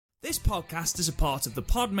This podcast is a part of the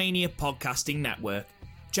Podmania podcasting network.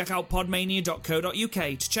 Check out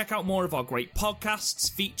podmania.co.uk to check out more of our great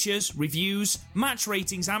podcasts, features, reviews, match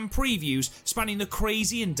ratings and previews spanning the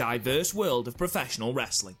crazy and diverse world of professional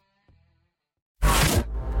wrestling.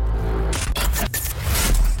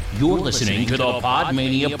 You're listening to the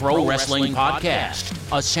Podmania Pro Wrestling Podcast,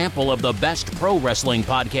 a sample of the best pro wrestling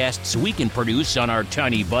podcasts we can produce on our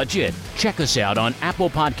tiny budget. Check us out on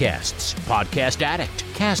Apple Podcasts, Podcast Addict,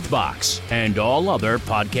 CastBox, and all other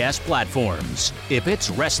podcast platforms. If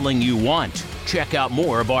it's wrestling you want, check out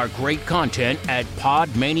more of our great content at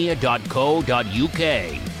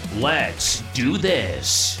podmania.co.uk. Let's do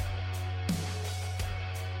this.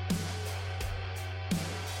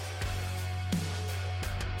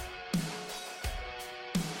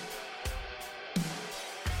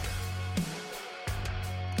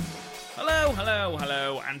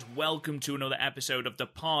 Hello, and welcome to another episode of the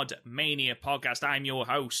Podmania podcast. I'm your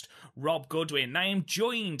host, Rob Goodwin, and I am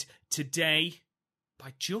joined today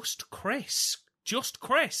by Just Chris. Just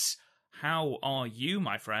Chris, how are you,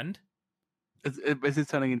 my friend? Is it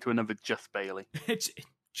turning into another Just Bailey? It's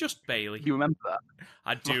Just Bailey. You remember that?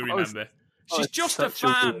 I do remember. She's just a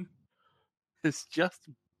fan. It's Just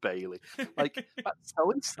Bailey. Like, that's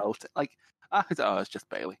so insulting. Like, it's just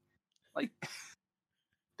Bailey. Like,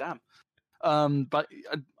 damn. But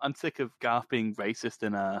I'm sick of Garth being racist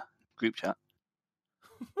in a group chat.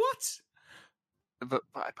 What? But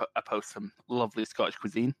I post some lovely Scottish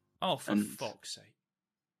cuisine. Oh, for fuck's sake.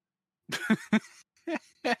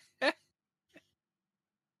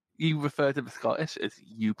 You refer to the Scottish as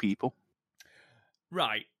you people.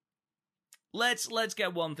 Right. Let's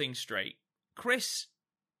get one thing straight. Chris's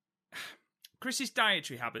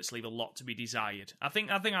dietary habits leave a lot to be desired. I think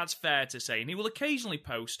that's fair to say, and he will occasionally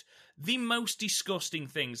post the most disgusting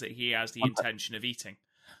things that he has the intention of eating.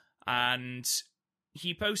 And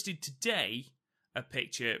he posted today a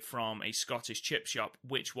picture from a Scottish chip shop,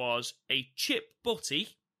 which was a chip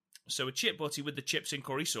butty. So a chip butty with the chips and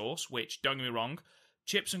curry sauce, which, don't get me wrong,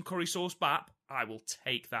 chips and curry sauce bap, I will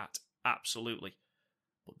take that, absolutely.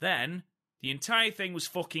 But then, the entire thing was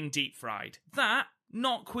fucking deep fried. That,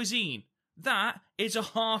 not cuisine. That is a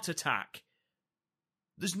heart attack.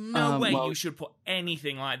 There's no way you should put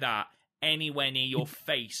anything like that anywhere near your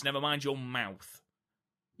face, never mind your mouth.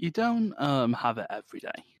 You don't have it every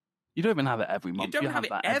day. You don't even have it every month. You don't have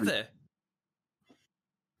it ever.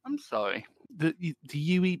 I'm sorry. Do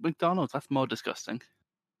you eat McDonald's? That's more disgusting.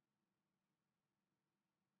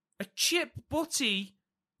 A chip butty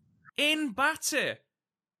in batter.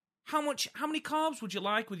 How many carbs would you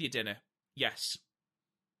like with your dinner? Yes.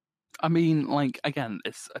 I mean, like, again,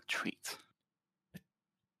 it's a treat.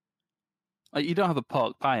 Like, you don't have a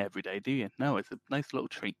pork pie every day, do you? No, it's a nice little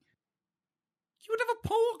treat. You would have a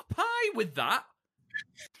pork pie with that?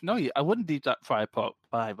 No, I wouldn't eat that fried pork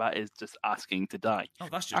pie. That is just asking to die. Oh,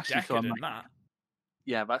 that's just decadent, that.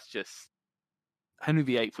 Yeah, that's just... Henry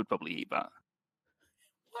VIII would probably eat that.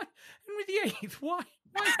 Why? Henry VIII? Why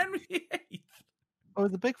Henry VIII? Oh, he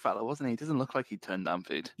was a big fella, wasn't he? He doesn't look like he turned down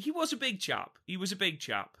food. He was a big chap. He who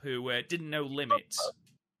didn't know limits.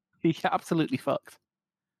 He absolutely fucked.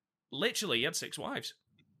 Literally, he had 6 wives.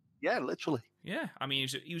 Yeah, literally. Yeah, I mean,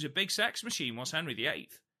 he was a big sex machine, was Henry VIII.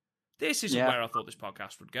 This isn't where I thought this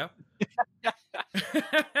podcast would go. This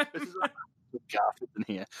is Garth in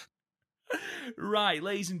here. Right,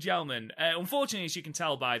 ladies and gentlemen. Unfortunately, as you can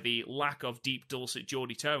tell by the lack of deep, dulcet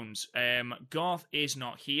Geordie tones, Garth is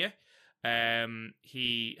not here.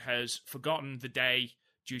 He has forgotten the day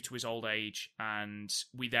due to his old age, and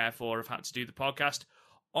we therefore have had to do the podcast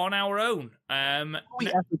on our own. We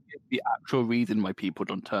have to give the actual reason why people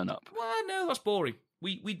don't turn up. Well, no, that's boring.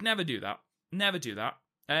 We'd never do that. Never do that.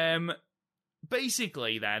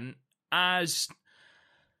 Basically, then, as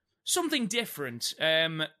something different,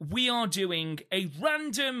 we are doing a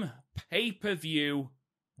random pay-per-view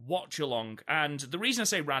watch-along. And the reason I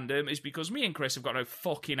say random is because me and Chris have got no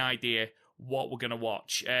fucking idea what we're going to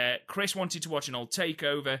watch. Chris wanted to watch an old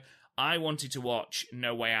takeover. I wanted to watch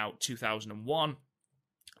No Way Out 2001.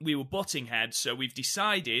 We were butting heads, so we've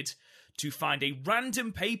decided to find a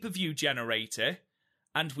random pay-per-view generator,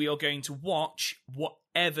 and we are going to watch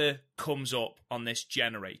whatever comes up on this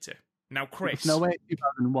generator. Now, Chris... No Way Out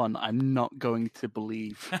 2001, I'm not going to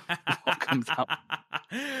believe what comes up.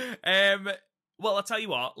 Well, I'll tell you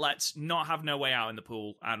what, let's not have No Way Out in the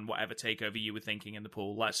pool, and whatever takeover you were thinking in the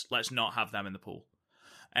pool, let's not have them in the pool.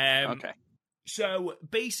 Okay. So,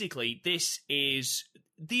 basically, these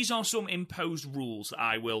are some imposed rules that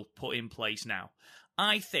I will put in place now.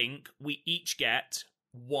 I think we each get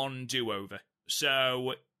one do-over.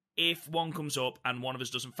 So, if one comes up and one of us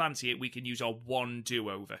doesn't fancy it, we can use our one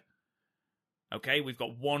do-over. Okay, we've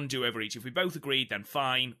got one do-over each. If we both agreed, then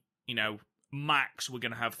fine. Max, we're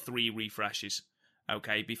going to have 3 refreshes,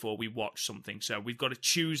 okay, before we watch something. So we've got to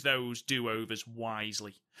choose those do-overs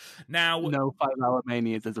wisely. Now, no 5-hour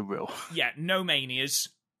manias as a rule. Yeah, no manias.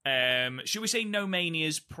 Should we say no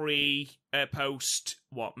manias post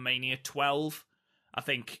Mania 12? I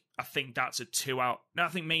think that's a 2 hour. No, I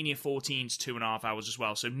think Mania 14's 2.5 hours as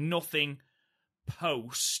well. So nothing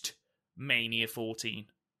post Mania 14.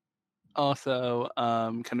 Also,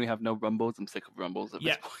 can we have no rumbles? I'm sick of rumbles at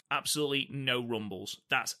this point. Absolutely no rumbles.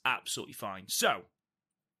 That's absolutely fine. So,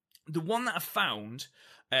 the one that I found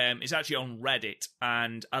is actually on Reddit,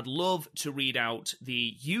 and I'd love to read out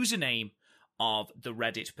the username of the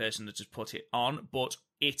Reddit person that has put it on, but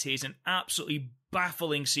it is an absolutely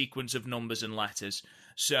baffling sequence of numbers and letters.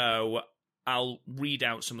 So, I'll read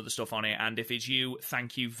out some of the stuff on it, and if it's you,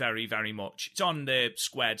 thank you very, very much. It's on the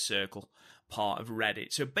squared circle part of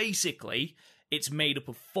Reddit. So basically, it's made up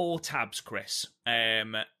of 4 tabs, Chris.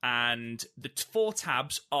 And the 4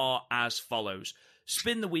 tabs are as follows.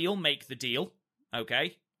 Spin the wheel, make the deal.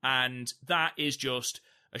 Okay? And that is just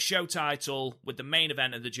a show title with the main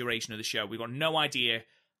event and the duration of the show. We've got no idea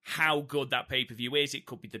how good that pay-per-view is. It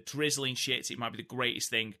could be the drizzling shits. It might be the greatest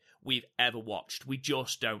thing we've ever watched. We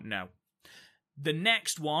just don't know. The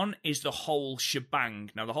next one is the whole shebang.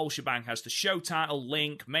 Now, the whole shebang has the show title,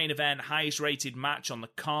 link, main event, highest rated match on the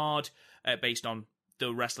card, based on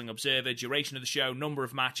the Wrestling Observer, duration of the show, number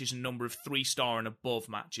of matches, and number of 3-star and above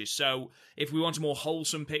matches. So, if we want a more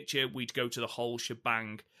wholesome picture, we'd go to the whole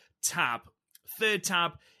shebang tab. Third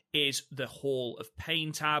tab is the Hall of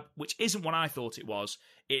Pain tab, which isn't what I thought it was.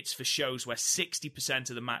 It's for shows where 60%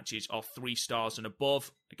 of the matches are 3 stars and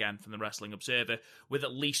above, again from the Wrestling Observer, with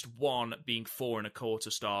at least one being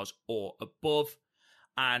 4.25 stars or above.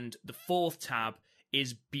 And the fourth tab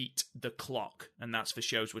is Beat the Clock, and that's for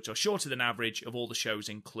shows which are shorter than average of all the shows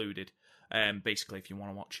included. Basically, if you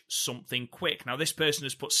want to watch something quick. Now, this person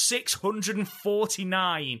has put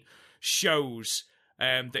 649 shows.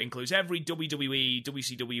 That includes every WWE,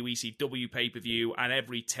 WCW, ECW pay-per-view, and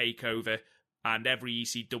every takeover, and every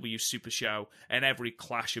ECW Super Show, and every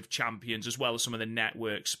Clash of Champions, as well as some of the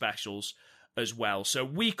network specials as well. So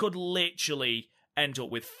we could literally end up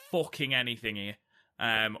with fucking anything here,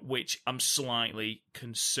 which I'm slightly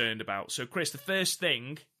concerned about. So, Chris, the first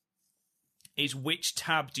thing is, which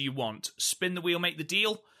tab do you want? Spin the wheel, make the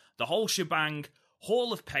deal, the whole shebang,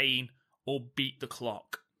 Hall of Pain, or Beat the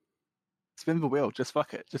Clock? Spin the wheel. Just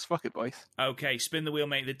fuck it. Just fuck it, boys. Okay, spin the wheel,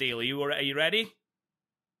 make the deal. Are you ready?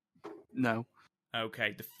 No.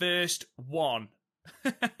 Okay, the first one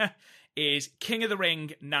is King of the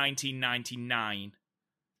Ring 1999.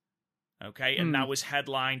 Okay, and that was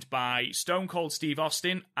headlined by Stone Cold Steve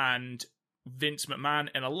Austin and Vince McMahon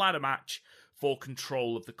in a ladder match for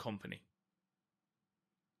control of the company.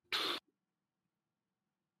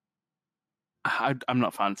 I'm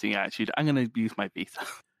not fancying attitude. I'm going to use my veto.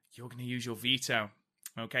 You're going to use your veto.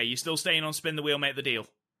 Okay, you're still staying on spin the wheel, make the deal?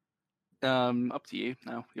 Up to you.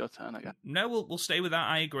 Now, your turn, I guess. No, we'll stay with that,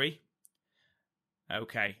 I agree.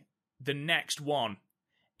 Okay, the next one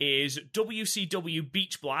is WCW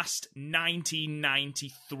Beach Blast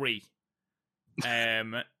 1993.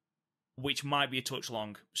 Which might be a touch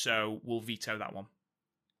long, so we'll veto that one.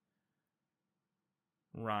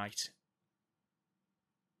 Right.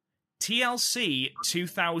 TLC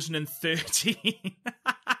 2013.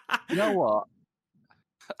 You know what?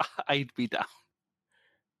 I'd be down.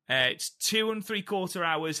 It's 2 3/4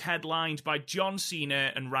 hours, headlined by John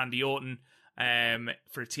Cena and Randy Orton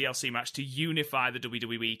for a TLC match to unify the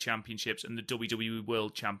WWE Championships and the WWE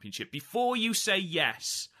World Championship. Before you say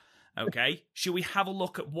yes, okay, should we have a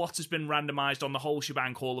look at what has been randomized on the whole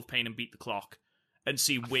shebang, Hall of Pain, and Beat the Clock, and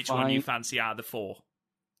see which one you fancy out of the 4?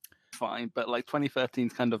 Fine, but 2013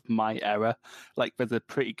 is kind of my era. There's a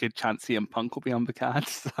pretty good chance CM Punk will be on the card.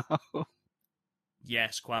 So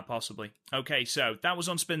yes, quite possibly. Okay, so that was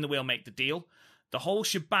on Spin the Wheel, Make the Deal. The whole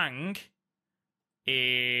shebang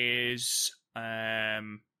is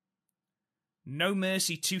No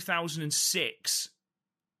Mercy 2006,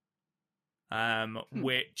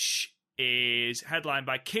 which is headlined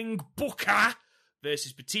by King Booker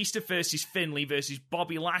versus Batista versus Finlay versus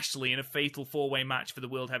Bobby Lashley in a fatal 4-way match for the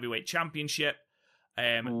World Heavyweight Championship.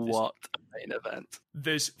 What a main event.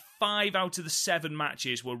 There's 5 out of the 7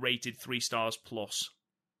 matches were rated 3 stars plus.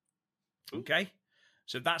 Okay,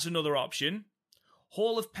 so that's another option.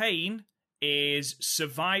 Hall of Pain is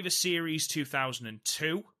Survivor Series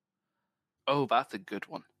 2002. Oh, that's a good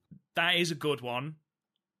one. That is a good one.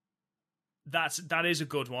 That is a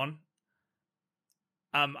good one.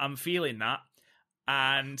 I'm feeling that.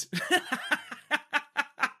 And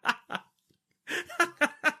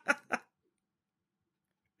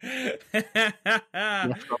Yes,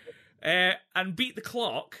 Robert. And Beat the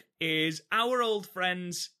Clock is our old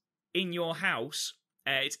friends In Your House.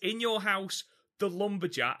 It's In Your House, The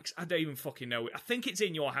Lumberjacks. I don't even fucking know it. I think it's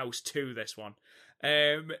In Your House 2, this one.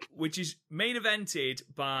 Which is main evented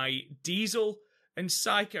by Diesel and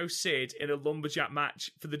Psycho Sid in a lumberjack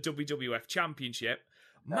match for the WWF Championship.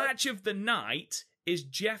 Match of the night is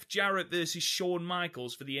Jeff Jarrett versus Shawn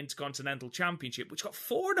Michaels for the Intercontinental Championship, which got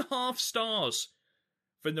 4.5 stars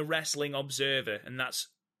from the Wrestling Observer, and that's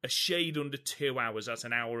a shade under 2 hours. That's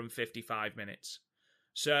an hour and 55 minutes.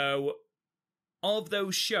 So, of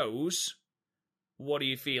those shows, what are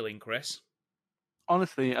you feeling, Chris?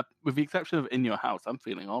 Honestly, with the exception of In Your House, I'm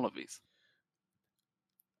feeling all of these.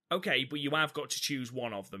 Okay, but you have got to choose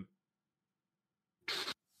one of them.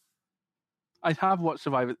 I have watched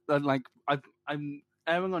Survivor. I'm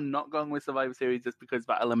erring on not going with Survivor Series just because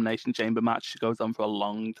that Elimination Chamber match goes on for a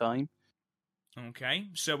long time. Okay,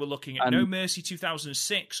 so we're looking at No Mercy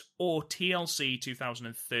 2006 or TLC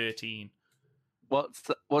 2013.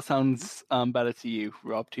 What sounds better to you,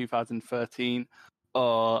 Rob? 2013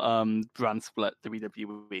 or Brand Split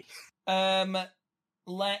WWE?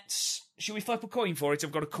 Should we flip a coin for it?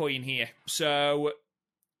 I've got a coin here. So,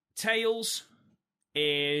 Tails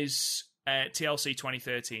is TLC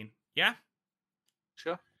 2013. Yeah?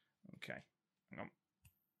 Sure. Okay. Hang on.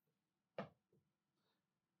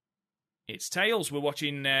 It's Tails. We're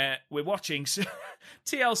watching TLC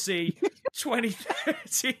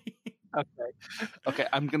 2013. Okay.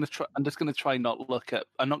 I'm just gonna try not look at.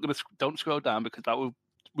 Don't scroll down because that will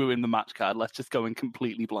ruin the match card. Let's just go in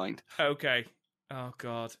completely blind. Okay. Oh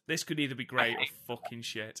god, this could either be great or fucking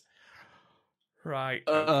shit. Right.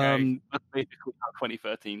 Okay. That's basically how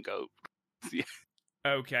 2013 goes. Yeah.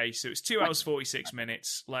 Okay, so it's 2 hours 46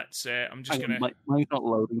 minutes. Let's. I'm just gonna. Mine's not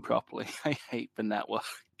loading properly. I hate the network.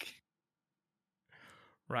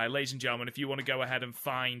 Right, ladies and gentlemen, if you want to go ahead and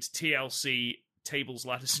find TLC Tables,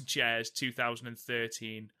 Ladders, and Chairs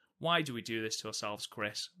 2013, why do we do this to ourselves,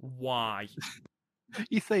 Chris? Why?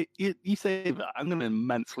 You say that I'm going to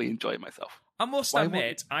immensely enjoy myself. I must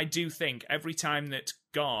admit, I do think every time that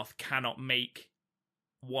Garth cannot make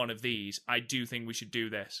one of these, I do think we should do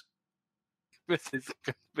this. This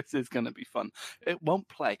is going to be fun. It won't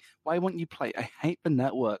play. Why won't you play? I hate the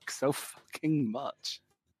network so fucking much.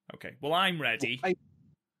 Okay, well, I'm ready.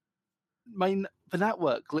 The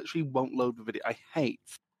network literally won't load the video. I hate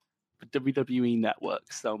the WWE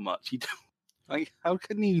network so much. You don't, how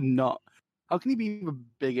can you be the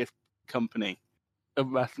biggest company, a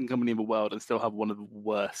wrestling company in the world, and still have one of the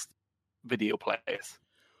worst video players?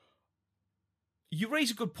 You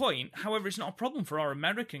raise a good point. However, it's not a problem for our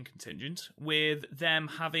American contingent with them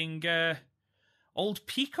having old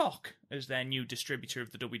Peacock as their new distributor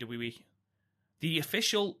of the WWE. The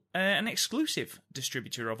official and exclusive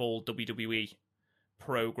distributor of all WWE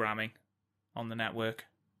programming on the network.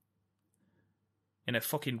 In a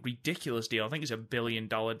fucking ridiculous deal. I think it's $1 billion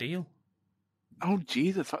deal. Oh,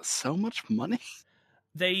 Jesus, that's so much money.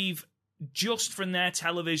 They've, just from their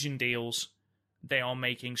television deals, they are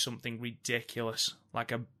making something ridiculous. Like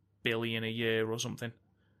 $1 billion a year or something.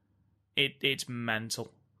 It's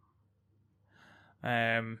mental.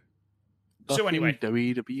 So anyway.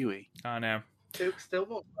 WWE. I know. Still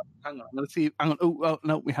won't. Hang on. I'm going to see. Hang on. Oh, well,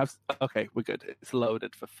 no, we have. Okay, we're good. It's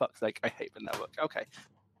loaded. For fuck's sake, I hate the network. Okay.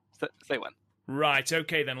 Say when. Right,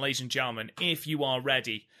 okay then, ladies and gentlemen. If you are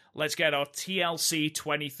ready, let's get our TLC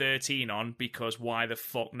 2013 on, because why the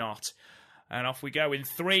fuck not? And off we go in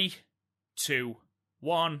 3, 2,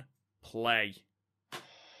 1, play.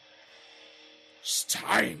 It's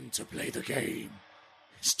time to play the game.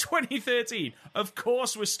 It's 2013. Of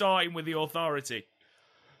course we're starting with the Authority.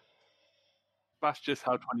 That's just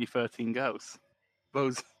how 2013 goes.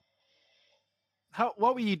 What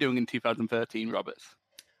were you doing in 2013, Robert?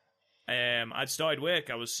 I'd started work.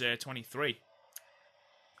 I was 23.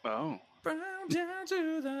 Oh. Bow down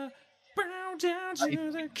to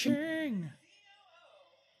the king.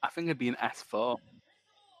 I think I'd be in S4.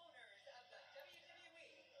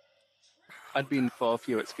 I'd be in 4th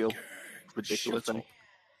year at school. It's ridiculous, isn't it?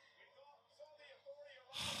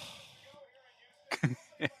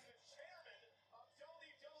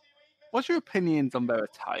 What's your opinions on their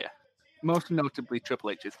attire? Most notably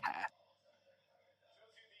Triple H's hair.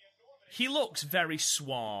 He looks very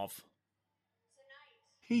suave.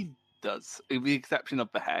 He does. With the exception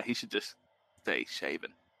of the hair, he should just stay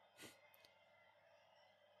shaven.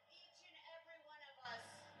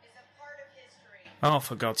 Oh,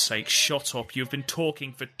 for God's sake, shut up. You've been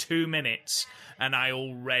talking for 2 minutes, and I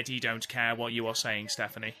already don't care what you are saying,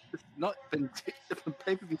 Stephanie. It's not been... The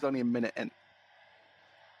pay-per-view's only a minute in.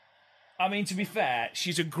 I mean, to be fair,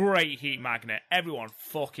 she's a great heat magnet. Everyone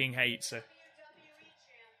fucking hates her.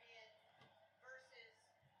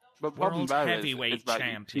 But problem World there heavyweight is that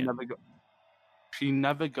champion. she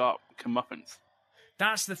never got comeuppance.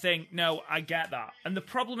 That's the thing. No, I get that. And the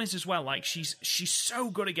problem is as well, like, she's so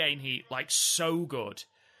good at getting heat, like, so good.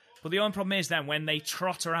 But the only problem is then when they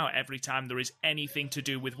trot her out every time there is anything to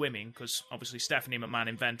do with women, because obviously Stephanie McMahon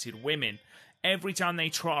invented women, every time they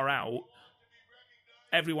trot her out,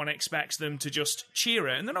 everyone expects them to just cheer her,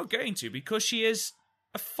 and they're not going to, because she is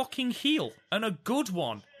a fucking heel, and a good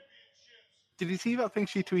one. Did you see that thing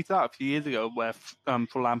she tweeted out a few years ago where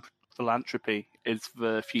philanthropy is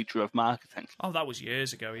the future of marketing? Oh, that was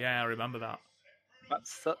years ago. Yeah, I remember that.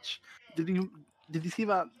 That's such... Did you see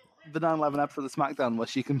that the 9/11 episode of SmackDown where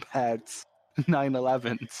she compared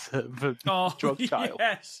 9/11 to the drug child?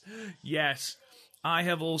 Yes. I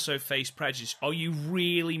have also faced prejudice. Are you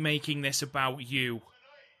really making this about you?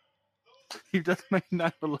 You just made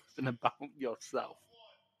 9/11 about yourself.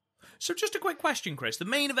 So just a quick question, Chris. The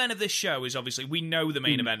main event of this show is obviously, we know the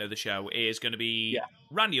main event of the show is going to be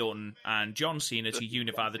Randy Orton and John Cena to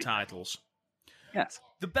unify the titles. Yes.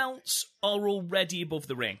 The belts are already above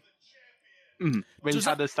the ring. We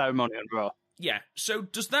had a ceremony on Raw. Yeah. So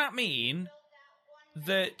does that mean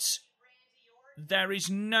that there is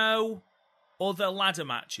no other ladder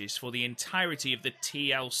matches for the entirety of the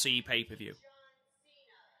TLC pay-per-view?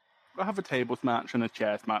 We'll have a tables match and a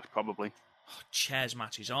chairs match, probably. Chairs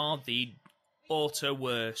matches are the utter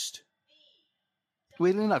worst.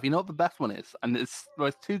 Weirdly enough, you know what the best one is? And there's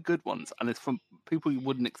two good ones, and it's from people you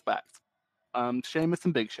wouldn't expect. Sheamus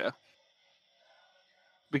and Big Show,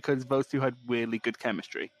 because those two had really good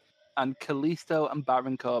chemistry. And Kalisto and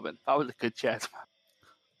Baron Corbin. That was a good chairs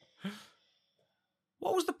match.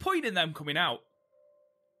 What was the point in them coming out?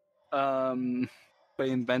 They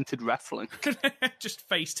invented wrestling. Just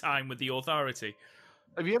FaceTime with the authority.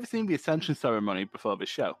 Have you ever seen the Ascension ceremony before this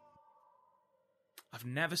show? I've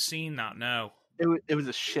never seen that, no. It was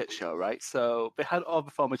a shit show, right? So they had all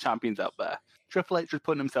the former champions out there. Triple H was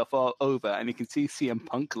putting himself all over, and you can see CM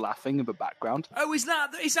Punk laughing in the background. Oh, is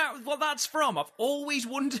that what that's from? I've always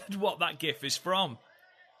wondered what that gif is from.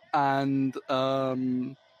 And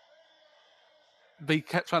they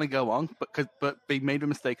kept trying to go on, but they made the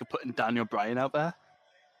mistake of putting Daniel Bryan out there,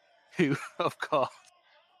 who, of course,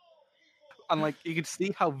 and like you could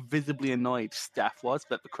see how visibly annoyed Steph was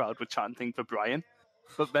that the crowd were chanting for Bryan.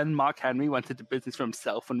 But then Mark Henry went into business for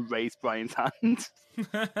himself and raised Bryan's hand.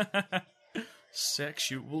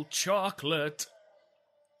 Sexual chocolate.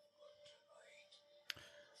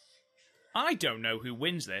 I don't know who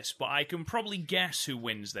wins this, but I can probably guess who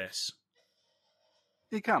wins this.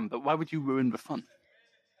 You can, but why would you ruin the fun?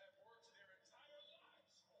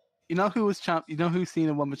 You know who was You know who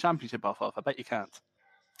Cena won the championship off of? I bet you can't.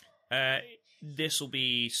 This will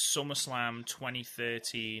be SummerSlam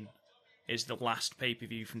 2013. Is the last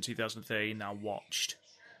pay-per-view from 2013 that I watched.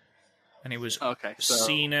 And it was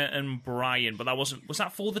Cena and Bryan, but that wasn't... Was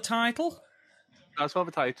that for the title? That was for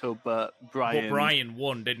the title, but Bryan... But Bryan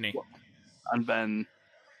won, didn't he? And then...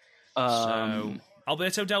 so...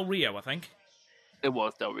 Alberto Del Rio, I think. It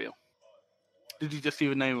was Del Rio. Did you just see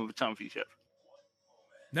the name of the championship?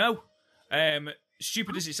 No.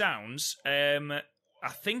 Stupid as it sounds, I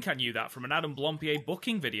think I knew that from an Adam Blompier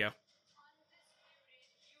booking video.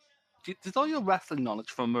 Does all your wrestling knowledge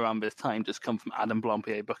from around this time just come from Adam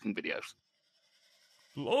Blompier booking videos?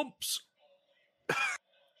 Lumps.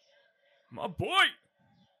 My boy.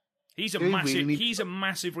 He's a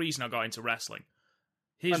massive reason I got into wrestling.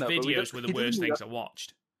 His videos were the worst things I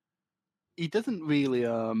watched. He doesn't really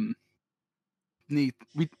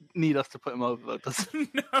need us to put him over, though, does he?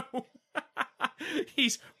 No.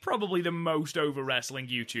 He's probably the most over wrestling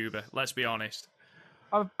YouTuber, let's be honest.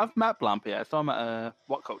 I've met Blompier. I saw him at a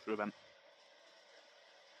What Culture event.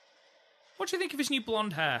 What do you think of his new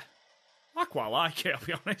blonde hair? I quite like it, I'll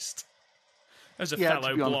be honest. As a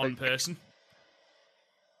fellow blonde person.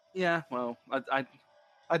 Yeah, well, I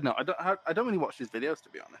don't know. I don't really watch his videos, to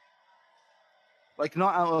be honest. Like,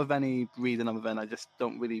 not out of any reason other than I just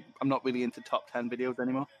don't really... I'm not really into top 10 videos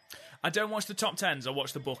anymore. I don't watch the top 10s. I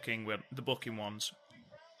watch the booking ones.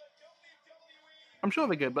 I'm sure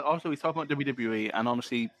they're good, but also he's talking about WWE, and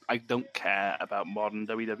honestly, I don't care about modern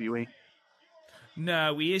WWE.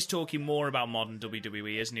 No, he is talking more about modern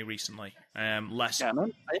WWE, isn't he, recently? Less... Yeah, no,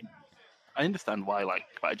 I understand why,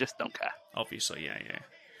 but I just don't care. Obviously, yeah.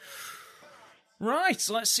 Right,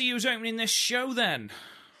 let's see who's opening this show, then.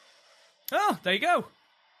 Oh, there you go.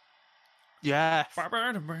 Yes.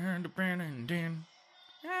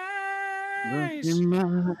 Nice.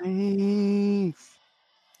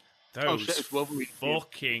 Those it's Wolverine.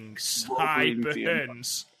 fucking Wolverine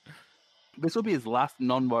sideburns. This will be his last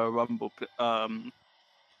non-Royal Rumble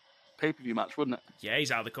pay-per-view match, wouldn't it? Yeah,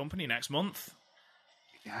 he's out of the company next month.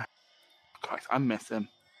 Yeah. Christ, I miss him.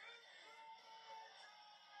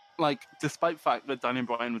 Like, despite the fact that Daniel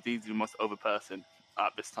Bryan was easily the most over person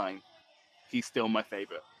at this time, he's still my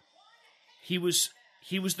favourite. He was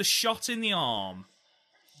the shot in the arm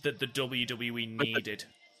that the WWE needed.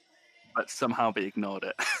 But somehow they ignored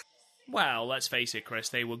it. Well, let's face it, Chris,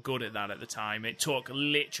 they were good at that at the time. It took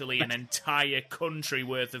literally an entire country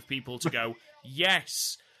worth of people to go,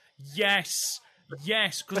 yes, yes,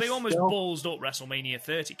 yes, because they almost ballsed up WrestleMania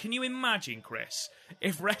 30. Can you imagine, Chris,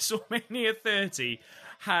 if WrestleMania 30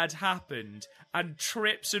 had happened and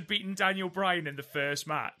Trips had beaten Daniel Bryan in the first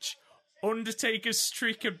match, Undertaker's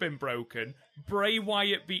streak had been broken, Bray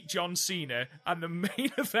Wyatt beat John Cena, and the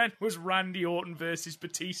main event was Randy Orton versus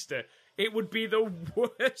Batista? It would be the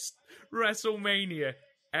worst WrestleMania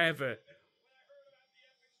ever.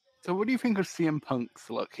 So what do you think of CM Punk's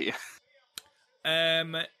look here?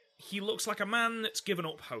 He looks like a man that's given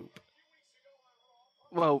up hope.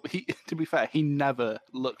 Well, to be fair, he never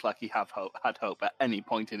looked like he had hope at any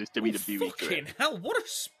point in his WWE career. Fucking hell, what a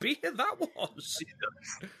spear that was!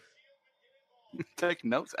 Take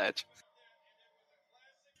notes, Edge.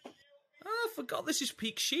 Oh, I forgot this is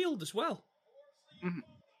Peak Shield as well. Mm-hmm.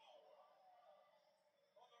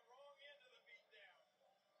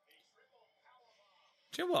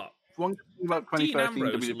 Do you know what? One thing about Dean 2013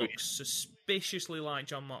 Ambrose WWE. looks suspiciously like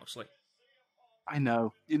John Moxley. I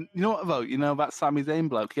know. You know what, though? You know that Sami Zayn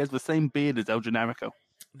bloke? He has the same beard as El Generico.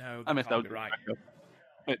 No, I that miss can't El be right. Generico.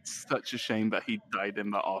 It's such a shame that he died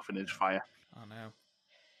in that orphanage fire. I know.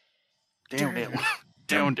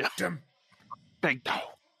 Down. Big dog.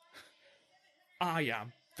 I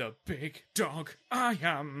am the big dog. I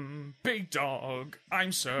am big dog.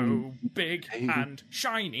 I'm so big and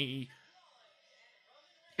shiny.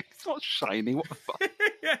 It's not shiny. What the fuck?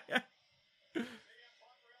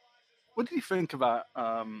 What do you think about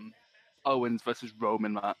Owens versus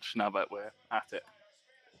Roman match now that we're at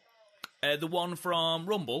it? The one from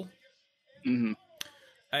Rumble. Mm-hmm.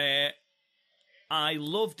 I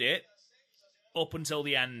loved it up until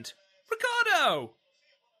the end. Ricardo!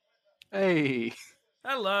 Hey.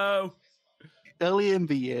 Hello. Early in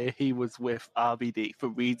the year, he was with RVD for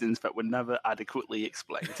reasons that were never adequately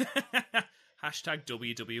explained. Hashtag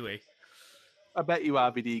WWE. I bet you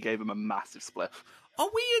RVD gave him a massive spliff. Are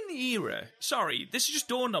we in the era? Sorry, this has just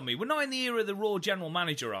dawned on me. We're not in the era of the Raw general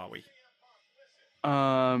manager, are we?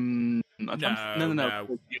 No. No.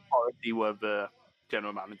 The Authority were the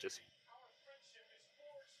general managers.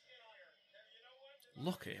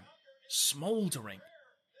 Look at him. Smouldering.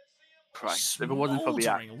 Christ, if it wasn't for the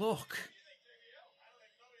act. Look.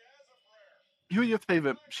 Who are your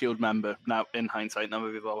favourite Shield member now, in hindsight, now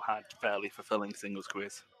that we've all had fairly fulfilling singles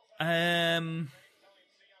careers?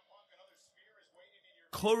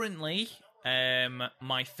 Currently,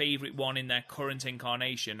 my favourite one in their current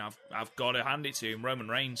incarnation, I've got to hand it to him, Roman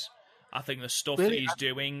Reigns. I think the stuff that he's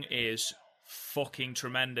doing is fucking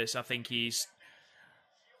tremendous. I think he's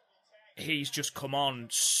just come on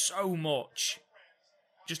so much.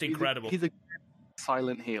 Just incredible. He's a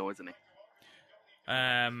silent heel, isn't he?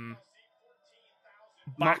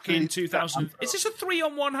 Back in 2000... Is this a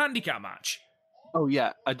 3-on-1 handicap match? Oh,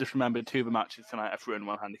 yeah. I just remembered 2 of the matches tonight are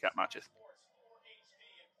 3-on-1 handicap matches.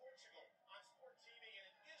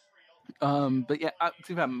 But yeah, to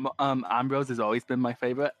be fair, Ambrose has always been my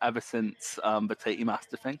favourite ever since the Titty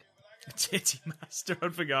Master thing. Titty Master, I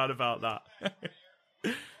forgot about that.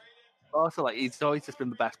 Also, like, he's always just been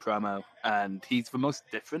the best promo, and he's the most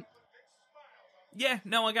different. Yeah,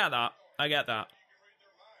 no, I get that.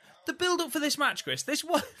 The build-up for this match, Chris, this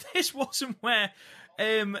wasn't where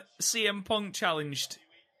CM Punk challenged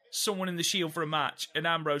someone in the Shield for a match, and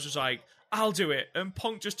Ambrose was like, I'll do it. And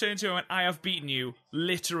Punk just turned to him and went, I have beaten you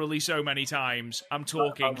literally so many times. I'm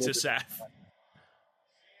talking to Seth.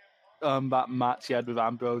 That match he had with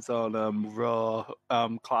Ambrose on Raw,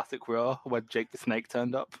 Classic Raw, where Jake the Snake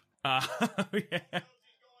turned up. Yeah.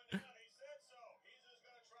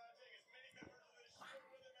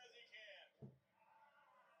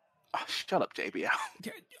 Oh, shut up, JBL.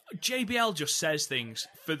 JBL just says things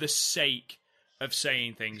for the sake of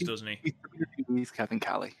saying things, doesn't he? He's Kevin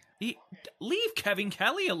Kelly. Leave Kevin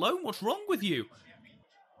Kelly alone. What's wrong with you?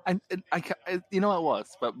 And you know what it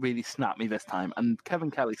was, but really snapped me this time, and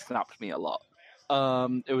Kevin Kelly snapped me a lot.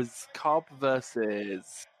 It was Cobb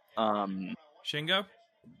versus Shingo?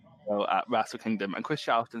 ago at Wrestle Kingdom, and Chris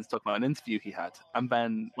Charlton's talking about an interview he had, and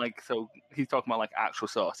then so he's talking about like actual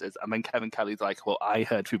sources, and then Kevin Kelly's like, "Well, I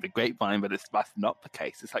heard through the grapevine, but that's not the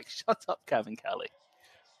case." It's like, shut up, Kevin Kelly.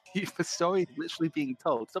 The story is literally being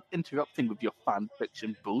told. Stop interrupting with your fan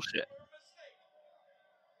fiction bullshit.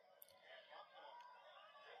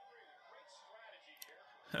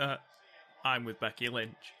 I'm with Becky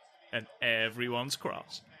Lynch, and everyone's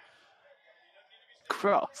cross.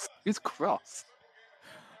 Cross? Who's cross?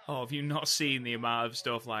 Oh, have you not seen the amount of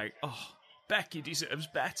stuff like, oh, Becky deserves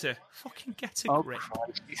better? Fucking get a grip.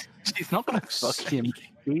 Christ. She's not going to fuck him.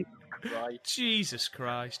 Jesus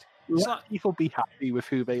Christ. Let people be happy with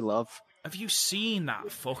who they love. Have you seen that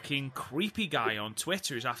fucking creepy guy on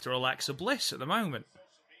Twitter who's after Alexa Bliss at the moment?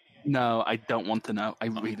 No, I don't want to know. I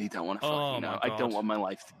really don't want to fucking know. I God. don't want my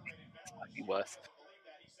life to be slightly worse.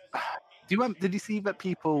 Did you see that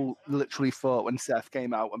people literally thought when Seth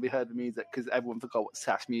came out, when we heard the music, because everyone forgot what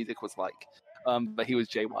Seth's music was like, but he was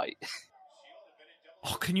Jay White?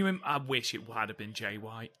 Oh, can you... I wish it had been Jay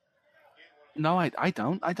White. No, I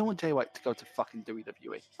don't. I don't want Jay White to go to fucking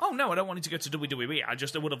WWE. Oh, no, I don't want him to go to WWE. I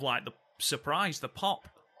would have liked the surprise, the pop.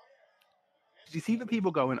 Did you see the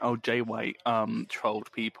people going, oh, Jay White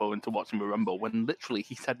trolled people into watching the Rumble, when literally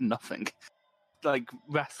he said nothing? Like,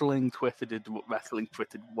 Wrestling Twitter did what Wrestling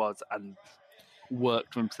Twitter was and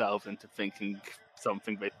worked themselves into thinking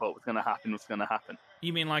something they thought was going to happen was going to happen.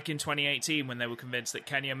 You mean like in 2018 when they were convinced that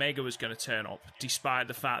Kenny Omega was going to turn up, despite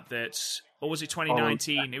the fact that... Or was it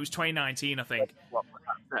 2019? It was 2019, I think. What,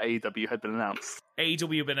 AEW had been announced.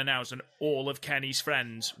 AEW had been announced and all of Kenny's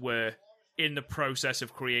friends were in the process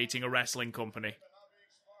of creating a wrestling company.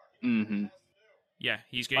 Mm-hmm. Yeah,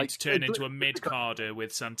 he's going to turn into a mid-carder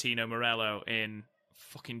with Santino Morello in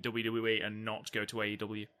fucking WWE and not go to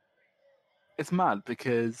AEW. It's mad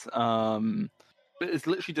because it's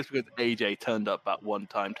literally just because AJ turned up that one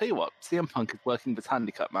time. Tell you what, CM Punk is working this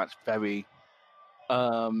handicap match very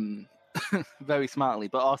very smartly,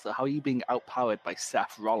 but also how are you being outpowered by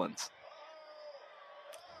Seth Rollins?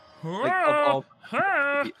 I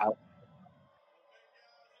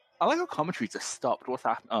like how commentary just stopped. What's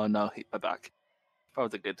happened? Oh no, they're back. That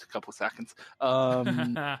was a good couple seconds. I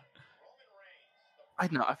don't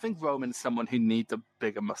know. I think Roman's someone who needs a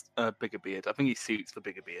bigger beard. I think he suits the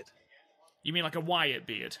bigger beard. You mean like a Wyatt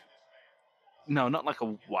beard? No, not like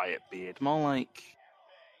a Wyatt beard. More like,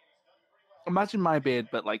 imagine my beard,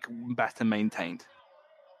 but like better maintained.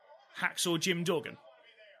 Hacksaw Jim Duggan?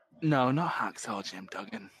 No, not Hacksaw Jim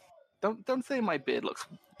Duggan. Don't say my beard looks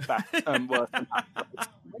worse than Hacksaw's. Oh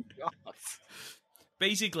my God.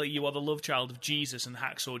 Basically, you are the love child of Jesus and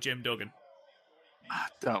Hacksaw Jim Duggan.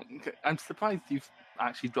 I'm surprised you've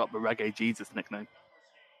actually dropped the Reggae Jesus nickname.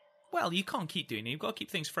 Well, you can't keep doing it. You've got to keep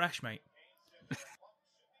things fresh, mate.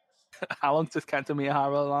 How long's this Kento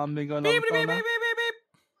Miyahara alarm been going on? Beep, beep, beep, beep, beep.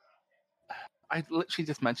 I literally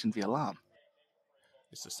just mentioned the alarm.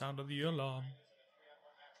 It's the sound of the alarm.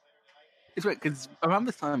 It's weird, because around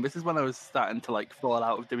this time, this is when I was starting to like fall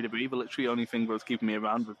out of WWE, but literally the only thing that was keeping me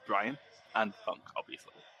around was Bryan and Punk,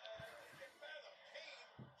 obviously.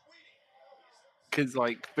 Because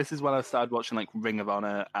like this is when I started watching like Ring of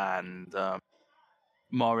Honor and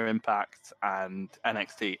more Impact and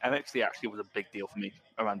NXT. NXT actually was a big deal for me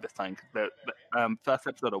around this time. The first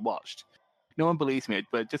episode I watched, no one believes me,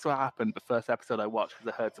 but just what happened, the first episode I watched,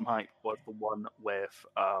 because I heard some hype, was the one with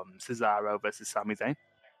Cesaro versus Sami Zayn.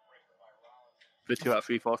 The 2 out of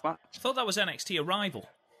 3 Falls match. I thought that was NXT Arrival.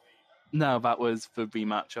 No, that was the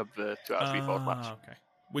rematch of the 2 out of 3 Falls match. Okay.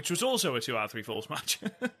 Which was also a 2 out of 3 Falls match.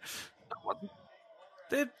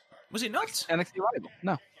 Was it not? NXT Arrival?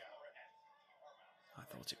 No. I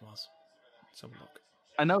thought it was. Let's have a look.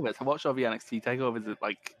 I know this. I watched all the NXT takeovers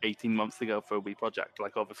like 18 months ago for a wee project,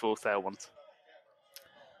 like all the Full Sail ones.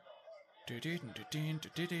 Look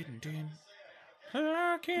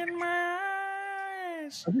in my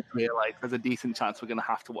eyes. I just realised there's a decent chance we're going to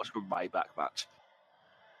have to watch a Ryback match.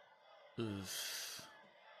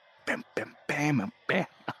 Bam, bam, bam, bam,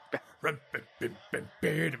 bam.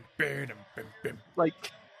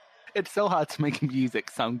 Like, it's so hard to make music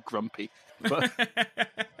sound grumpy. But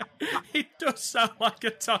it does sound like a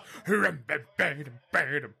top.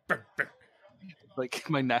 Like,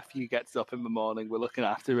 my nephew gets up in the morning, we're looking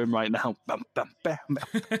after him right now. Bam, bam, bam,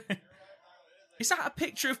 bam. Is that a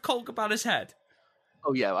picture of Colt Cabana's head?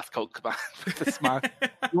 Oh yeah, that's Colt Cabana with the smile.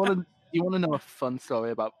 You want to know a fun story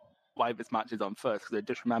about why this match is on first? Because I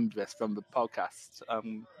just remembered this from the podcast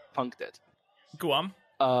Punk did. Go on.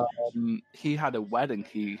 He had a wedding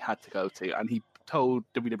he had to go to, and he told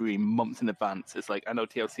WWE months in advance, it's like, I know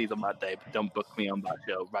TLC's on that day, but don't book me on that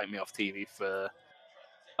show. Write me off TV for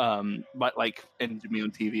but like injure me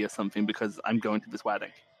on TV or something because I'm going to this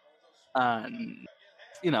wedding, and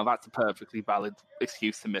that's a perfectly valid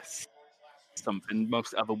excuse to miss something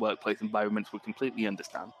most other workplace environments would completely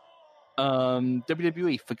understand.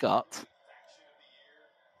 WWE forgot,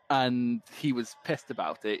 and he was pissed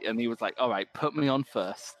about it, and he was like, all right, put me on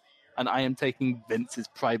first, and I am taking Vince's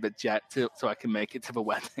private jet so I can make it to the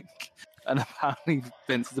wedding. And apparently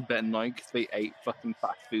Vince is a bit annoying because they ate fucking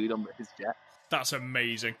fast food on his jet. That's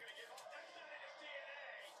amazing.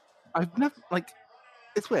 I've never,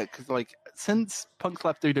 it's weird because, since Punk's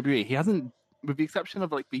left WWE, he hasn't, with the exception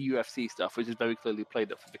of, the UFC stuff, which is very clearly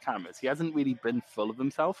played up for the cameras, he hasn't really been full of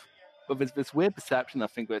himself. But there's this weird perception, I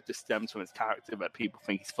think, where it just stems from his character that people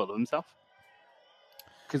think he's full of himself.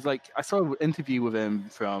 Because, I saw an interview with him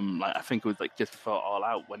from, I think it was, just before All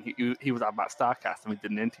Out, when he was at that StarCast and we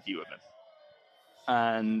did an interview with him.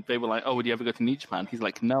 And they were like, oh, would you ever go to New Japan? He's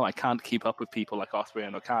like, no, I can't keep up with people like Osprey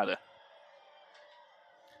and Okada.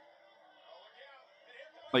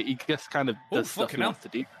 He just kind of does stuff he wants to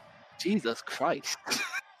do. Jesus Christ.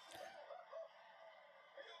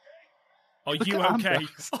 Are you okay?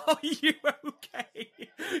 Are you okay?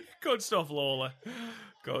 Good stuff, Lawler.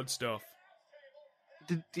 Good stuff.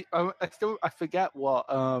 I forget what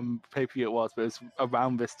pay-per-view it was, but it was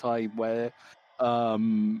around this time where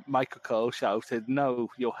Michael Cole shouted, no,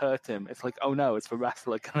 you'll hurt him. It's like, oh no, it's the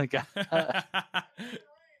wrestler gonna get hurt.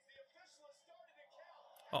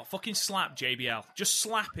 Oh, fucking slap JBL. Just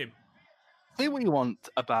slap him. Say what you want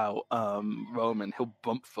about Roman, he'll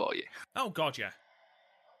bump for you. Oh, God, yeah.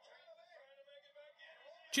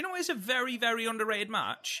 Do you know what is a very, very underrated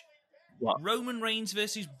match? What? Roman Reigns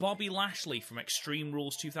versus Bobby Lashley from Extreme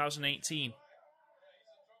Rules 2018.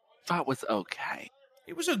 That was okay.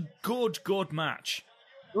 It was a good match.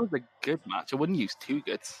 It was a good match. I wouldn't use two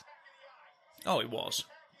goods. Oh, it was.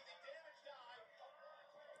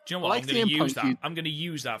 Do you know what? I'm going to use that. I'm going to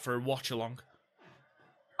use that for a watch-along.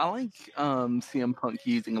 I like CM Punk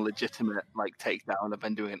using a legitimate takedown and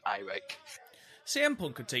then doing an eye rake. CM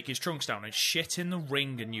Punk could take his trunks down and shit in the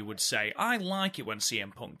ring, and you would say, I like it when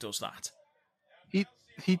CM Punk does that.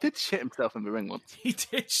 He did shit himself in the ring once. He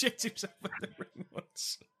did shit himself in the ring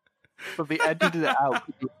once. But they edited it out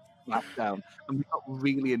with SmackDown, and we got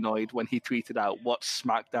really annoyed when he tweeted out, watch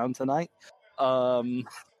SmackDown tonight,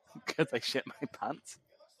 because I shit my pants.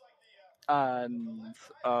 And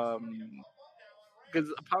because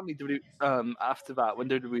apparently after that, when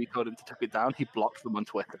WWE told him to take it down, he blocked them on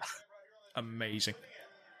Twitter. Amazing.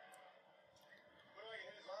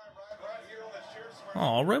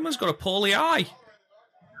 Oh, Roman's got a poorly eye.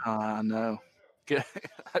 Ah, no. Yeah,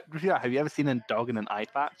 have you ever seen a dog in an eye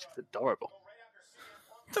patch? It's adorable.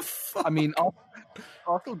 The fuck? I mean,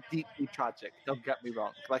 also deeply tragic, don't get me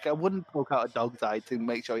wrong. I wouldn't poke out a dog's eye to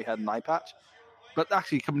make sure he had an eye patch. But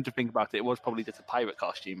actually, coming to think about it, it was probably just a pirate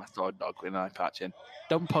costume. I saw a dog with an eye patch in.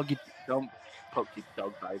 Don't poke your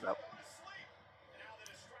dog's eyes out.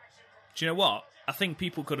 Do you know what? I think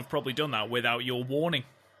people could have probably done that without your warning.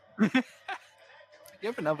 You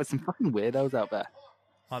ever know there's some fucking weirdos out there?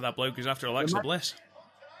 Like that bloke who's after Alexa Bliss.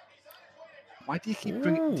 Why do you keep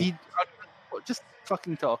bringing... just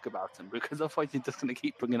fucking talk about him, because otherwise you're just going to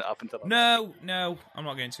keep bringing it up until... No, I'm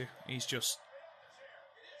not going to. He's just...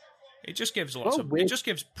 It just gives It just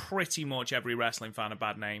gives pretty much every wrestling fan a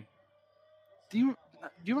bad name. Do you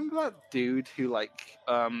remember that dude who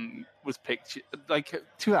was pictured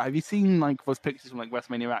have you seen those pictures from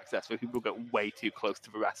WrestleMania Access where people get way too close to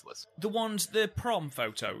the wrestlers? The prom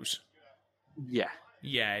photos. Yeah.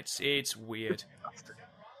 Yeah, it's weird.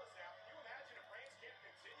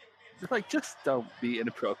 Just don't be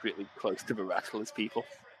inappropriately close to the wrestlers, people.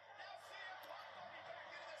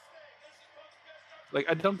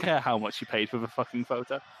 I don't care how much you paid for the fucking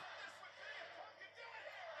photo.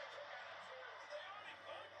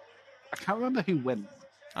 I can't remember who wins.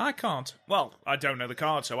 I can't. Well, I don't know the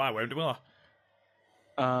card, so I won't, will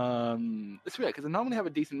I? It's weird, because I normally have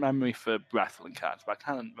a decent memory for wrestling cards, but I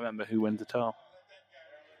can't remember who wins at all.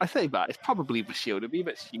 I say that, it's probably the Shield. It'd be a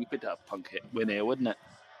bit stupid to have Punk win here, wouldn't it?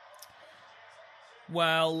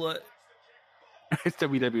 Well... It's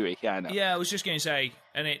WWE, yeah, I know. Yeah, I was just going to say,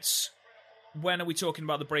 and it's... When are we talking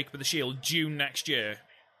about the breakup of the Shield? June next year?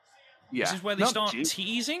 Yeah. This is where they start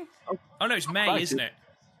teasing? Oh, no, it's May, Christ, isn't it?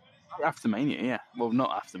 Right after Mania, yeah. Well,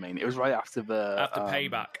 not after Mania. It was right after the... After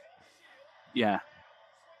Payback. Yeah.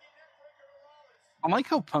 I like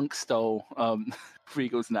how Punk stole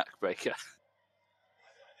Regal's neck breaker.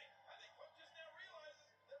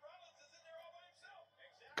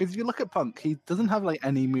 Because if you look at Punk, he doesn't have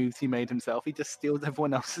any moves he made himself. He just steals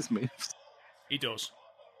everyone else's moves. He does.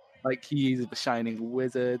 Like, he's the shining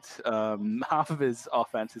wizard. Half of his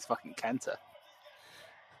offense is fucking Kenta.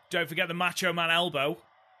 Don't forget the Macho Man elbow.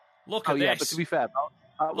 Look at this. Yeah, but to be fair, that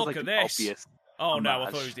was Look like at an this. obvious. Oh no, match.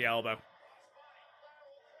 I thought it was the elbow.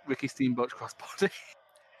 Ricky Steamboat's crossbody.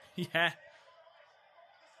 Yeah.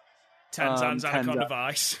 Tenzan's Anaconda Tenza.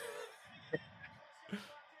 Vice.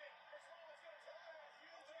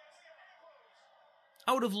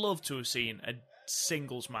 I would have loved to have seen a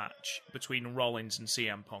singles match between Rollins and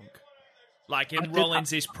CM Punk. Like in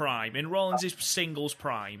Rollins' prime. In Rollins' singles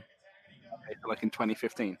prime. Okay, so like in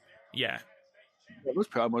 2015. Yeah. Those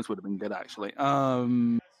promos would have been good, actually.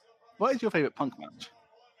 What is your favourite Punk match?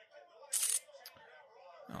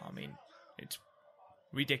 Oh, I mean, it's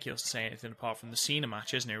ridiculous to say anything apart from the Cena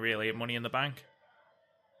match, isn't it, really, at Money in the Bank?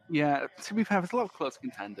 Yeah, to be fair, there's a lot of close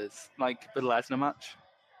contenders. Like the Lesnar match.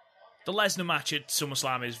 The Lesnar match at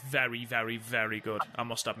SummerSlam is very, very, very good, I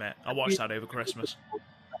must admit. I watched that over Christmas.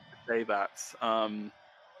 Say that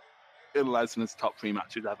Lesnar's top 3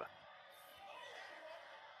 matches ever.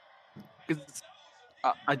 Because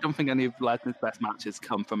I don't think any of Lesnar's best matches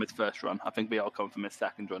come from his first run. I think they all come from his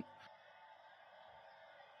second run.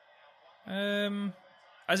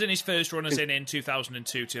 As in his first run, as in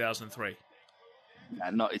 2002, 2003. Yeah,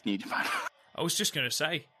 not his New Japan. I was just going to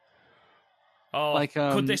say. Oh, like,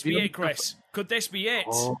 could this be it, Chris? Could this be it?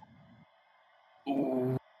 Oh,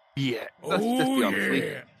 yeah. Let's just be honest.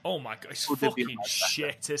 Yeah. Oh my god, it's fucking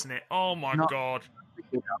shit, isn't it? Oh my god.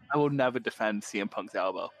 I will never defend CM Punk's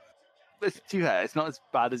elbow. But to be fair, it's not as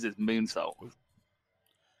bad as his moonsault.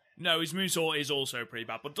 No, his moonsault is also pretty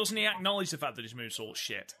bad, but doesn't he acknowledge the fact that his moonsault's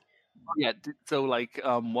shit? Yeah, so like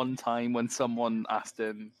one time when someone asked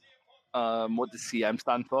him what does CM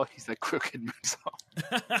stand for, he said crooked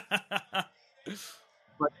moonsault.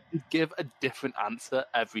 But he'd give a different answer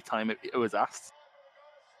every time it was asked.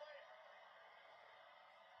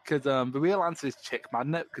 Because the real answer is Chick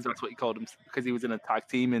Magnet, because that's what he called him, because he was in a tag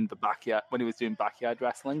team in the backyard, when he was doing backyard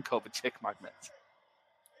wrestling, called the Chick Magnets.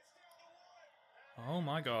 Oh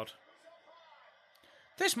my god.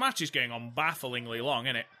 This match is going on bafflingly long,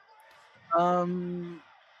 isn't it?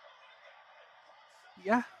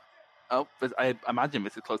 Yeah. Oh, but I imagine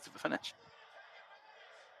this is close to the finish.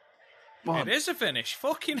 It is a finish.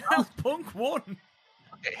 Fucking hell, Punk won.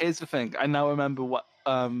 Okay, here's the thing. I now remember what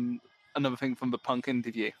another thing from the Punk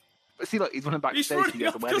interview. But see, look, he's running backstage. He's running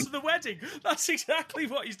off because of the wedding. That's exactly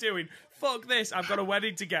what he's doing. Fuck this. I've got a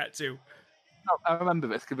wedding to get to. No, I remember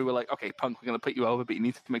this because we were like, okay, Punk, we're going to put you over, but you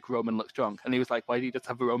need to make Roman look strong. And he was like, why do you just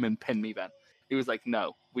have Roman pin me then? He was like,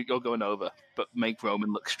 no, you're going over, but make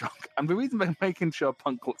Roman look strong. And the reason they're making sure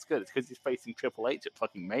Punk looks good is because he's facing Triple H at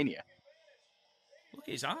fucking Mania. Look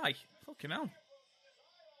at his eye. Fucking hell.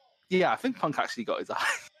 Yeah, I think Punk actually got his eye.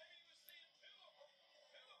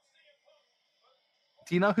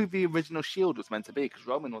 Do you know who the original Shield was meant to be? Because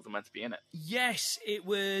Roman wasn't meant to be in it. Yes, it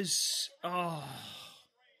was... Oh...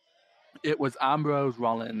 It was Ambrose,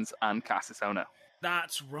 Rollins, and Cassius Ohno.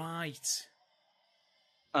 That's right.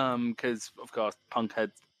 Because, of course, Punk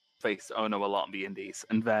had faced Ohno a lot in the Indies.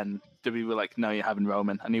 And then WWE were like, no, you're having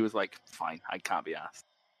Roman. And he was like, fine, I can't be asked.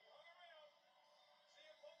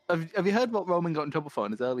 Have you heard what Roman got in trouble for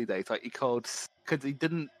in his early days? Like, he called... Because he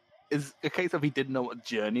didn't... Is a case of he didn't know what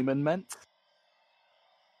journeyman meant.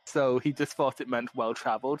 So he just thought it meant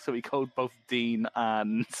well-travelled. So he called both Dean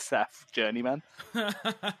and Seth journeymen.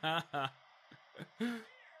 That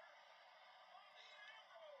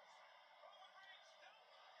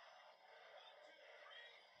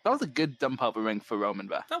was a good dump out the ring for Roman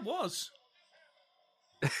there. That was.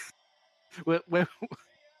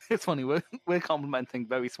 It's funny, we're complimenting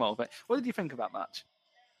very small things. What did you think of that match?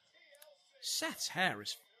 Seth's hair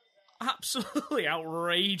is absolutely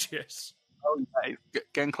outrageous. Oh, yeah,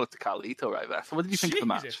 getting close to Carlito right there. So what did you think of the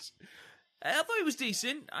match? I thought it was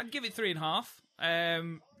decent. I'd give it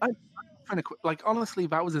 3.5. Like, honestly,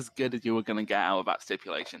 that was as good as you were going to get out of that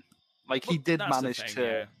stipulation. Like, he did manage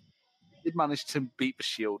to beat the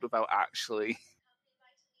Shield without actually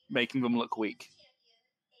making them look weak.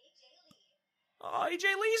 Oh, AJ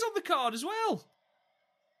Lee's on the card as well.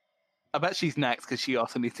 I bet she's next because she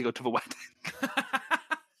also needs to go to the wedding.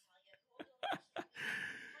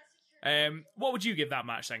 What would you give that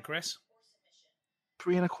match then, Chris?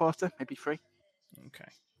 3.25, maybe 3. Okay.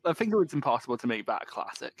 I think it was impossible to make that a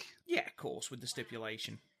classic. Yeah, of course, with the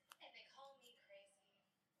stipulation.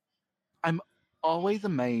 I'm always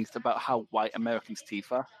amazed about how white Americans'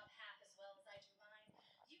 teeth are.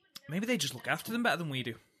 Maybe they just look after them better than we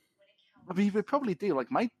do. I mean, they probably do.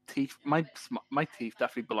 Like, my teeth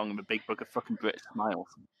definitely belong in the big book of fucking British smiles.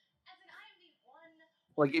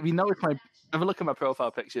 Like, if you notice if I look at my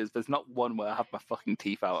profile pictures, there's not one where I have my fucking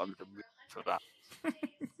teeth out. I'm really for that.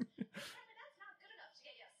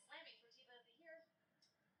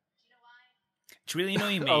 It's really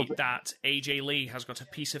annoying me that AJ Lee has got a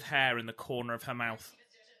piece of hair in the corner of her mouth.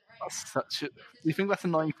 That's such a... Do you think that's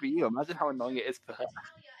annoying for you? Imagine how annoying it is for her.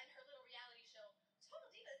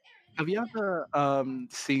 Have you ever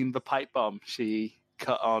seen the pipe bomb she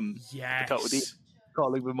cut on? Yes. With the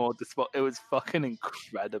calling them more It was fucking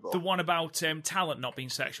incredible. The one about talent not being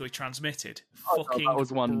sexually transmitted. Oh, fucking no, that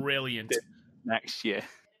was one brilliant. Next year.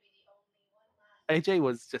 AJ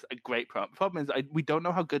was just a great pro. The problem is we don't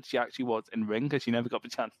know how good she actually was in ring because she never got the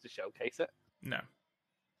chance to showcase it. No.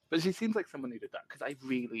 But she seems like someone who did that because I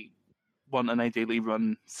really want an AJ Lee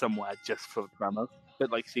run somewhere just for promos.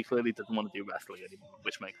 But like, she clearly doesn't want to do wrestling anymore,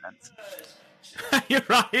 which makes sense. You're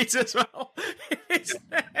right as well. It's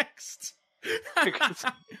next.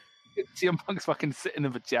 CM Punk's fucking sitting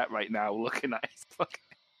in the jet right now, looking at his fucking...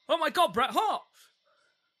 Oh my god, Bret Hart!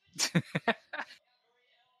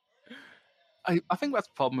 I think that's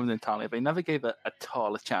the problem with Natalia. They never gave her at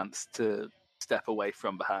all a chance to step away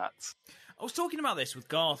from the Hearts. I was talking about this with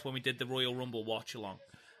Garth when we did the Royal Rumble watch-along.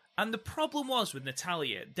 And the problem was with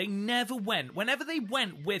Natalia, they never went, whenever they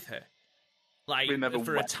went with her, like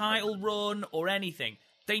for a title run or anything,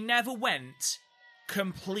 they never went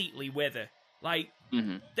completely with her. Like,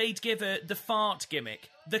 they'd give her the fart gimmick,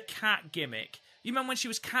 the cat gimmick. You remember when she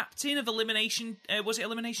was captain of Elimination, was it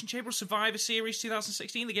Elimination Chamber or Survivor Series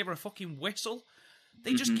 2016? They gave her a fucking whistle.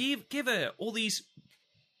 They just give her all these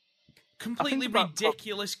completely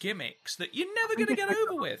ridiculous gimmicks that you're never going to get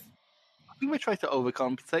over with. I think we try to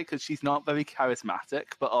overcompensate because she's not very charismatic,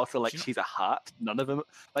 but also, like, she's a Hart. None of them...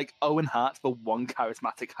 Like, Owen Hart's the one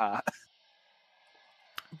charismatic Hart.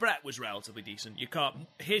 Bret was relatively decent. You can't...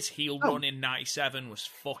 His heel run in 97 was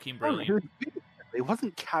fucking brilliant. It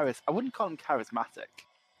wasn't I wouldn't call him charismatic.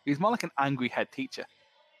 He was more like an angry head teacher.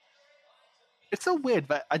 It's so weird,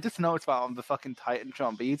 but I just noticed that on the fucking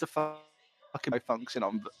Titantron, but he's a fucking function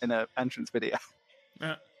in an entrance video.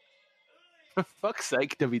 Yeah. For fuck's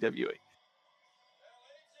sake, WWE.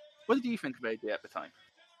 What did you think of AJ at the time?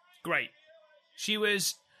 Great. She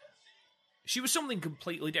was something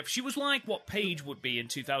completely different. She was like what Paige would be in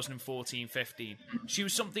 2014-15. She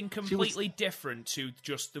was something completely different to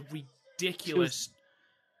just the ridiculous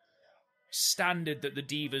standard that the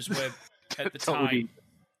Divas were at the time.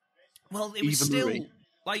 Well, it was still...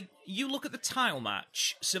 Like, you look at the title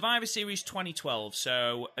match, Survivor Series 2012,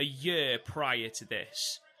 so a year prior to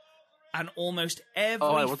this, and almost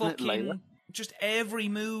every just every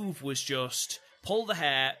move was just pull the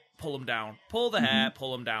hair, pull them down, pull the hair,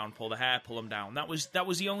 pull them down, pull the hair, pull them down. That was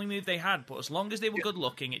the only move they had, but as long as they were good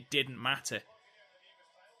looking, it didn't matter.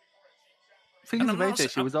 Thing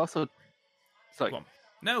is, she was also... Sorry. Go on.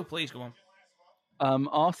 No, please, go on.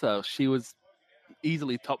 Also, she was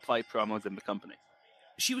easily top 5 promos in the company.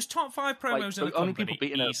 She was top 5 promos in the company,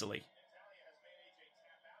 easily.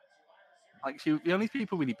 Like, the only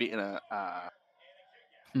people really beating her are,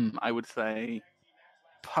 I would say,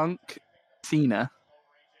 Punk, Cena.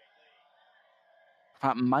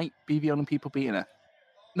 That might be the only people beating her.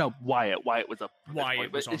 No, Wyatt. Wyatt was up.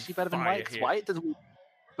 Wyatt was on Is she better than Wyatt? Wyatt doesn't...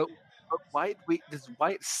 But does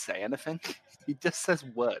Wyatt say anything? He just says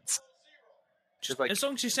words. As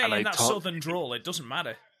long as you're saying that southern drawl, it doesn't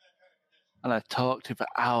matter. And I talked to you for an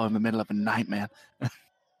hour in the middle of a night, man.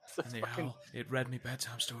 It read me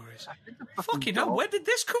bedtime stories. Fucking hell, where did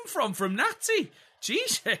this come from? From Natty?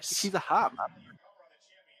 Jesus. She's a heart, man.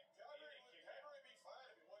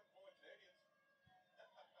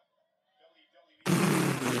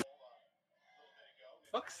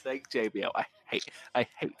 Fuck's sake, JBL. I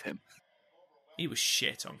hate him. He was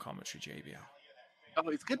shit on commentary, JBL. Oh,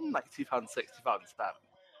 he's good in like 2006, 2007.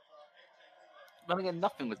 Then again,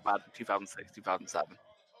 nothing was bad in 2006, 2007.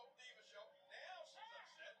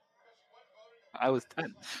 I was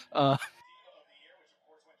 10.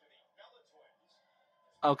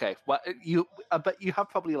 Okay, well, I bet you have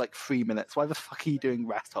probably like 3 minutes. Why the fuck are you doing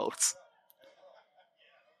rest holds?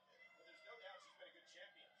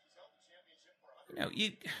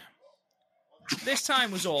 This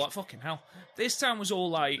time was all like, fucking hell. This time was all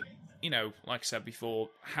like, like I said before,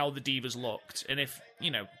 how the Divas looked. And if,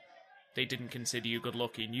 they didn't consider you good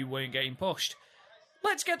looking, you weren't getting pushed.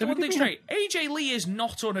 Let's get the one thing straight. AJ Lee is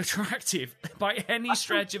not unattractive by any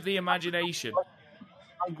stretch of the imagination.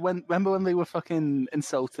 Like remember when they were fucking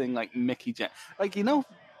insulting like Mickey James? Like,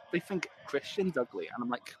 they think Christian's ugly. And I'm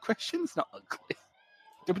like, Christian's not ugly.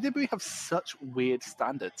 WWE have such weird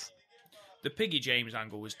standards. The Piggy James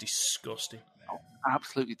angle was disgusting. Oh,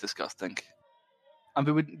 absolutely disgusting. And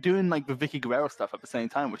they were doing like the Vicky Guerrero stuff at the same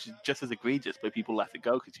time, which is just as egregious, but people let it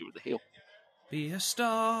go because she was a heel. Be a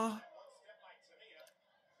star.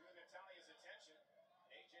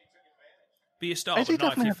 Be a star, AJ but not if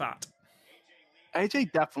definitely you're has- fat.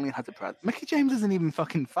 AJ definitely has a presence. Mickey James isn't even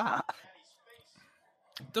fucking fat.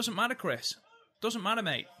 Doesn't matter, Chris. Doesn't matter,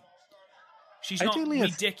 mate. She's AJ not Lee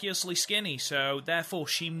has- ridiculously skinny, so therefore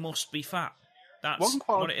she must be fat. That's One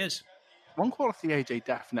quality- what it is. One quality AJ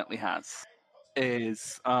definitely has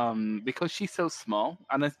is because she's so small,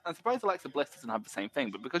 and I'm surprised Alexa Bliss doesn't have the same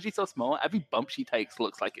thing, but because she's so small, every bump she takes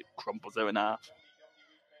looks like it crumples her in half.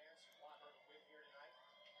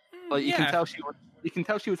 Like you can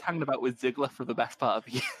tell she was hanging about with Ziggler for the best part of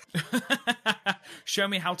the year. Show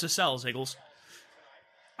me how to sell, Ziggles.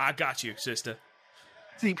 I got you, sister.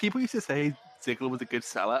 See, people used to say Ziggler was a good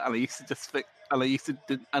seller, and I used to just think,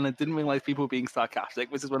 and I didn't realize people were being sarcastic.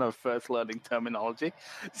 This is when I was first learning terminology,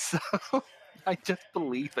 so I just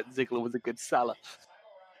believed that Ziggler was a good seller.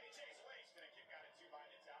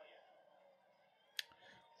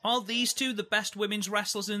 Are these two the best women's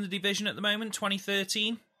wrestlers in the division at the moment,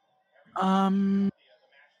 2013? I'm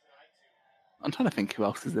trying to think who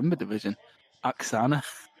else is in the division. Oksana.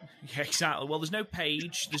 Yeah, exactly. Well, there's no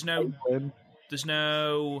Paige. There's no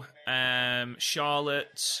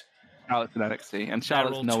Charlotte. Charlotte's in NXT, and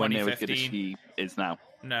Charlotte's all nowhere near as good as 2015. she is now.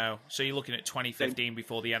 No. So you're looking at 2015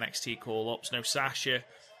 before the NXT call-ups. No Sasha.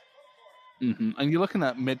 And you're looking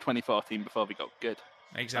at mid 2014 before they got good.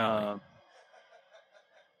 Exactly.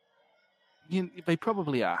 They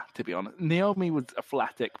probably are, to be honest. Naomi was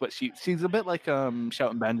athletic, but she's a bit like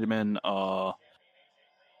Shelton Benjamin or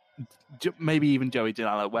maybe even Joey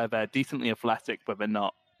Janela, where they're decently athletic, but they're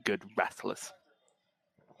not good wrestlers.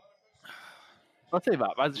 I'll say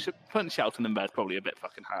that. Putting Shelton in there is probably a bit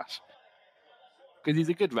fucking harsh. Because he's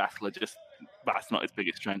a good wrestler, just that's not his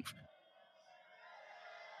biggest strength.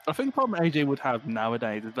 I think the problem AJ would have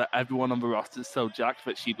nowadays is that everyone on the roster is so jacked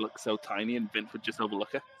that she'd look so tiny and Vince would just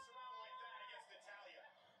overlook her.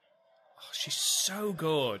 Oh, she's so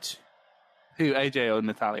good. Who, AJ or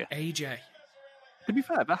Natalia? AJ. To be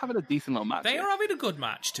fair, they're having a decent little match. They here. are having a good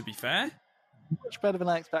match, to be fair. Much better than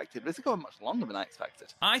I expected. This is going much longer than I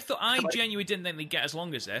expected. I genuinely didn't think they'd get as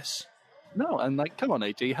long as this. No, and like, come on,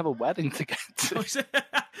 AJ, you have a wedding to get to. Do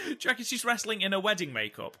you reckon she's wrestling in a wedding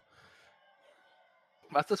makeup?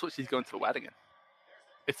 That's just what she's going to a wedding in.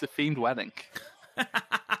 It's a themed wedding.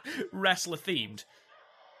 Wrestler themed.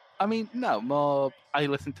 I mean, no, more. I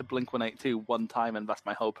listened to Blink 182 one time, and that's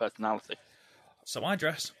my whole personality. So I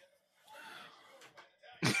dress.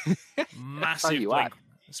 Massive how you Blink. act.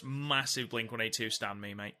 It's massive Blink 182 stand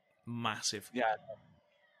me, mate. Massive. Yeah.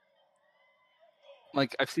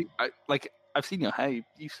 Like I've seen your hair.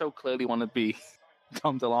 You so clearly want to be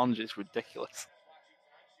Tom DeLonge. It's ridiculous.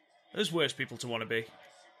 There's worse people to want to be.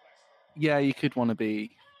 Yeah, you could want to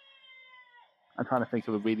be. I'm trying to think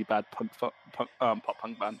of a really bad pop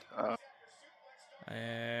punk band. Chad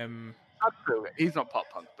Kroger. He's not pop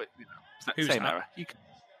punk, but you know, Who's same that? era.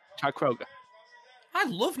 Chad Kroger. I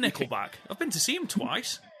love Nickelback. I've been to see him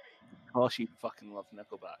twice. Of course, you fucking love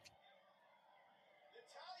Nickelback.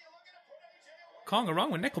 Can't go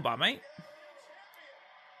wrong with Nickelback, mate.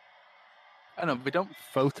 I know, we don't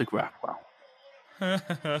photograph well.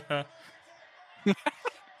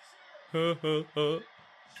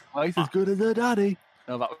 Twice as good as her daddy.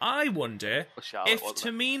 No, that was I wonder Charlotte, if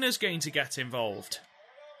wasn't Tamina's going to get involved.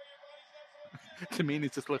 it?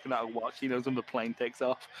 Tamina's just looking at a watch. He knows when the plane takes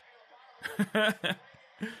off.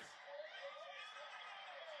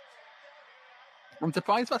 I'm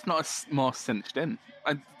surprised that's not more cinched in.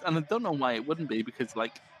 And I don't know why it wouldn't be, because,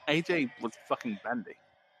 like, AJ was fucking bendy.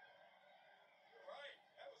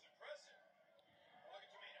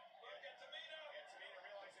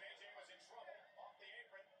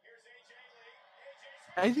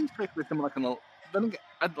 AJ's pick with him like an. Then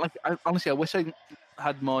again, honestly, I wish I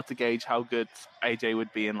had more to gauge how good AJ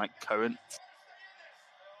would be in like current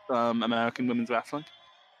American women's wrestling.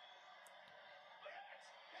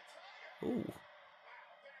 Ooh.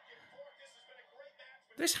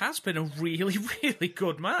 This has been a really, really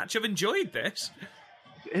good match. I've enjoyed this.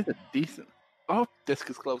 It is a decent. Oh,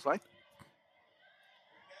 discus clothesline.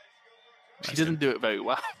 She didn't do it very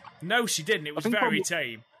well. No, she didn't. It was think very probably-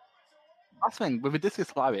 tame. That's the thing, with a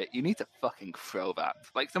discus lariat, you need to fucking throw that.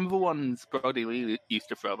 Like some of the ones Brody Lee used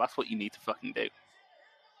to throw, that's what you need to fucking do.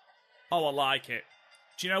 Oh, I like it.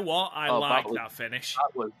 Do you know what? I like that finish.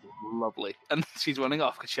 That was lovely. And she's running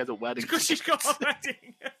off because she has a wedding. Because she's got a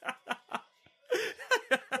wedding.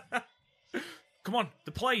 Come on,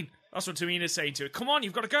 the plane. That's what Tamina's saying to her. Come on,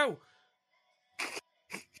 you've got to go.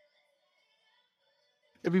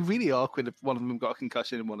 It'd be really awkward if one of them got a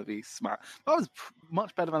concussion and one of these smacked. That was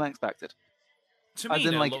much better than I expected. As in,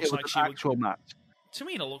 Tamina like, looks it was like an she would. actual match.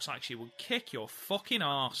 Tamina looks like she would kick your fucking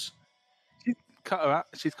arse.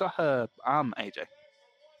 She's got her arm, AJ,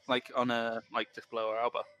 like on her, like just below her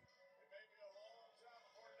elbow.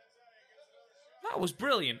 That was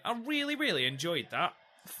brilliant. I really, really enjoyed that.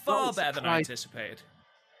 Far better than I anticipated.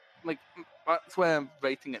 Like, that's where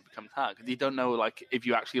rating it becomes hard, because you don't know, like, if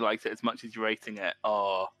you actually liked it as much as you're rating it,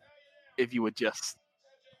 or if you were just...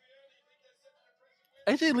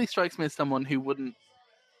 AJ Lee strikes me as someone who'd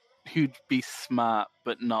be smart,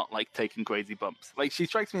 but not, like, taking crazy bumps. Like, she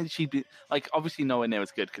strikes me as she'd be, like, obviously nowhere near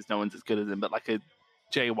as good, because no one's as good as him, but like a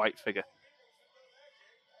Jay White figure.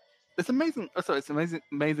 It's amazing. Also, it's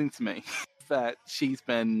amazing to me that she's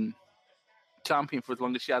been champion for as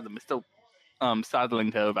long as she has, and we're still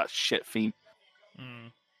saddling her with that shit theme.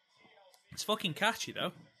 It's fucking catchy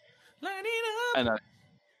though. Light it up.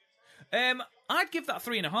 I know. I'd give that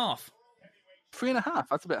 3.5. 3.5.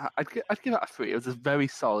 That's a bit. I'd give that a 3. It was a very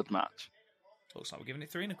solid match. Looks like we're giving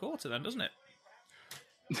it 3.25 then, doesn't it?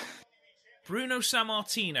 Bruno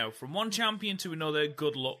Sammartino, from one champion to another.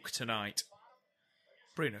 Good luck tonight.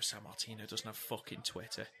 Bruno Sammartino doesn't have fucking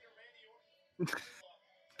Twitter.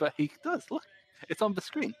 But he does. Look, it's on the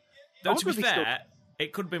screen. Though to be fair,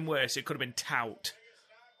 it could have been worse. It could have been Tout.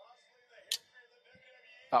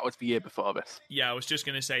 That was the year before this. Yeah, I was just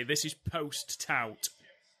going to say, this is post-Tout.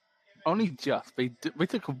 Only just. They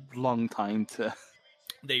took a long time to...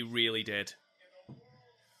 They really did.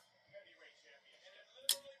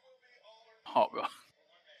 Hot Rod.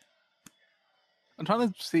 I'm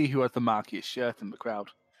trying to see who has the markiest shirt in the crowd.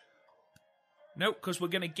 No, because we're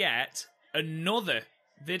going to get another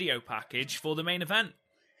video package for the main event.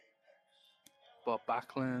 Bob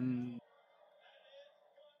Backlund,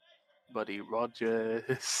 Buddy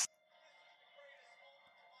Rogers,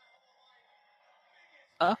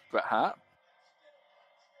 Bret Hart,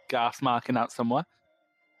 Garth marking out somewhere.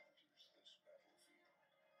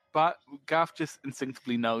 But Garth just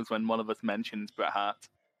instinctively knows when one of us mentions Bret Hart.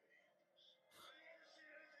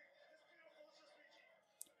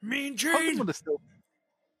 Mean Gene!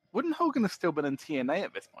 Wouldn't Hogan have still been in TNA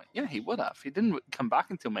at this point? Yeah, he would have. He didn't come back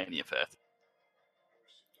until Mania 30.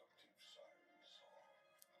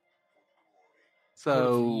 So, I would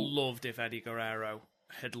have loved if Eddie Guerrero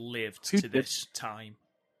had lived to this time.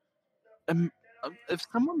 If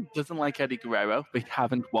someone doesn't like Eddie Guerrero, they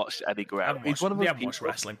haven't watched Eddie Guerrero. He's one of those people. Watched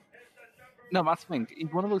wrestling. No, that's the thing.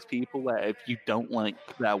 He's one of those people where if you don't like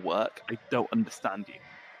their work, I don't understand you.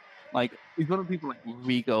 Like, he's one of the people like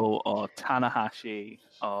Regal or Tanahashi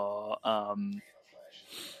or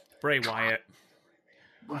Bray Wyatt.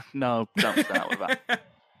 No, don't start with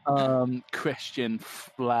that. Christian,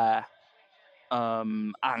 Flair,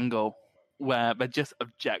 Angle, where they're just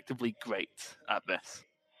objectively great at this.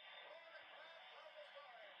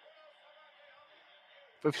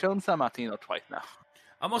 We've shown Sammartino twice now.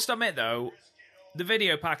 I must admit, though, the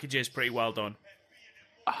video package is pretty well done.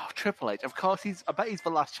 Oh, Triple H. Of course, I bet he's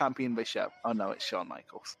the last champion of the show. Oh, no, it's Shawn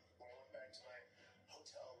Michaels.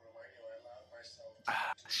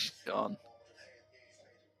 Shawn.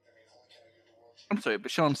 I'm sorry,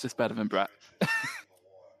 but Shawn's just better than Bret.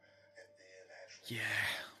 Yeah.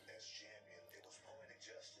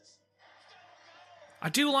 I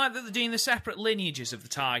do like that they're doing the separate lineages of the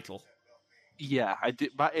title. Yeah, I do.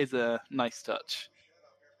 That is a nice touch.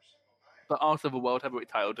 But also, the World Heavyweight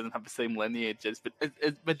title doesn't have the same lineages, but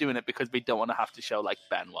they're doing it because they don't want to have to show, like,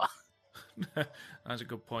 Benoit. That's a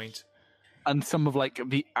good point. And some of, like,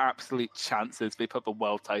 the absolute chances they put the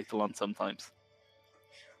world title on sometimes.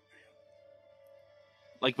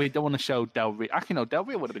 Like, we don't want to show Del Rio. Actually, no, Del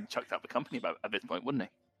Rio would have been chucked out of the company at this point, wouldn't he?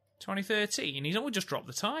 2013, he's only just dropped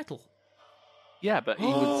the title. Yeah, but he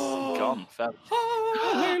was gone.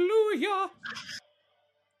 Hallelujah!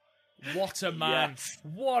 What a man. Yes.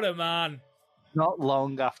 What a man. Not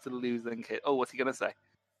long after losing it. Oh, what's he going to say?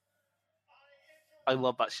 I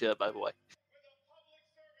love that shirt, by the way.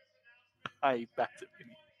 I bet it.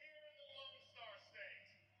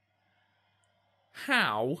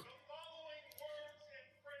 How?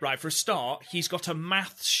 Right, for a start, he's got a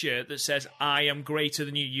maths shirt that says, I am greater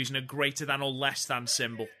than you, using a greater than or less than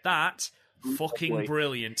symbol. That's fucking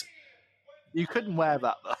brilliant. You couldn't wear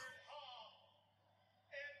that, though.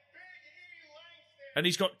 And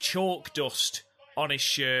he's got chalk dust on his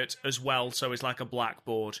shirt as well, so it's like a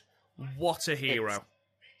blackboard. What a hero.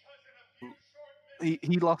 He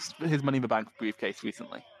lost his Money in the Bank briefcase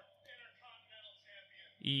recently.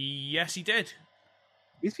 Yes, he did.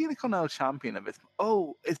 He's the Intercontinental Champion of this.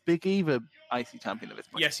 Oh, is Big E the IC Champion of this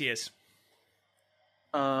point? Yes, he is.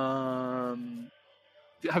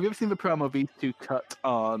 Have you ever seen the promo these two cut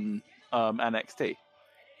on NXT?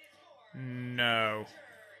 No.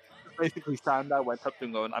 Basically, Sandow went up to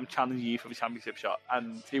him going, "I'm challenging you for the championship shot,"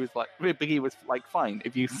 and he was like, Biggie was like, "Fine,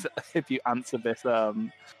 if you answer this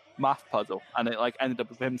math puzzle," and it like ended up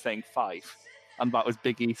with him saying 5, and that was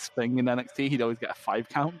Biggie's thing in NXT. He'd always get a 5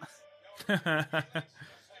 count.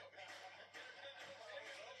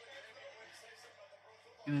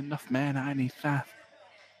 Enough, man. I need 5.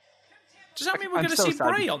 Does that mean we're going to see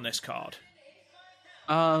Bray on this card?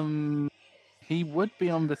 He would be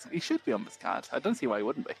on this. He should be on this card. I don't see why he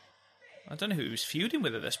wouldn't be. I don't know who he was feuding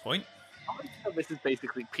with at this point. I think this is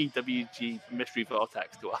basically PWG Mystery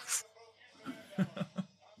Vortex to us.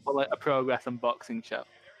 Or like a progress unboxing show.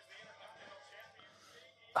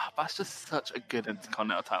 That's just such a good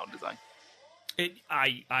Intercontinental title design.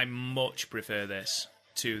 I much prefer this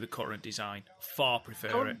to the current design. Far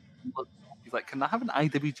prefer it. He's like, can I have an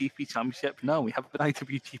IWGP Championship? No, we have an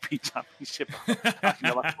IWGP Championship. Actually,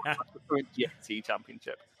 no, that's the current GXT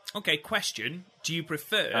Championship. Okay, question. Do you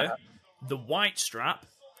prefer the white strap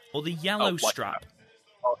or the yellow strap?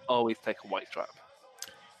 I'll always take a white strap.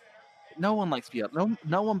 No one likes the yellow.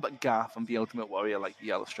 No one but Garth and the Ultimate Warrior like the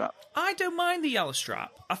yellow strap. I don't mind the yellow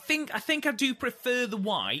strap. I think I do prefer the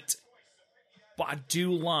white, but I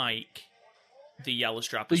do like the yellow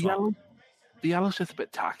strap as well. The yellow's just a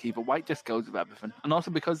bit tacky, but white just goes with everything. And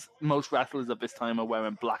also because most wrestlers of this time are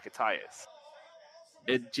wearing black attires,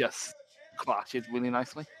 it just clashes really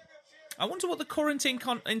nicely. I wonder what the current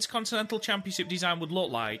Intercontinental Championship design would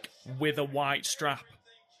look like with a white strap.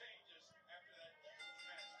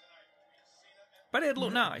 But it'd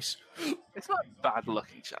look nice. It's not a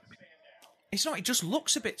bad-looking champion. It's not. It just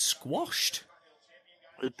looks a bit squashed.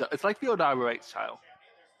 It's like the old ROH style.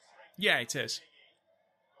 Yeah, it is.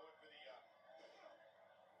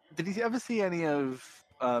 Did you ever see any of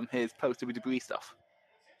his post-WWE stuff?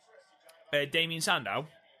 Damien Sandow?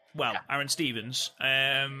 Well, yeah. Aaron Stevens.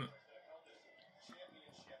 I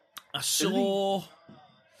saw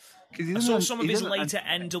some of his later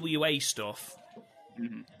NWA stuff.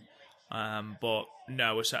 Mm-hmm. But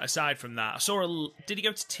no, aside from that, I saw did he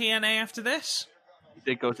go to TNA after this? He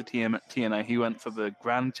did go to TNA. He went for the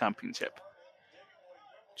Grand Championship.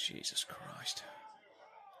 Jesus Christ.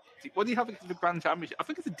 What do you have for the Grand Championship? I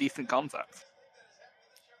think it's a decent concept.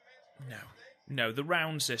 No, the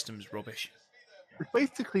round system's rubbish. It's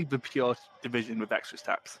basically the pure division with extra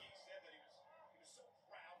steps.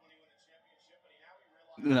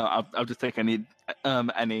 I'll just take any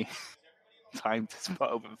time to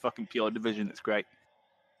spot over the fucking pure division. It's great.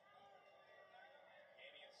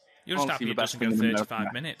 You're just happy it doesn't go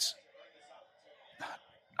 35 minutes.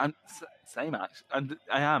 And same actually, and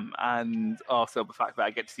I am, and also the fact that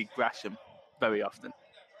I get to see Gresham very often.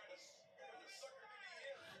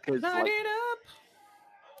 Light it up.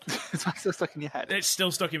 Is that still stuck in your head? It's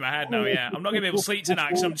still stuck in my head now. Yeah, I'm not gonna be able to sleep tonight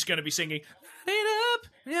because I'm just gonna be singing "Light it up,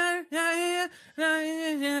 yeah, yeah,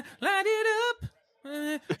 yeah, light it up."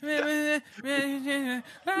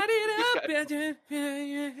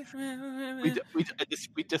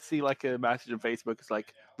 We just see like a message on Facebook. It's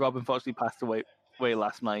like Rob unfortunately passed away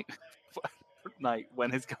last night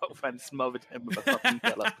when his girlfriend smothered him with a fucking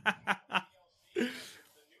pillow.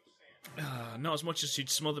 Not as much as she'd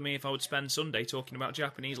smother me if I would spend Sunday talking about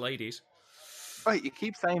Japanese ladies. Right, you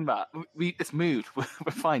keep saying that. It's mood. We're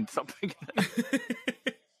fine. Stop thinking that.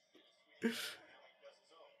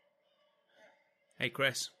 Hey,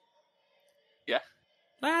 Chris. Yeah?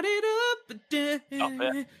 Light it up.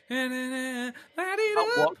 Light it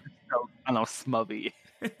up. And I'll smother you.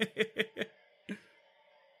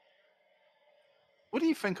 What do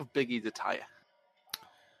you think of Big E's attire?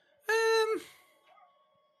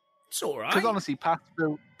 It's all right. Because honestly, past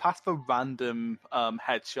the random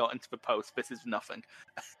headshot into the post, this is nothing.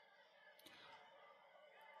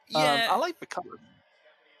 Yeah, I like the colours.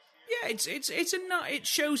 Yeah, it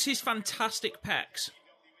shows his fantastic pecs,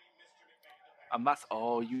 and that's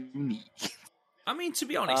all you need. I mean, to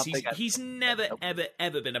be honest, he's never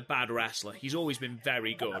ever been a bad wrestler. He's always been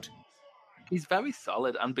very good. He's very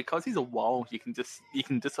solid, and because he's a wall, you can just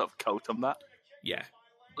sort of coat on that. Yeah,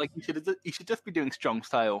 like you should just be doing strong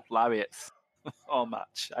style lariats all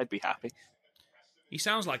match. I'd be happy. He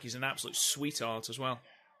sounds like he's an absolute sweetheart as well.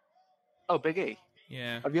 Oh, Big E.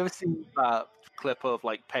 Yeah. Have you ever seen that clip of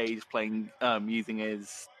like Paige playing using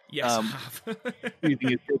his Yes, I have. using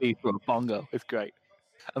his titty for a bongo? It's great.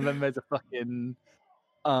 And then there's a fucking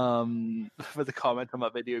there's a comment on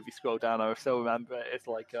that video if you scroll down. I still remember it. It's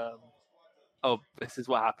like oh, this is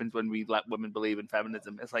what happens when we let women believe in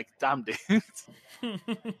feminism. It's like, damn, dude.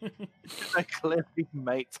 They're clearly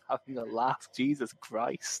mates having a laugh. Jesus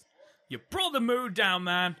Christ. You brought the mood down,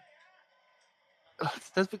 man.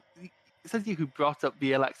 It says you who brought up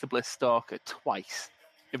the Alexa Bliss Stalker twice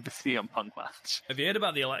in the CM Punk match. Have you heard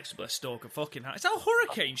about the Alexa Bliss Stalker fucking hat? It's that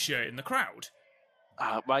hurricane shirt in the crowd.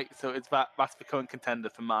 Right, so that's the current contender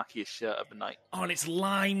for Marky's shirt of the night. Oh, and it's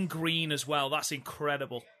lime green as well. That's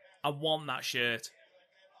incredible. I want that shirt.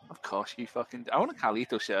 Of course you fucking... I want a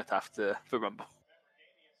Carlito shirt after the Rumble.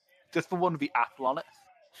 Just for one with the apple on it.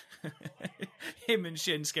 Him and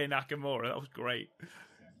Shinsuke Nakamura, that was great.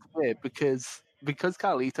 Weird, because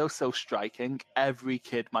Carlito's so striking, every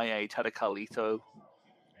kid my age had a Carlito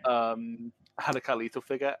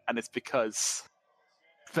figure, and it's because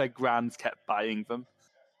their grands kept buying them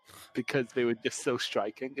because they were just so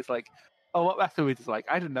striking. It's like, oh, what wrestler is like?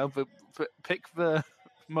 I don't know, but pick the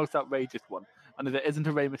most outrageous one. And if there isn't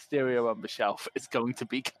a Rey Mysterio on the shelf, it's going to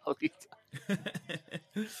be Carlito.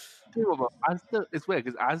 Asda, it's weird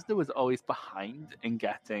because Asda was always behind in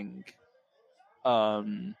getting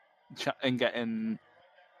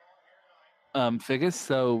figures,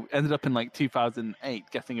 so ended up in like 2008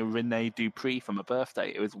 getting a Rene Dupree from a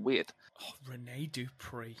birthday. It was weird. Oh, Rene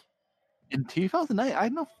Dupree. In 2008, I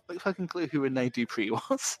had no fucking clue who Rene Dupree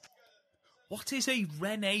was. What is a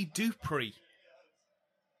Rene Dupree?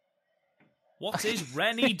 What is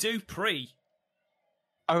Rene Dupree?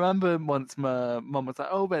 I remember once my mum was like,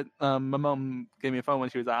 "Oh, but my mum gave me a phone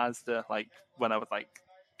when she was at Asda, like when I was like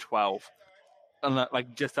 12." And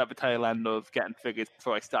like just at the tail end of getting figures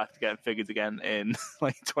before I started getting figures again in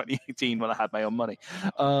like 2018 when I had my own money.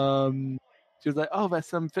 She was like, "Oh, there's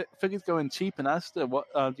some figures going cheap in Asda. What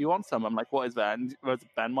do you want some?" I'm like, "What is that?" And there was a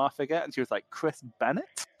Benoit figure, and she was like, "Chris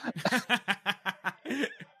Bennett." I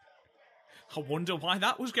wonder why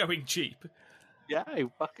that was going cheap. Yeah, I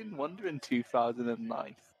fucking wonder in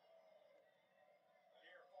 2009.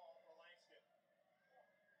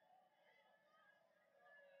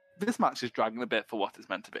 This match is dragging a bit for what it's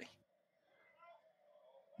meant to be.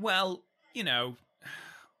 Well, you know,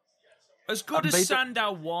 as good as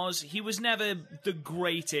Sandow was, he was never the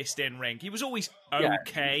greatest in ring. He was always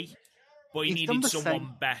okay, but he needed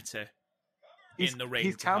someone better in the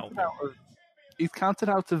ring to help him. He's counted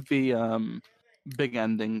out of the big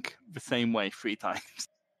ending the same way 3 times.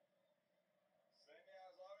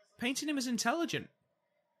 Painting him as intelligent.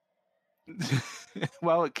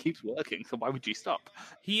 Well, it keeps working, so why would you stop?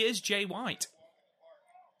 He is Jay White.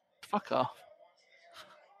 Fuck off.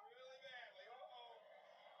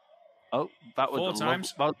 Oh, that was 4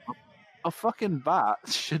 times. Oh, fucking that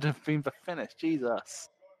should have been the finish. Jesus.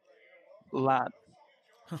 Lad.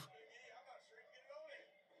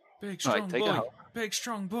 Big strong boy. Big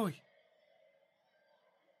strong boy.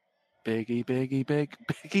 Biggie, biggie, big,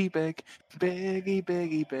 biggie, big, biggie,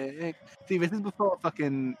 biggie, big. See, this is before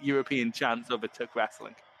fucking European chants overtook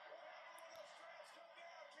wrestling.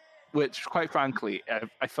 Which, quite frankly,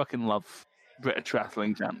 I fucking love British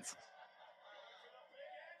wrestling chants.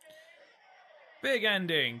 Big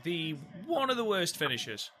ending. One of the worst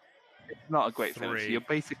finishes. It's not a great finish. You're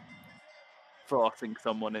basically forcing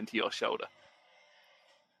someone into your shoulder.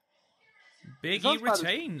 Biggie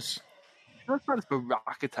retains. That's part of a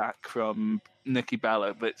rack attack from Nikki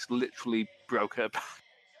Bella, but it's literally broke her back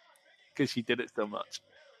because she did it so much.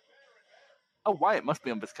 Oh, Wyatt must be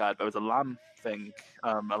on this card. There was a lamb thing,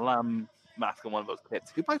 a lamb mask on one of those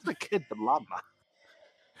kids. Who buys the kid the lamb mask?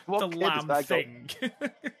 What the lamb thing. Yeah.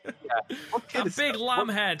 What kid a big lamb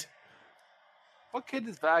head. What kid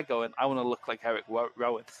is there going, I want to look like Eric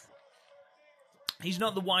Rowan? He's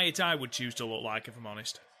not the Wyatt I would choose to look like, if I'm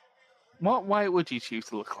honest. What Wyatt would you choose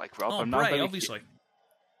to look like, Rob? Oh, Bray, obviously.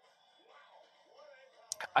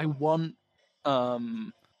 I want, I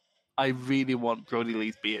really want Brody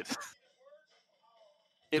Lee's beard.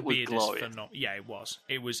 It was glorious. Yeah, it was.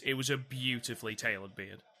 It was a beautifully tailored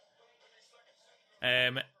beard.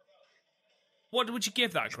 What would you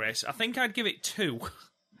give that, Chris? I think I'd give it 2.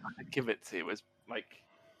 I'd give it 2. It was like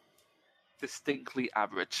distinctly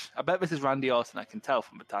average. I bet this is Randy Orton. I can tell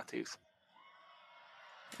from the tattoos.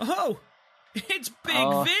 Oh, it's Big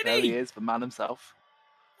Vinny. There he is, the man himself.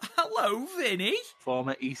 Hello, Vinny.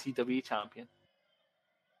 Former ECW champion.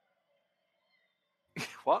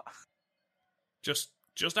 What? Just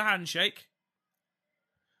a handshake.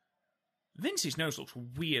 Vince's nose looks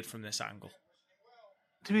weird from this angle.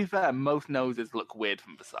 To be fair, most noses look weird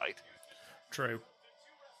from the side. True.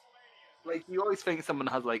 Like, you always think someone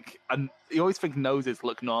has, like... you always think noses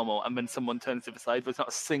look normal, and then someone turns to the side, but there's not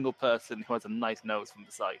a single person who has a nice nose from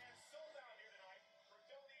the side.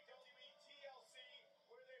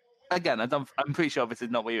 Again, I'm pretty sure this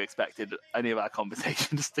is not what you expected any of our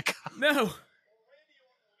conversations to go. No!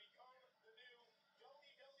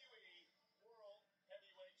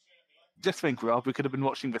 Just think, Rob, we could have been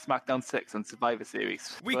watching the SmackDown 6 on Survivor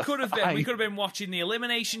Series. We could have been. We could have been watching the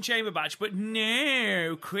Elimination Chamber match, but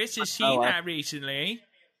no, Chris has seen that recently.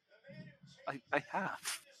 I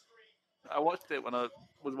have. I watched it when I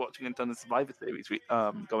was watching a ton of Survivor Series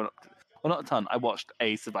going up to... Well, not a ton. I watched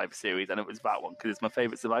a Survivor Series, and it was that one, because it's my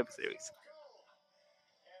favourite Survivor Series.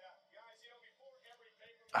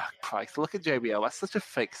 Ah, Christ, look at JBL. That's such a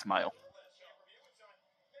fake smile.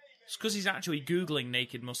 It's because he's actually Googling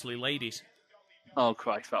naked, muscly ladies. Oh,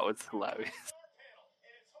 Christ, that was hilarious.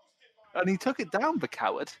 And he took it down, the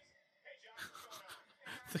coward.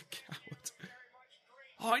 The coward.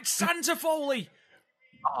 Oh, it's Santa Foley!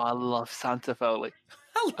 Oh, I love Santa Foley.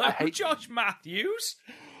 Hello, Josh Matthews!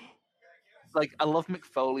 Like, I love Mick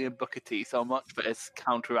Foley and Booker T so much, but it's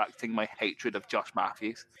counteracting my hatred of Josh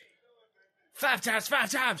Matthews. 5 times,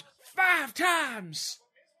 5 times, 5 times!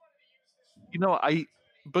 You know what,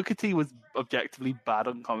 Booker T was objectively bad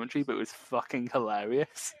on commentary, but it was fucking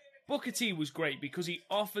hilarious. Booker T was great because he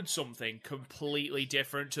offered something completely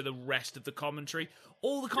different to the rest of the commentary.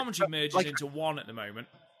 All the commentary merges into one at the moment.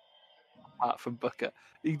 Apart from Booker,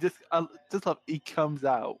 I just love. He comes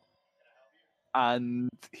out, and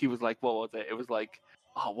he was like, "What was it?" It was like,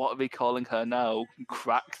 "Oh, what are they calling her now?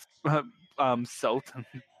 Cracked salt and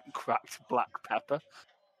cracked black pepper."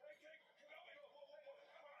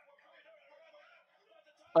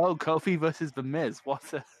 Oh, Kofi versus The Miz.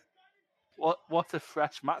 What a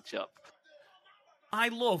fresh matchup. I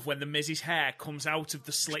love when The Miz's hair comes out of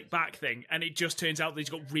the slick back thing and it just turns out that he's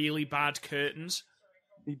got really bad curtains.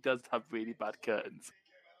 He does have really bad curtains.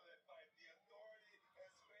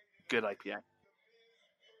 Good IPA.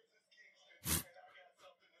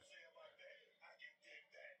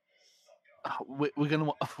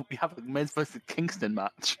 We have a Miz versus Kingston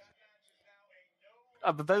match.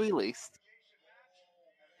 At the very least.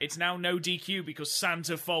 It's now no DQ because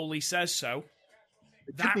Santa Foley says so.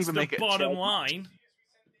 That's even the make it bottom line.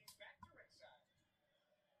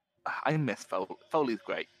 I miss Foley. Foley's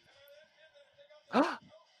great.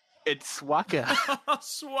 It's Swagger.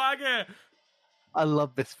 Swagger! I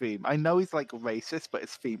love this theme. I know he's like racist, but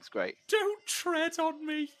his theme's great. Don't tread on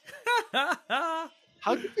me.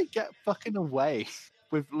 How did they get fucking away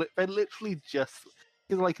with? They literally just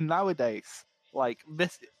because like nowadays,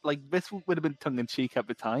 this would have been tongue in cheek at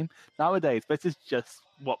the time. Nowadays, this is just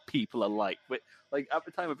what people are like. Like at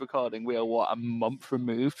the time of recording, we are a month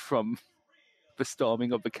removed from the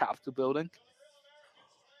storming of the Capitol building.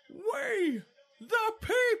 We, the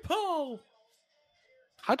people.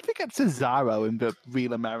 How did we get Cesaro in the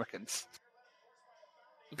Real Americans?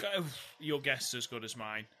 Your guess is as good as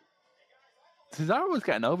mine. Cesaro was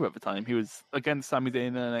getting over at the time. He was against Sami Zayn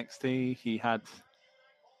in NXT. He had.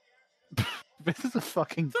 This is a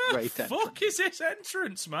fucking great entrance. What the fuck is this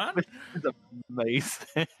entrance, man? This is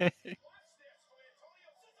amazing.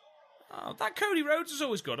 Oh, that Cody Rhodes is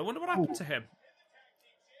always good. I wonder what happened to him.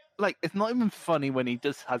 Like, it's not even funny when he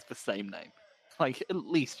just has the same name. Like, at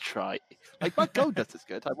least try. Like, Matt Goldust is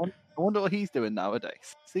good. I wonder what he's doing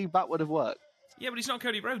nowadays. See, that would have worked. Yeah, but he's not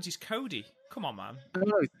Cody Rhodes. He's Cody. Come on, man.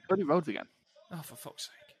 No, he's Cody Rhodes again. Oh, for fuck's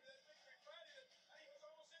sake.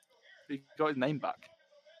 He got his name back.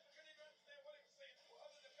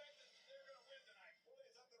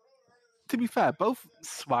 To be fair, both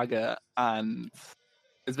Swagger and...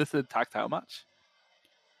 Is this a tag title match?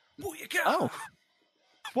 Booyaka! Oh.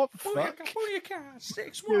 What the fuck? Booyaka!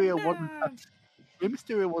 619! Rey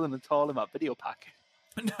Mysterio wasn't at all in that video pack.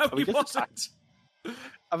 No, he wasn't.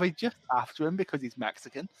 Are they just after him because he's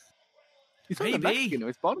Mexican? He's not Mexican, he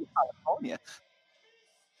was born in California.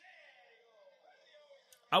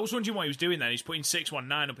 I was wondering what he was doing then. He's putting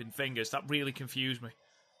 619 up in fingers. That really confused me.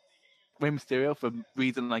 Rey Mysterio, for the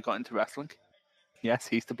reason I got into wrestling. Yes,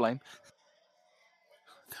 he's to blame.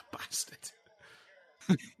 The bastard.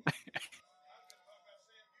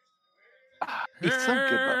 He's so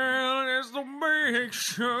good, though. It's the big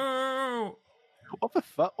show. What the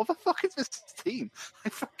fuck? What the fuck is this team? I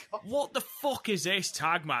forgot. What the fuck is this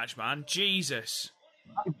tag match, man? Jesus.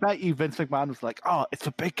 I bet you Vince McMahon was like, oh, it's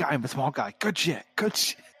the big guy and the small guy. Good shit. Good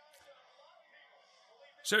shit.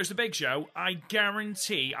 So it's the Big Show. I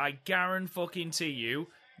guarantee you,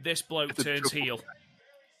 this bloke turns heel.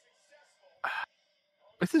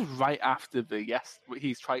 This is right after the yes.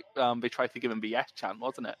 They tried to give him the yes chant,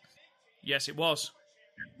 wasn't it? Yes, it was.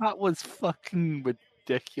 That was fucking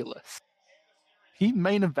ridiculous. He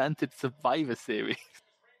main evented Survivor Series.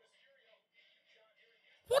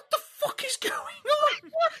 What the fuck is going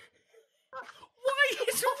on? Why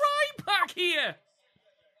is Ryback here?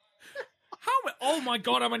 Oh my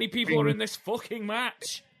god, how many people are in this fucking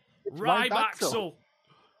match? Ryback.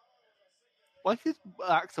 Why does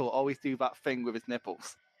Axel always do that thing with his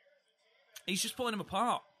nipples? He's just pulling them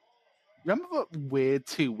apart. Remember that weird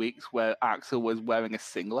 2 weeks where Axel was wearing a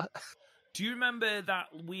singlet? Do you remember that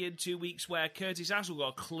weird 2 weeks where Curtis Axel got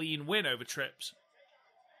a clean win over Trips?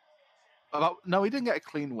 No, he didn't get a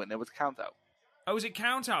clean win. There was a count out. Oh, was it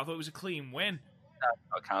count out? I thought it was a clean win. No,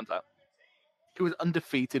 not a count out. He was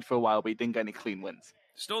undefeated for a while, but he didn't get any clean wins.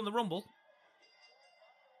 Still in the Rumble.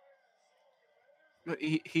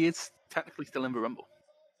 He is technically still in the Rumble.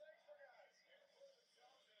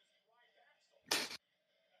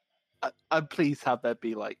 I'd please have there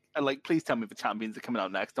be please tell me the champions are coming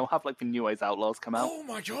out next. Don't have the New Age Outlaws come out. Oh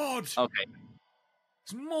my god! Okay.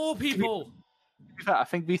 There's more people! To be fair, I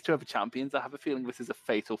think these two are the champions. I have a feeling this is a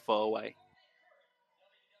fatal 4-way.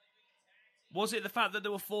 Was it the fact that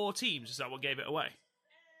there were 4 teams? Is that what gave it away?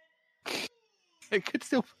 It could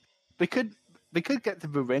still... They could get to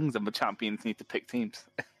the rings and the champions need to pick teams.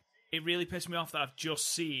 It really pissed me off that I've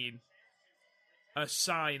just seen a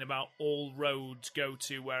sign about all roads go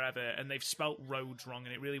to wherever, and they've spelt roads wrong,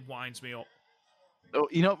 and it really winds me up. Oh,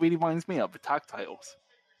 you know what really winds me up? The tag titles.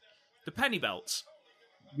 The penny belts.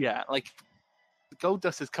 Yeah,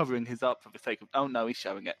 Goldust is covering his up for the sake of... Oh no, he's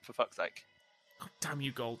showing it, for fuck's sake. God damn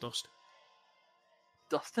you, Goldust.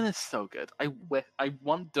 Dustin is so good. I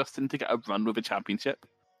want Dustin to get a run with a championship.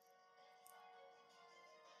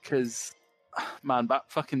 Because, man,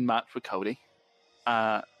 that fucking match with Cody,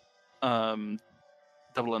 Double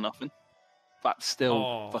or Nothing, that's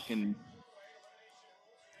still fucking...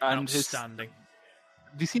 And outstanding.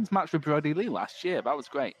 Have you seen his match with Brody Lee last year? That was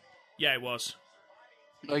great. Yeah, it was.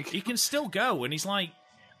 He can still go, and he's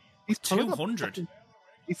 200.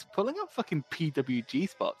 He's pulling up fucking PWG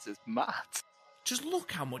spots. It's mad. Just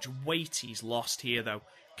look how much weight he's lost here, though.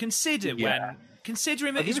 Consider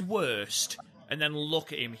him at his worst, and then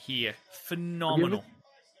look at him here. Phenomenal.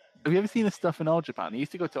 Have you ever seen his stuff in All Japan? He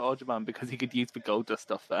used to go to All Japan because he could use the Goldust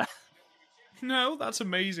stuff there. No, that's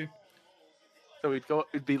amazing. So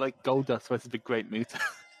it'd be like Goldust versus the Great Muta.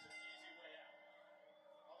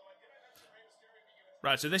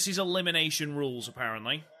 Right, so this is elimination rules,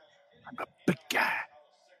 apparently. I'm a big guy.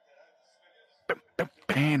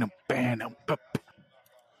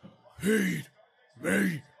 Feed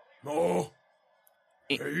me more.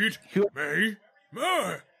 Feed me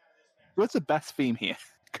more. What's the best theme here?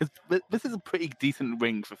 Because this is a pretty decent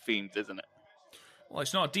ring for themes, isn't it? Well,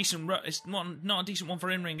 it's not a decent. It's not a decent one for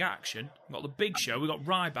in-ring action. We've got the Big Show. We've got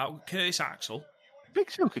Ryback. We've got Curtis Axel. Big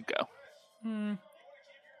Show could go.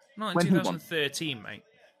 Not in 2013, mate.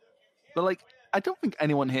 But I don't think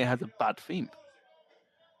anyone here has a bad theme.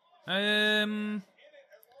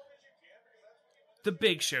 The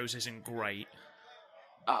Big Show's isn't great.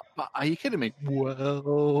 But are you kidding me?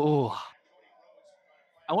 Whoa!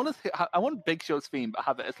 I want Big Show's theme, but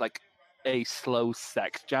have it as a slow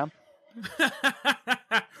sex jam.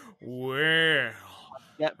 Well,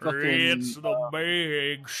 it's the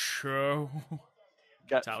Big Show.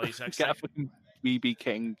 Get a fucking BB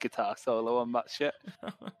King guitar solo on that shit.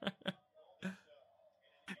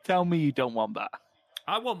 Tell me you don't want that.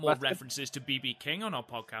 I want more references to BB King on our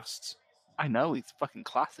podcasts. I know, he's fucking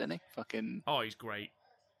class, isn't he? Fucking... Oh, he's great.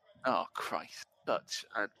 Oh, Christ. Such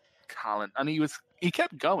a talent. And he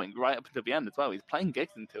kept going right up until the end as well. He's playing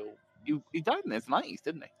gigs until... He died in his 90s,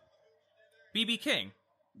 didn't he? BB King?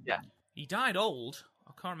 Yeah. He died old.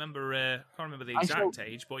 I can't remember the exact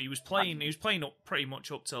age, but he was playing up pretty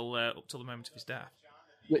much up till the moment of his death.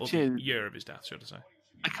 Which is... the year of his death, should I say.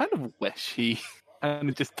 I kind of wish he kind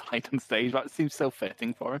of just died on stage. That seems so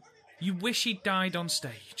fitting for him. You wish he died on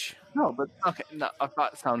stage? No, but okay, no,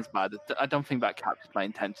 that sounds bad. I don't think that captures my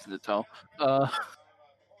intentions at all.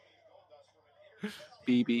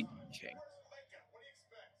 BB King.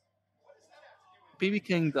 BB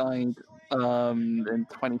King died in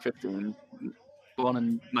 2015, born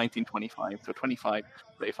in 1925, so 25,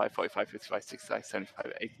 35, 45, 55, 65,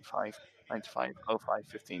 75, 85, 95, 05,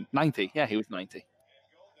 15, 90. Yeah, he was 90.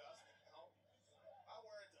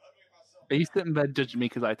 Are you sitting there judging me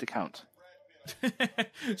because I had to count?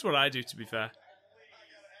 That's what I do, to be fair.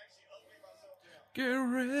 Get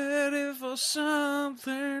ready for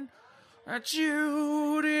something that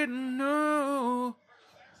you didn't know.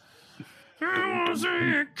 I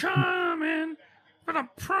wasn't coming, but I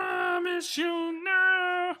promise you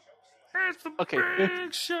now, it's the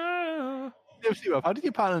Big Show. How did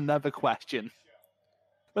you plan another question?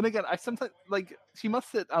 But again, I sometimes, she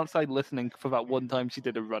must sit outside listening for that one time she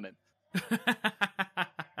did a run-in.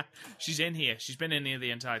 She's in here. She's been in here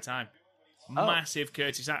the entire time. Oh. Massive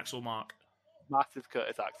Curtis Axel mark. Massive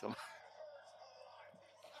Curtis Axel.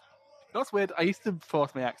 That's weird. I used to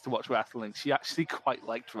force my ex to watch wrestling. She actually quite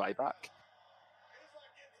liked Ryback.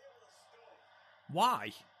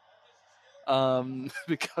 Why?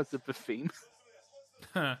 Because of the theme.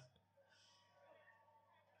 Huh.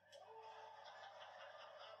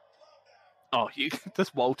 Oh,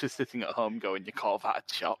 just Walter sitting at home going, "You call that a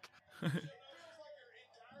chop?"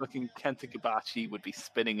 Looking, Kenta Kobashi would be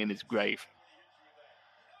spinning in his grave.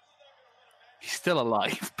 He's still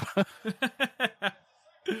alive.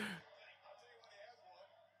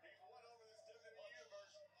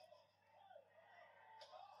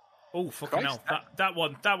 Oh, fucking hell! That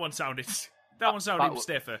one sounded stiffer. That was a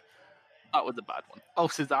bad one. Oh,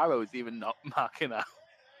 Cesaro is even not marking out.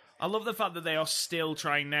 I love the fact that they are still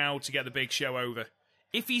trying now to get the Big Show over.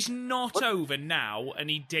 If he's not over now and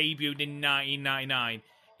he debuted in 1999,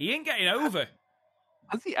 he ain't getting over.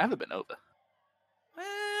 Has he ever been over?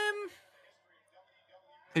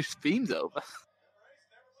 His theme's over.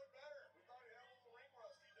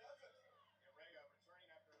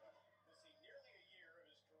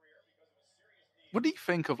 What do you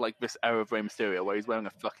think of like this era of Rey Mysterio where he's wearing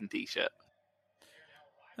a fucking t-shirt?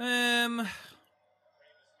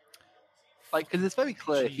 Like, because it's very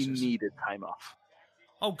clear Jesus. he needed time off.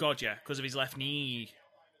 Oh god, yeah, because of his left knee.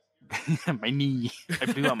 My knee. I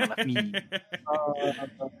blew out my left knee.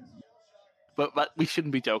 But we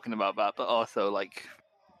shouldn't be joking about that. But also, like,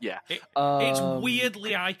 yeah. It's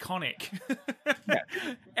weirdly iconic. Yeah.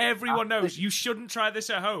 Everyone knows you shouldn't try this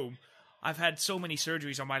at home. I've had so many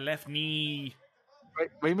surgeries on my left knee.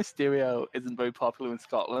 Rey Mysterio isn't very popular in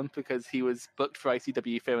Scotland because he was booked for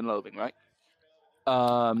ICW Fear and Loathing, right?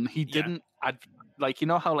 He didn't like, you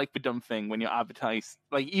know how like the dumb thing when you advertise,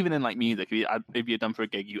 like even in like music, if you're done for a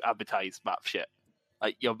gig, you advertise that shit.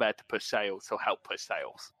 Like you're there to push sales, so help push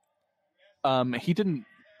sales. He didn't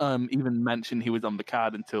even mention he was on the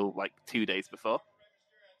card until like 2 days before.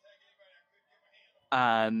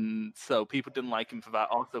 And so people didn't like him for that.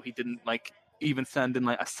 Also, he didn't like even send in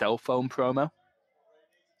like a cell phone promo.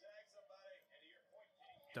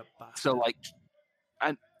 So like,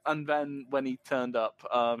 and then when he turned up,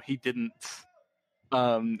 he didn't.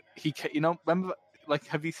 Remember, like,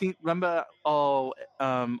 remember All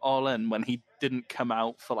In when he didn't come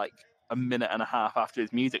out for like a minute and a half after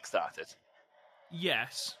his music started?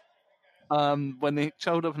 Yes. When they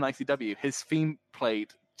showed up in ICW, his theme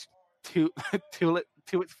played to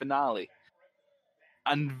its finale,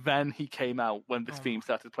 and then he came out when the theme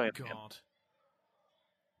started playing. God.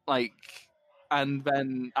 Like, and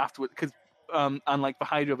then afterwards, because and like the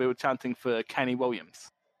Hydra, they were chanting for Kenny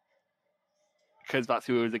Williams because that's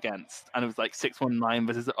who he was against, and it was like 619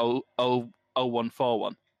 versus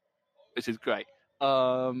 0141, which is great.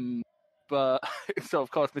 But so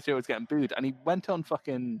of course Mysterio was getting booed, and he went on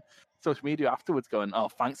fucking social media afterwards going, "Oh,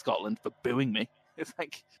 thanks Scotland for booing me." It's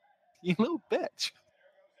like, you little bitch.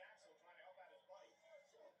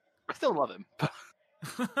 I still love him.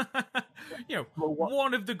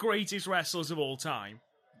 One of the greatest wrestlers of all time.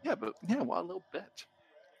 Yeah, but what a little bitch.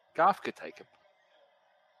 Garth could take him.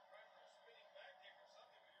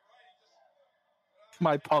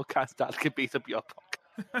 My podcast dad could beat up your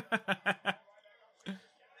podcast.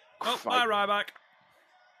 Bye, Ryback.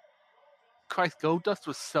 Christ, Goldust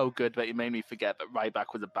was so good that he made me forget that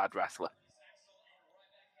Ryback was a bad wrestler.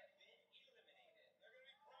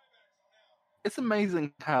 It's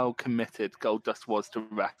amazing how committed Goldust was to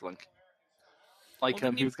wrestling. Like,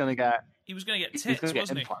 he was going to get... He was going to get tits,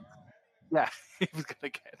 wasn't he? Yeah, he was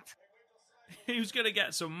going to get... He was going to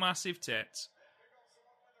get some massive tits.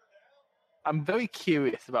 I'm very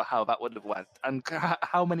curious about how that would have went, and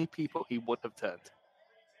how many people he would have turned.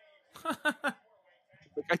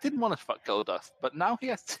 I didn't want to fuck Goldust, but now he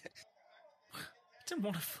has... I didn't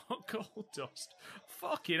want to fuck Goldust.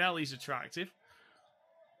 Fucking hell, he's attractive.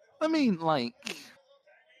 I mean, like...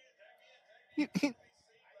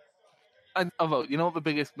 Although, you know what the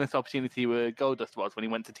biggest missed opportunity with Goldust was when he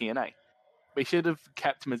went to TNA? They should have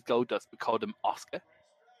kept him as Goldust but called him Oscar.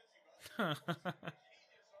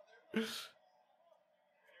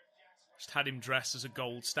 Just had him dressed as a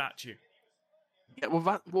gold statue. Yeah,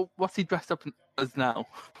 well, what's he dressed up as now,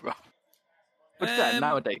 bro? What's that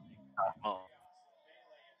nowadays?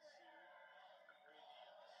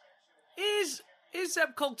 Is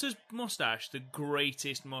Zeb Coulter's mustache the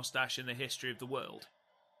greatest mustache in the history of the world?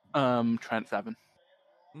 Trent Seven.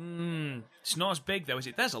 It's not as big though, is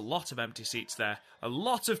it? There's a lot of empty seats there. A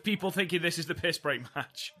lot of people thinking this is the piss break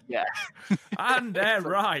match. Yeah. And they're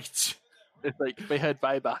right. It's like, they heard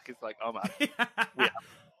buyback, it's like, oh man. Yeah.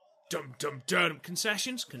 Dum dum dum.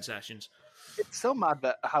 Concessions. It's so mad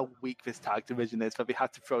that how weak this tag division is that we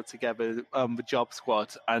had to throw together the Job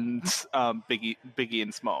Squad and Biggie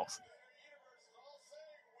and Smalls.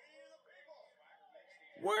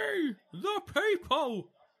 We the people.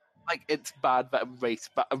 Like, it's bad that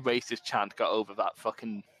a racist chant got over that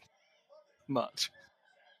fucking much.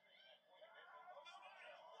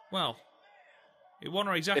 Well, it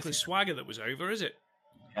wasn't exactly swagger that was over, is it?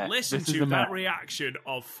 Yeah, Listen to that reaction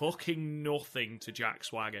of fucking nothing to Jack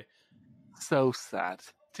Swagger. So sad.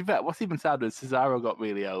 To be fair, what's even sadder is Cesaro got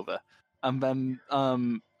really over. And then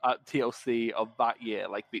at TLC of that year,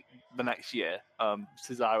 like the next year,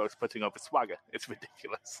 Cesaro's putting over Swagger. It's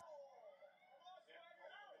ridiculous.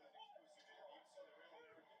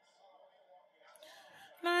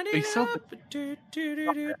 Light it He's so up. Light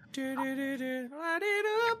it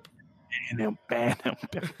up.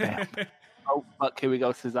 Oh, fuck, here we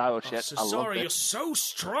go, Cesaro shit. So I love sorry, it. you're so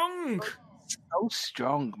strong. So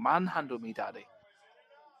strong. Manhandle me, daddy.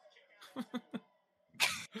 Light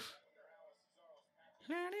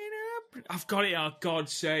it up. I've got it, oh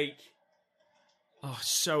God's sake. Oh,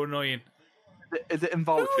 so annoying. Is it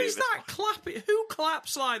involuntary? Who is that clapping? Who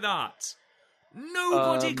claps like that?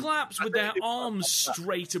 Nobody claps with their arms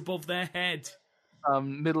straight above their head.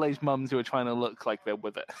 Middle-aged mums who are trying to look like they're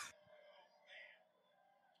with it.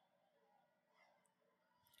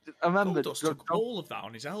 I remember Goldust took all of that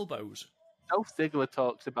on his elbows. Dolph Ziggler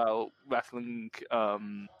talks about wrestling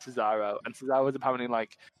Cesaro, and Cesaro's apparently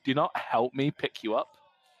like, do not help me pick you up.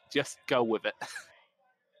 Just go with it.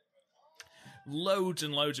 Loads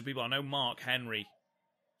and loads of people. I know Mark Henry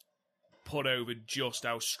put over just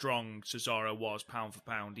how strong Cesaro was, pound for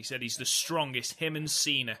pound. He said he's the strongest. Him and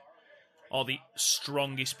Cena are the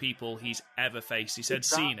strongest people he's ever faced. He said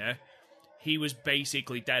Cena, he was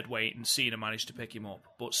basically dead weight, and Cena managed to pick him up.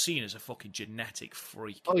 But Cena's a fucking genetic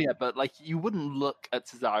freak. Oh yeah, but like you wouldn't look at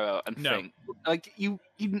Cesaro and think like you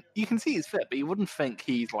can see he's fit, but you wouldn't think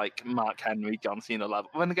he's like Mark Henry, John Cena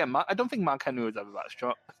level. Then again, I don't think Mark Henry was ever that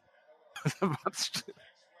strong.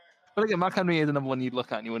 But again, Mark Henry is another one you'd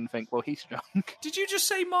look at and you wouldn't think, well, he's strong. Did you just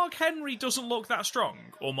say Mark Henry doesn't look that strong?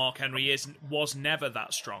 Or Mark Henry was never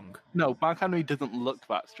that strong? No, Mark Henry doesn't look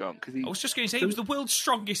that strong. I was just going to say, he was the world's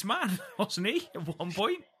strongest man, wasn't he, at one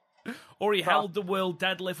point? Or he held the world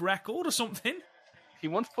deadlift record or something? He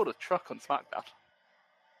once put a truck on SmackDown.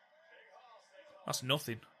 That's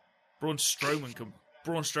nothing. Braun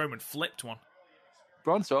Strowman flipped one.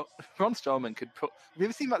 Braun Strowman could put... Have you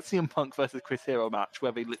ever seen that CM Punk versus Chris Hero match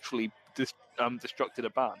where they literally destructed a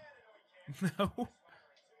barn? No.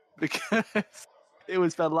 Because it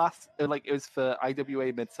was their last... it was for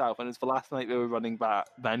IWA Mid-South, and it was the last night they were running that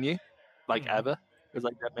venue, ever. It was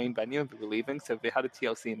like their main venue, and they were leaving, so they had a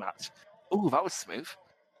TLC match. Ooh, that was smooth.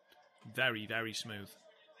 Very, very smooth.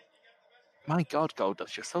 My God,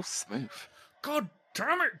 Goldust, you're so smooth. God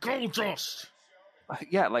damn it, Goldust!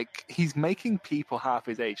 Yeah, like, he's making people half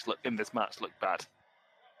his age in this match look bad.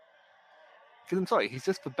 Because I'm sorry, he's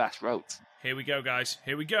just the best roads. Here we go, guys.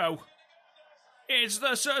 Here we go. It's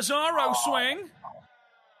the Cesaro swing!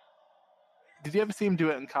 Did you ever see him do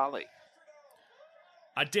it in Kali?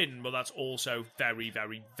 I didn't, but that's also very,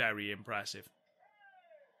 very, very impressive.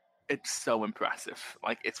 It's so impressive.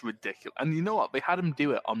 Like, it's ridiculous. And you know what? They had him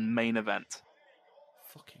do it on Main Event.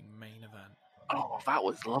 Fucking Main Event. Oh, that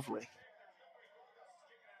was lovely.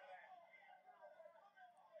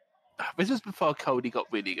 This was before Cody got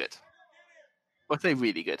really good. I say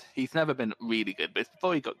really good. He's never been really good, but it's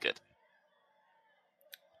before he got good.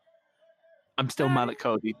 I'm still mad at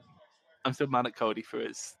Cody. I'm still mad at Cody for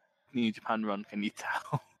his New Japan run, can you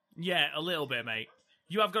tell? Yeah, a little bit, mate.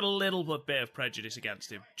 You have got a little bit of prejudice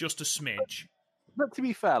against him. Just a smidge. But to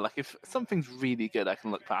be fair, like, if something's really good, I can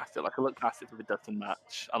look past it. Like, I look past it for the Dustin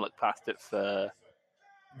match. I look past it for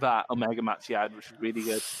that Omega match he had, which was really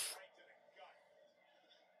good.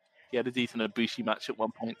 He had a decent Ibushi match at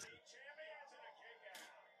one point.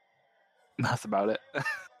 That's about it.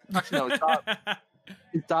 Actually, no,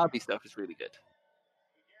 his Darby stuff is really good.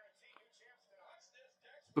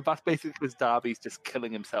 But that's basically because Darby's just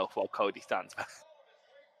killing himself while Cody stands there.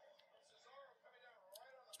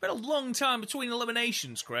 It's been a long time between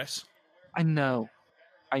eliminations, Chris. I know.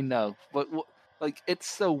 But, like, it's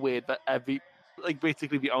so weird that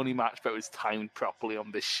basically the only match that was timed properly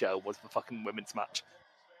on this show was the fucking women's match.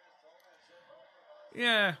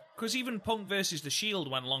 Yeah, because even Punk versus The Shield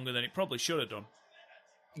went longer than it probably should have done.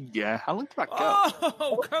 Yeah, how long did that go?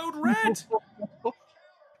 Oh, Code Red!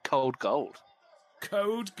 Cold Gold.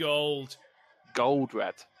 Code Gold. Gold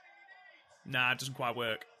Red. Nah, it doesn't quite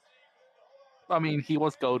work. I mean, he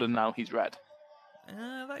was gold and now he's red.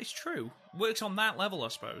 That is true. Works on that level, I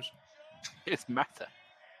suppose. It's meta.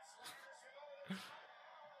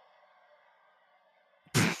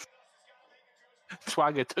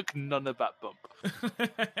 Swagger took none of that bump.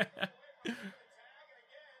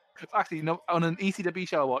 Actually, on an ECW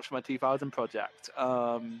show I watched for my 2000 project,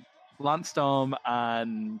 Lance Storm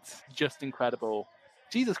and Just Incredible.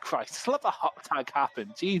 Jesus Christ, just let the hot tag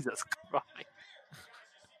happen. Jesus Christ.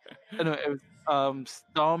 Anyway, it was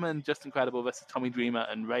Storm and Just Incredible versus Tommy Dreamer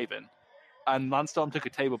and Raven. And Lance Storm took a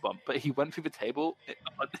table bump, but he went through the table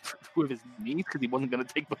with his knees because he wasn't going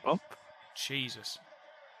to take the bump. Jesus.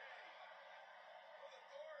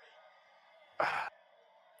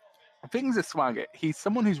 The thing is, Swagger, he's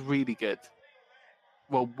someone who's really good.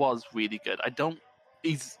 Well, was really good.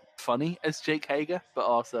 He's funny as Jake Hager, but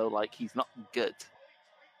also, like, he's not good.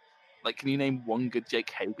 Like, can you name one good Jake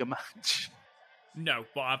Hager match? No,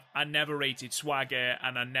 but I never rated Swagger,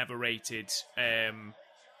 and I never rated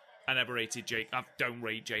Jake. I don't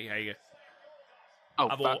rate Jake Hager.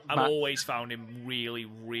 Oh, I've always found him really,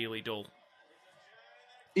 really dull.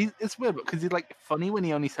 It's weird because he's like funny when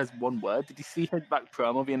he only says one word. Did you see his back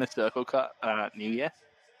promo being a circle cut New Year?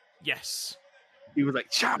 Yes. He was like,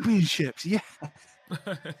 championships, yeah.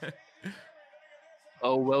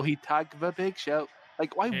 Oh, will he tag the Big Show?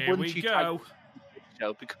 Like, why wouldn't you tag the Big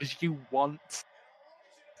Show? Because you want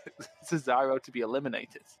Cesaro to be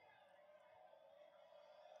eliminated.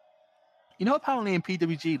 You know, apparently in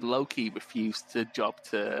PWG, Loki refused to job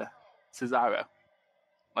to Cesaro.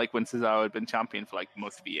 Like when Cesaro had been champion for like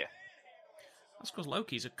most of the year. That's because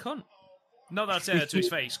Loki's a cunt. Not that I say that to his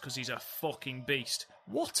face, because he's a fucking beast.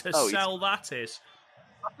 What a sell that is.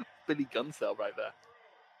 Billy Gunn sell right there.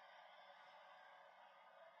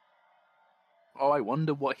 Oh, I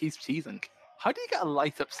wonder what he's teasing. How do you get a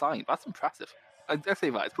light up sign? That's impressive. I say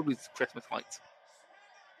that. It's probably Christmas lights.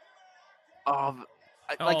 I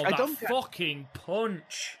don't fucking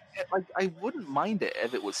punch. Like, I wouldn't mind it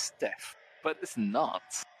if it was stiff, but it's not.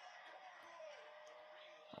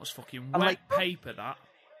 That was fucking wet paper, that.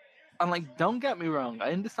 And, like, don't get me wrong.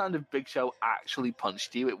 I understand if Big Show actually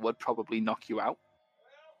punched you, it would probably knock you out.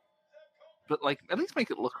 But, like, at least make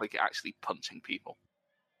it look like you're actually punching people.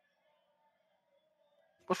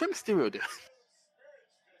 What's Rey Mysterio doing?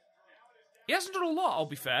 He hasn't done a lot, I'll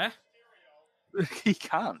be fair. He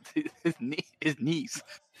can't. His knees.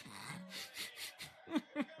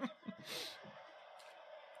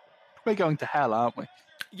 We're going to hell, aren't we?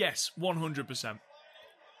 Yes, 100%.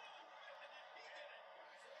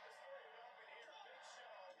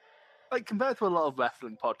 Like, compared to a lot of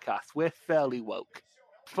wrestling podcasts, we're fairly woke,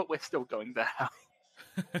 but we're still going to hell.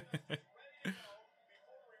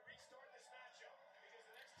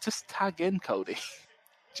 Just tag in, Cody.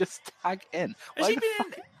 Just tag in. Has he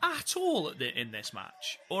been at all in this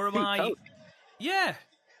match? Or am I... Cody? Yeah.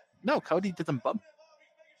 No, Cody doesn't bump.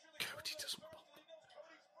 Cody doesn't bump.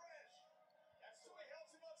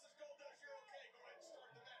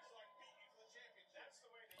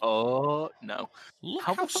 Oh, no. Look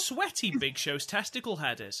how sweaty Big Show's testicle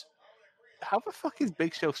head is. How the fuck is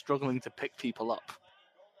Big Show struggling to pick people up?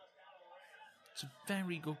 It's a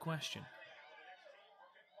very good question.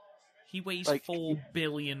 He weighs 4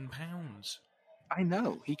 billion pounds. I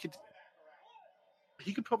know. He could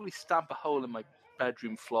probably stamp a hole in my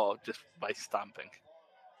bedroom floor just by stamping.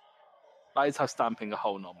 That is how stamping a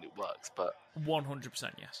hole normally works, but...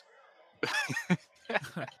 100% yes.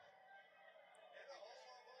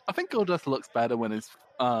 I think Goldust looks better when his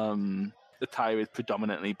attire is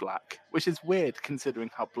predominantly black, which is weird considering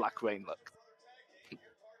how Black Rain looks.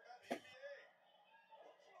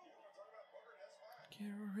 Get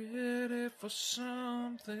ready for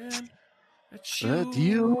something that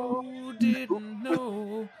you didn't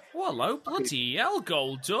know. Well, hello, bloody hell,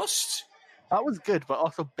 Goldust. That was good, but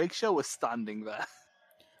also Big Show was standing there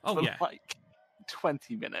for yeah. like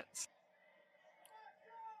 20 minutes.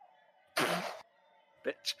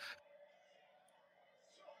 Bitch.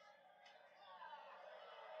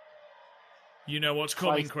 You know what's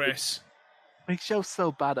coming, Chris. Big Show's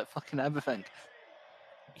so bad at fucking everything.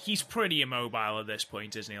 He's pretty immobile at this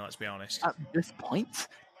point, isn't he? Let's be honest. At this point?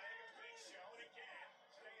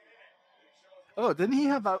 Oh, didn't he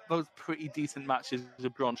have those pretty decent matches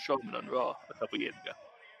with Braun Strowman on Raw a couple of years ago?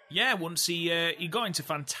 Yeah, once he got into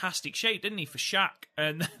fantastic shape, didn't he, for Shaq,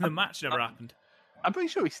 and the match never happened. I'm pretty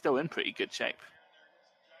sure he's still in pretty good shape.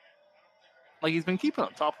 Like, he's been keeping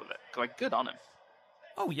on top of it. Like, good on him.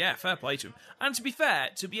 Oh, yeah, fair play to him. And to be fair,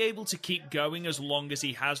 to be able to keep going as long as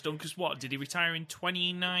he has done, because what, did he retire in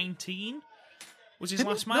 2019? Was his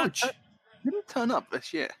last match? Didn't he turn up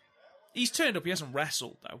this year? He's turned up, he hasn't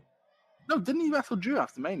wrestled, though. No, didn't he wrestle Drew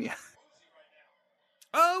after Mania?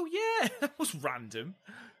 Oh, yeah, that was random.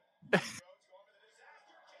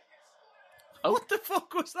 Oh. What the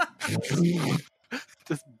fuck was that?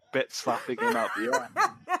 Just bit slapping him out the air.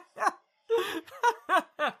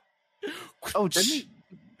 Oh, didn't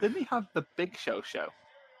Didn't he have the Big Show show?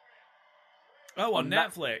 Oh, on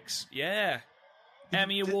Netflix. Yeah.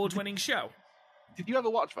 Emmy Award-winning show. Did you ever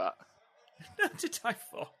watch that? No, did I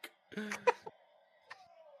fuck? Did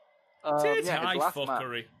I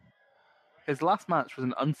fuckery? His last match was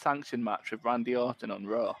an unsanctioned match with Randy Orton on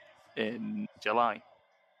Raw in July.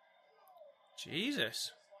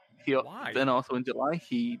 Jesus. Why? Then also in July,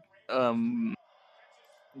 he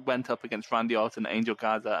went up against Randy Orton, Angel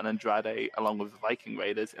Garza, and Andrade, along with the Viking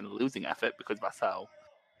Raiders, in a losing effort because that's how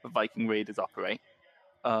the Viking Raiders operate.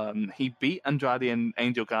 He beat Andrade and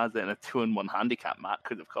Angel Garza in a 2-on-1 handicap match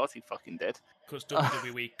because, of course, he fucking did. Because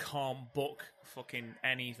WWE can't book fucking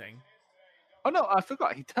anything. Oh no, I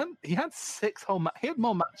forgot. He had 6 whole. He had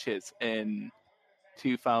more matches in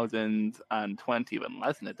 2020 than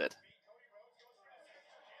Lesnar did.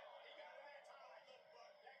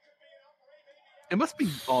 It must be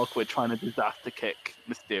awkward trying to disaster kick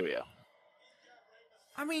Mysterio.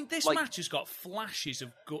 I mean, this match has got flashes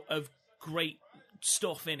of great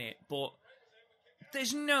stuff in it, but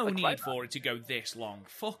there's no need for it to go this long.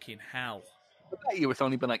 Fucking hell. I bet you it's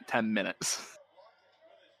only been like 10 minutes.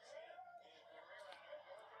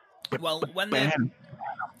 Well,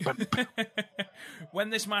 when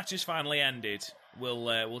this match is finally ended,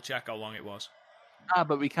 we'll check how long it was.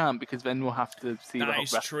 But we can't because then we'll have to see. That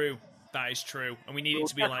is true. That is true, and we need it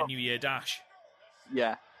to be like New Year Dash.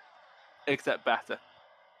 Yeah, except better.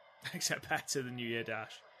 Except better than New Year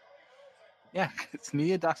Dash. Yeah, it's New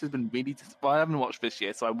Year Dash has been really. Well, I haven't watched this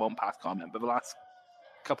year, so I won't pass comment. But the last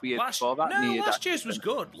couple of years before that, last year's was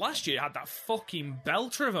good. Last year had that fucking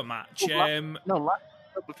belter of a match.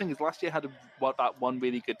 The thing is, last year had that one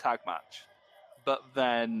really good tag match, but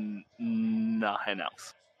then nothing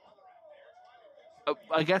else.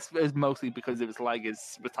 I guess it was mostly because it was like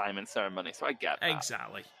his retirement ceremony, so I get that.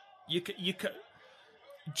 Exactly. You could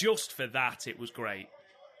just for that, it was great.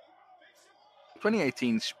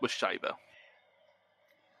 2018 was shy though.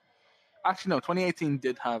 Actually, no. 2018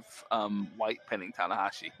 did have White pinning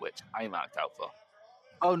Tanahashi, which I marked out for.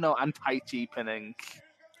 Oh no, and Taichi pinning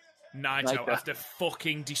Naito after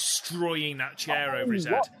fucking destroying that chair over his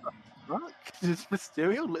head. What the fuck? Did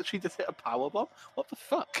Mysterio literally just hit a powerbomb? What the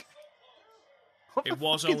fuck? It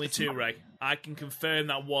was only 2, Ray. I can confirm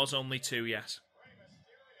that was only 2, yes.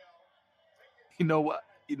 You know what?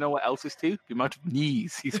 You know what else is 2? The amount of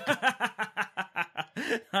knees he's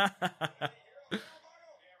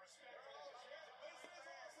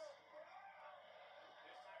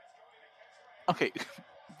Okay,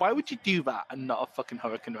 why would you do that and not a fucking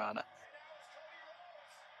Hurricane Rana?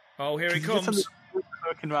 Oh, here he comes.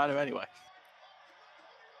 Hurricane Rana anyway.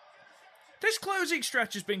 This closing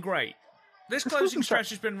stretch has been great. This closing stretch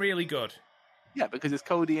has been really good. Yeah, because it's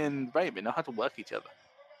Cody and Raven know how to work each other.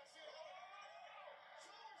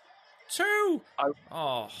 2!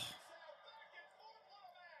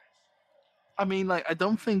 I mean, like, I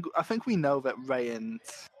think we know that Ray and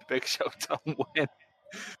Big Show don't win.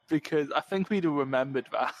 Because I think we'd have remembered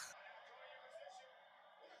that.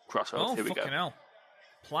 Crossroads, here we go. Oh, fucking hell.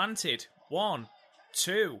 Planted. 1,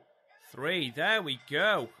 2, 3. There we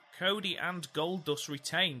go. Cody and Goldust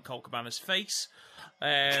retain Colt Cabana's face.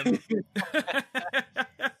 Jesus.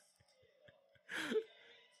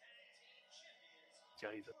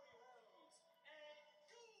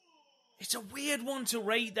 It's a weird one to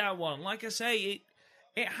rate, that one. Like I say,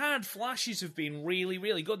 it had flashes of being really,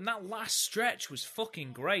 really good, and that last stretch was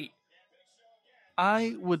fucking great.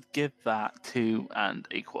 I would give that 2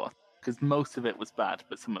 1/4, because most of it was bad,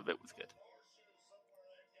 but some of it was good.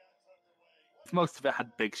 Most of it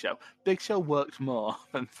had Big Show. Big Show worked more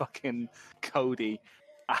than fucking Cody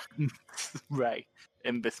and Ray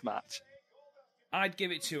in this match. I'd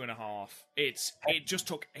give it 2.5. It just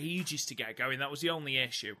took ages to get going. That was the only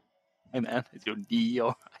issue. Hey man, is your knee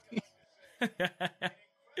alright?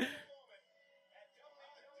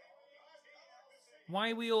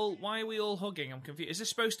 Why are we all hugging? I'm confused. Is this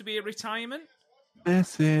supposed to be a retirement?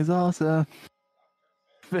 This is awesome.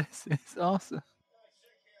 This is awesome.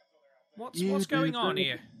 What's going on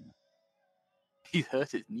here? He's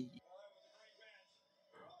hurt his knee.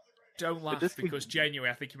 Don't laugh, because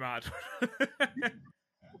genuinely I think you might.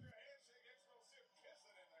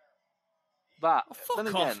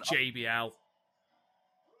 Fuck off, JBL.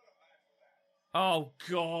 Oh,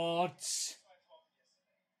 God.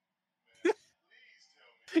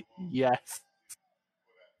 Yes.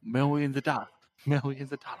 Millions of dollars.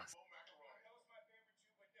 Millions of dollars.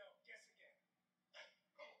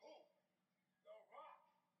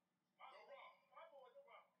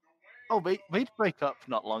 Oh, they'd break up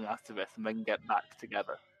not long after this and then get back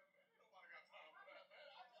together.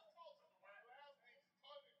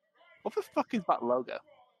 What the fuck is that logo?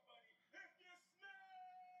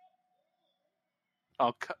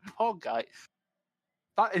 Oh, poor guy.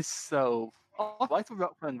 That is so... Oh, why is the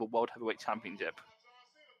Rock winning the World Heavyweight Championship?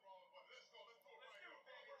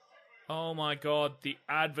 Oh my god, the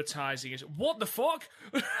advertising is... What the fuck?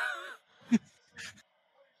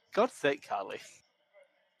 God's sake, Carly.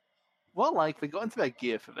 What, like, they got into their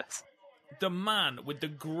gear for this? The man with the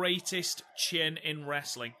greatest chin in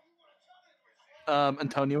wrestling.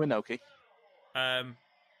 Antonio Inoki. Oh,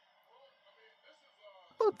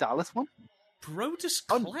 Dallas one. Brodus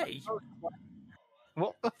Clay?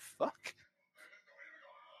 What the fuck?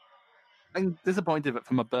 I'm disappointed that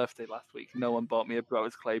for my birthday last week, no one bought me a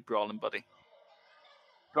Brodus Clay brawling buddy.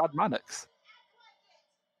 Brad Mannix.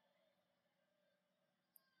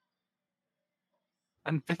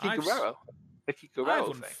 And Vicky Guerrero. I've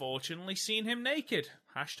unfortunately seen him naked.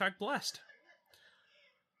 Hashtag blessed.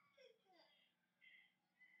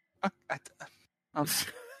 But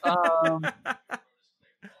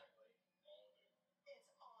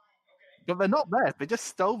they're not there. They just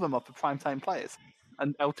stole them off the Primetime Players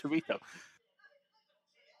and El Torito.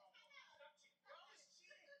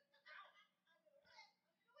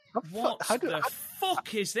 What the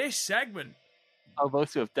fuck is this segment? Oh,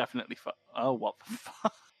 those two have definitely Oh, what the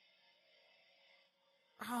fuck?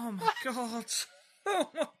 Oh my god. Oh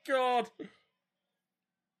my god.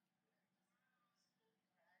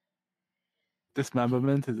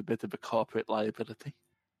 Dismemberment is a bit of a corporate liability.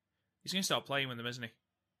 He's going to start playing with them, isn't he?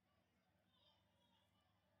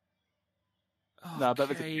 Oh, no, I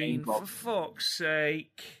bet Kane, for fuck's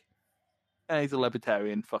sake. He's a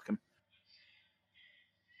libertarian, fuck him.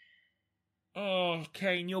 Oh,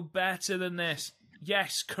 Kane, you're better than this.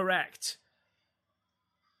 Yes, correct.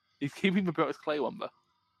 He's keeping the Brodus Clay one, though.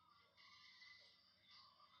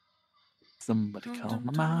 Somebody call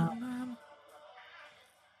my mom.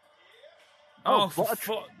 Oh,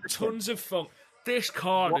 tons of fun. This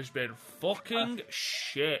card has been fucking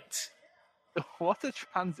shit. What a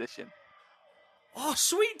transition. Oh,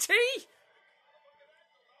 sweet tea!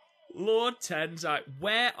 Lord Tenzai,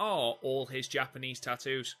 where are all his Japanese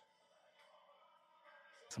tattoos?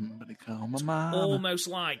 Somebody call my mom. Almost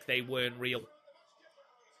like they weren't real.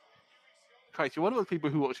 Christ, you're one of those people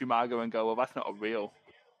who watch Umaga and go, well, that's not a real.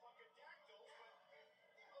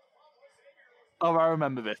 Oh, I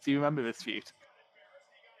remember this. Do you remember this feud?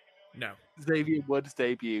 No. Xavier Woods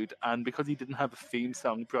debuted, and because he didn't have a theme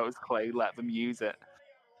song, Clay let them use it.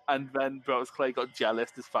 And then Clay got jealous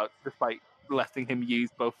despite letting him use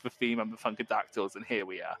both the theme and the Funkadactyls, and here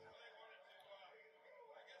we are.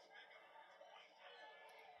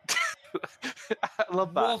 I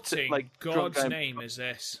love that. What in God's name is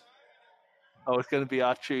this? Oh, it's going to be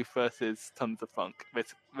R-Truth versus Tons of Funk.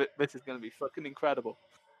 This is going to be fucking incredible.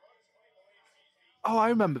 Oh, I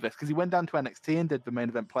remember this, because he went down to NXT and did the main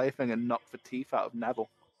event player thing and knocked the teeth out of Neville.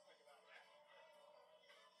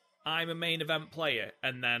 I'm a main event player,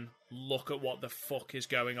 and then look at what the fuck is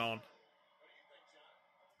going on.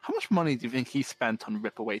 How much money do you think he spent on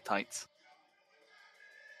rip-away tights?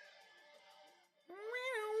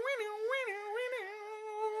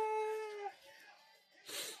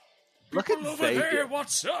 Look at over Xavier. there,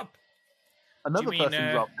 what's up? Another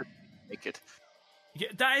person dropped naked. Yeah,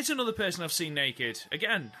 that is another person I've seen naked.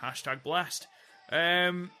 Again, hashtag blessed.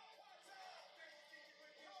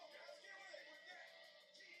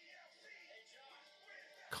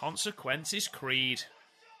 Consequences Creed.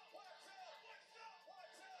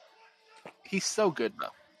 He's so good, though.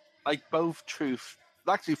 Like, both Truth...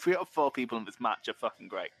 Actually, 3 out of 4 people in this match are fucking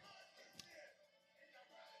great.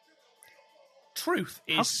 Truth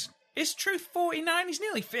is... Is Truth 49? He's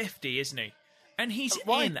nearly 50, isn't he? And he's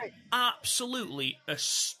in absolutely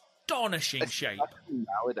astonishing shape.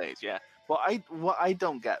 Nowadays, yeah. What I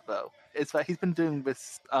don't get, though, is that he's been doing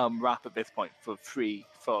this rap at this point for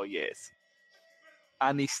 3-4 years.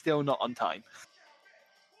 And he's still not on time.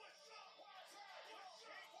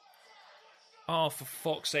 Oh, for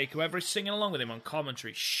fuck's sake, whoever is singing along with him on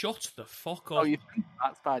commentary, shut the fuck up. Oh, you think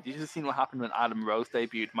that's bad? You should have seen what happened when Adam Rose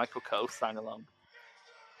debuted. Michael Cole sang along.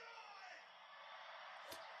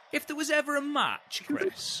 If there was ever a match,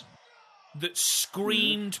 Chris, that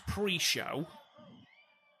screamed pre-show,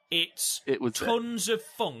 it was Tons of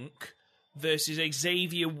Funk versus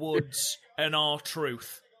Xavier Woods and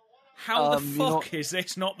R-Truth. How the fuck is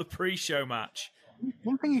this not the pre-show match?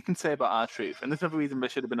 One thing you can say about R-Truth, and there's another reason there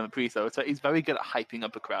should have been a pre-show, is that he's very good at hyping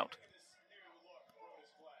up a crowd.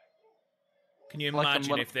 Can you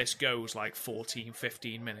imagine if this goes like 14,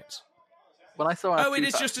 15 minutes? When I saw it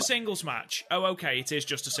is just a singles match. Oh, okay, it is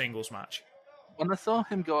just a singles match. when I saw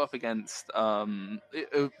him go up against when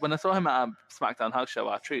I saw him at a SmackDown House Show,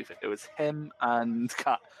 R-Truth, it was him and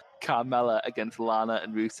Carmella against Lana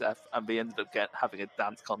and Rusev, and they ended up having a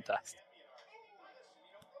dance contest.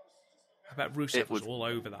 I bet Rusev was all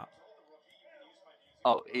over that.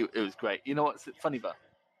 Oh, it was great. You know what's funny though?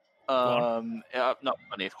 Not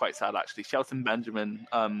funny. It's quite sad actually. Shelton Benjamin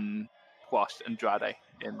squashed Andrade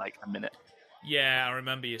in like a minute. Yeah, I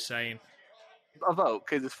remember you saying. Although,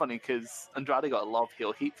 because it's funny, because Andrade got a lot of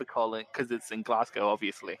heel heat for calling, because it's in Glasgow,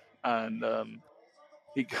 obviously, and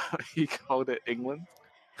he called it England.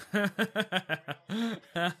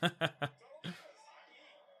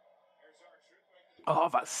 Oh,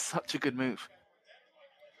 that's such a good move.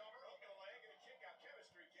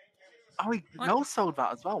 Oh, he no-sold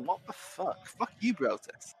that as well. What the fuck? Fuck you,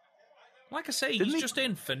 Brotus. Like I say, he's just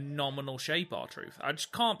in phenomenal shape, R-Truth. I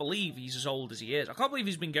just can't believe he's as old as he is. I can't believe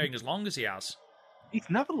he's been going as long as he has. He's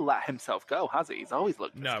never let himself go, has he? He's always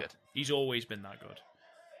looked this good. He's always been that good.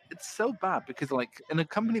 It's so bad because, like, in a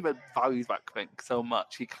company that values that thing so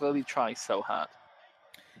much, he clearly tries so hard.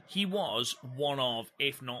 He was one of,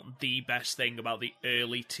 if not the best thing about the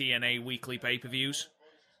early TNA weekly pay-per-views.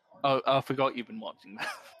 Oh, I forgot you've been watching that.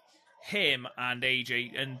 Him and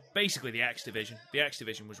AJ, and basically the X Division. The X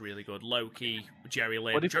Division was really good. Loki, Jerry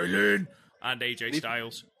Lynn, and AJ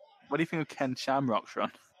Styles. What do you think of Ken Shamrock's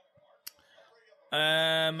run?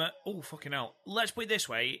 Oh, fucking hell. Let's put it this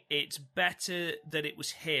way. It's better that it was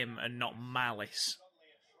him and not Malice,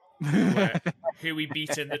 who he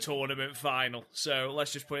beat in the tournament final. So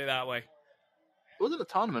let's just put it that way. It wasn't a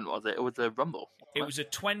tournament, was it? It was a Rumble. It was a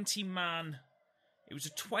 20-man... It was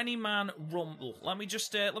a 20-man Rumble. Let me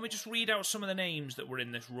just read out some of the names that were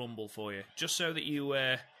in this Rumble for you, just so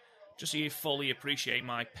you fully appreciate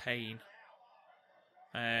my pain.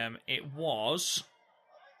 It was,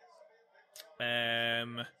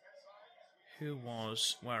 who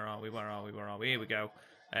was? Where are we? Here we go.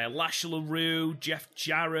 Lashley LaRue, Jeff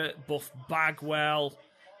Jarrett, Buff Bagwell,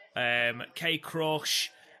 K Crush,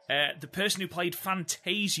 the person who played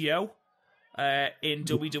Fantasio in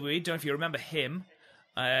WWE. Don't know if you remember him.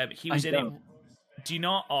 He was in it. Do you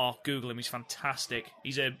not? Oh, Google him. He's fantastic.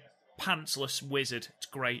 He's a pantsless wizard. It's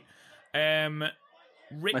great.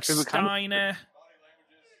 Rick Steiner,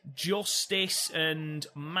 Justice, and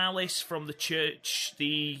Malice from the church,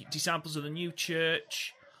 the Disciples of the New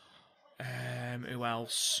Church. Who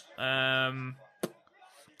else?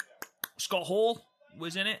 Scott Hall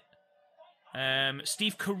was in it.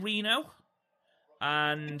 Steve Corino.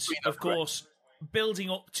 And, of course, building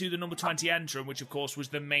up to the number 20 entrant, which, of course, was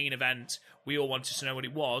the main event. We all wanted to know what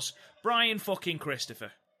it was. Brian fucking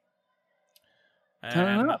Christopher.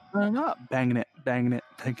 Turn up, banging it.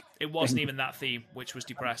 It wasn't even that theme, which was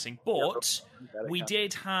depressing. But we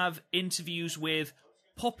did have interviews with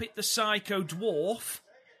Puppet the Psycho Dwarf.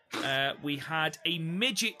 We had a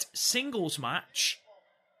midget singles match.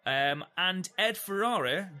 And Ed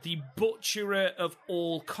Ferrara, the butcherer of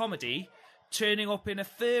all comedy, turning up in a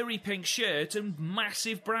furry pink shirt and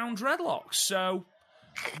massive brown dreadlocks. So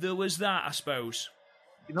there was that, I suppose.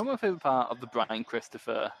 You know what my favourite part of the Brian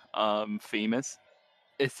Christopher theme is?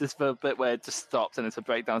 It's just the bit where it just stops and it's a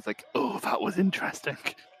breakdown. It's like, oh, that was interesting.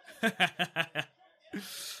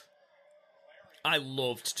 I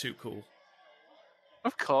loved Too Cool.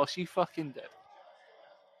 Of course you fucking did.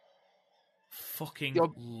 Fucking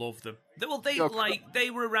love them. They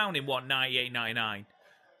were around in, 98, 99?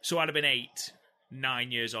 So I'd have been 8,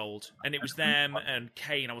 9 years old. And it was them and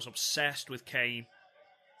Kane. I was obsessed with Kane.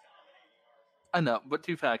 I know, but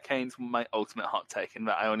to be fair, Kane's my ultimate hot take in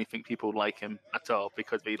that I only think people like him at all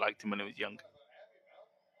because they liked him when he was young.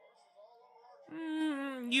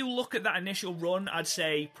 You look at that initial run, I'd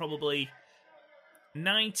say probably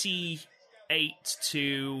 98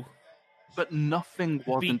 to... But nothing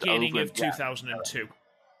wasn't beginning over of 2002.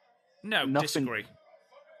 No, disagree.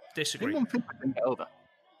 Anyone think I didn't get over?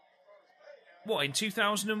 What, in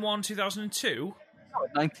 2001, 2002? No,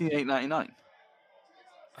 98, 99.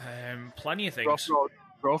 Plenty of things.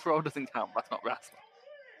 Rough Road doesn't count. That's not wrestling.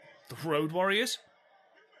 The Road Warriors.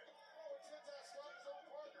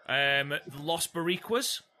 The Los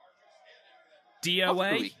Boricuas.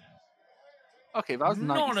 DOA. Okay, that was 97.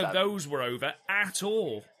 None of those were over at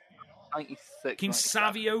all. 96. King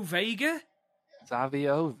Savio Vega?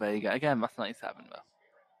 Savio Vega. Again, that's 97, though.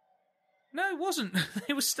 No, it wasn't.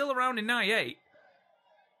 It was still around in 98.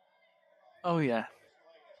 Oh, yeah.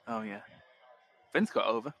 Vince got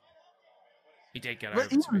over. He did get over, to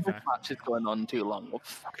be fair. This match is going on too long. What the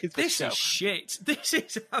fuck is this show? Is shit. This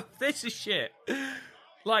is shit.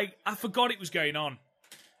 Like, I forgot it was going on.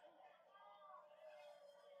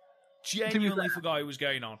 Genuinely forgot it was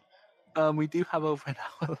going on. We do have over an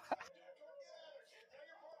hour left.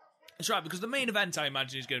 That's right, because the main event, I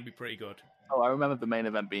imagine, is going to be pretty good. Oh, I remember the main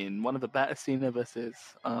event being one of the better Cena versus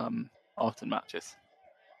Orton matches.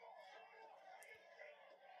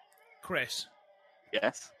 Chris.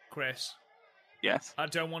 Yes. Chris. Yes. I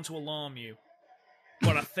don't want to alarm you,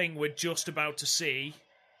 but I think we're just about to see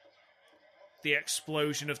the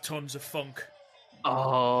explosion of tons of funk.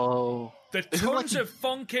 Oh. The tons of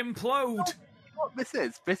funk implode. You know what this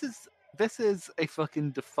is? This is a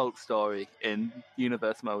fucking default story in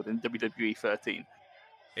universe mode in WWE 13.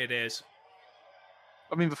 It is.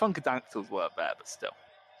 I mean, the Funkadactyls weren't there, but still.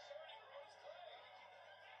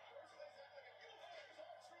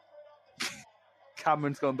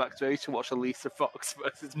 Cameron's going backstage to watch Elisa Fox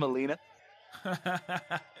versus Melina.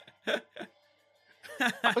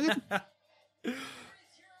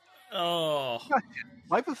 Oh.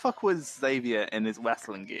 Why the fuck was Xavier in his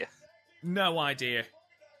wrestling gear? No idea.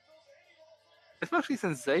 Especially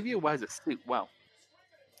since Xavier wears a suit well.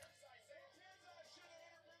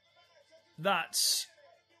 That's...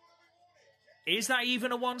 Is that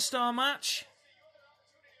even a one-star match?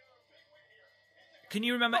 Can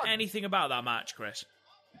you remember anything about that match, Chris?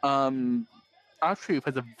 Our Troop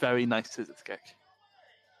has a very nice scissors kick.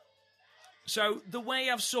 So, the way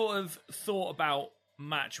I've sort of thought about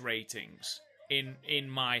match ratings in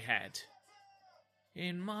my head...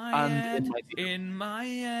 In my head...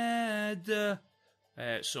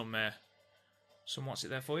 Some what's it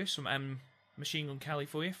there for you? Some Machine Gun Kelly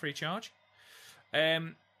for you, free charge.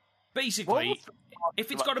 Basically,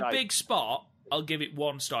 if it's got a big spot, I'll give it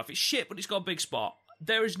 1 star. If it's shit, but it's got a big spot,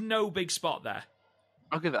 there is no big spot there.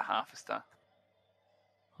 I'll give it half a star.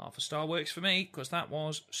 Half a star works for me, because that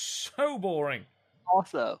was so boring.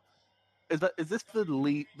 Also, is this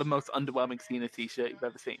the most underwhelming Cena t-shirt you've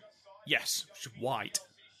ever seen? Yes, it's white.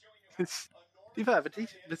 To be fair,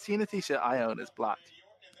 the Cena t-shirt I own is black.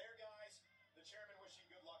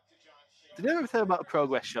 Did you ever tell about a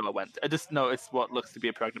Progress show I went to? I just noticed what looks to be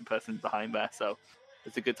a pregnant person behind there, so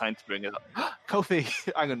it's a good time to bring it up. Kofi!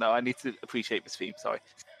 I don't know, I need to appreciate this theme, sorry.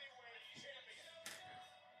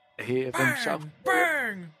 Hear them shout.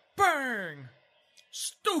 Bang! Bang!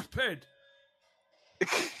 Stupid!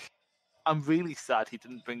 I'm really sad he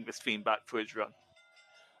didn't bring this theme back for his run.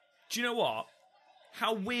 Do you know what?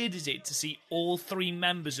 How weird is it to see all 3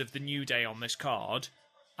 members of the New Day on this card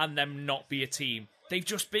and them not be a team? They've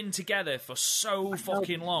just been together for so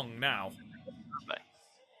fucking long now.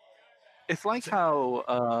 It's like how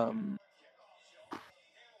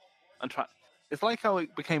it's like how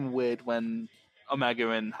it became weird when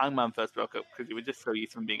Omega and Hangman first broke up, because you were just so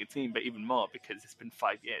used to them being a team, but even more because it's been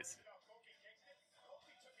 5 years.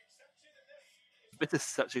 This is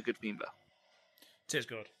such a good theme, though. It is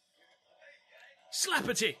good.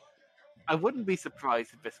 Slappity! I wouldn't be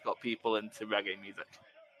surprised if this got people into reggae music.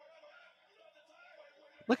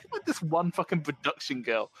 Look at this one fucking production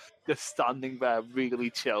girl just standing there really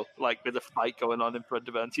chill, like with a fight going on in front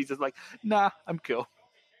of her, and she's just like, nah, I'm cool.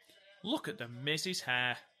 Look at the Miz's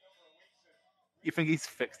hair. You think he's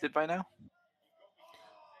fixed it by now?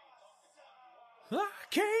 I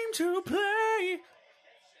came to play!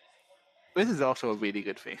 This is also a really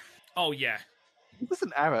good theme. Oh, yeah. This is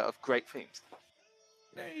an era of great themes.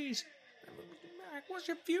 Please, what's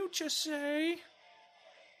your future say?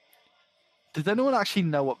 Does anyone actually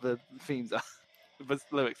know what the themes are? The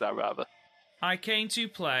lyrics are, rather. I came to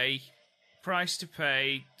play, price to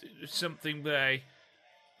pay, something they...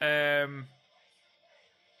 I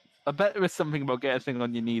bet there is something about getting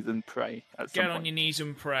on your knees and pray. Get on your knees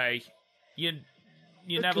and pray. You're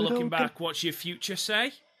never looking back. What's your future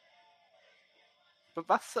say? But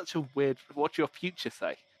that's such a weird... What's your future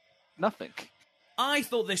say? Nothing. I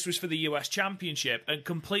thought this was for the US Championship and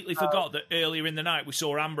completely forgot that earlier in the night we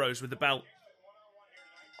saw Ambrose with the belt.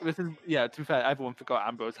 To be fair, everyone forgot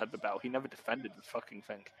Ambrose had the belt. He never defended the fucking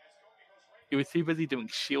thing. He was too busy doing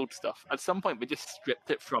Shield stuff. At some point, we just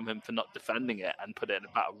stripped it from him for not defending it and put it in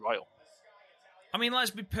a Battle Royal. I mean,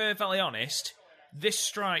 let's be perfectly honest. This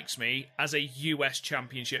strikes me as a US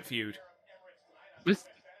Championship feud. This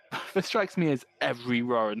strikes me as every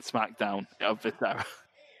Raw and SmackDown of this era.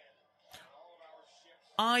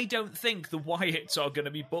 I don't think the Wyatts are going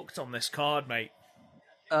to be booked on this card, mate.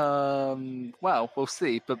 Well, we'll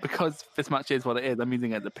see. But because this match is what it is, I'm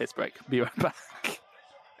using it as a piss break. Be right back.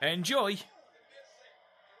 Enjoy.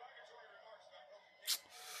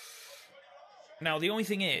 Now, the only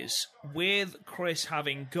thing is, with Chris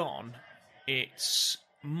having gone, it's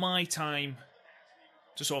my time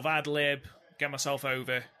to sort of ad-lib, get myself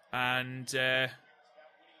over, and, the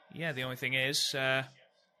only thing is, I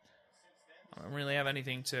don't really have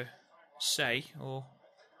anything to say or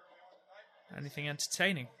Anything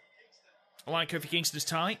entertaining? I like Kofi Kingston's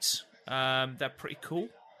tights. They're pretty cool.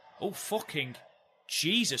 Oh, fucking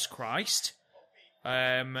Jesus Christ.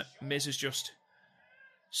 Miz has just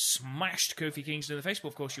smashed Kofi Kingston in the face, but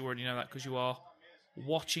of course you already know that because you are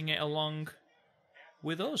watching it along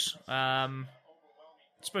with us. I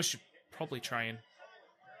suppose you should probably try and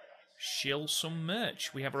shill some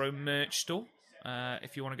merch. We have our own merch store.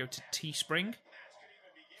 If you want to go to Teespring,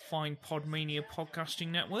 find Podmania Podcasting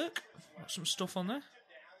Network. Got some stuff on there.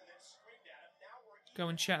 Go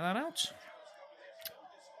and check that out.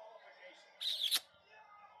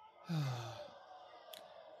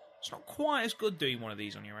 It's not quite as good doing one of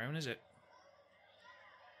these on your own, is it?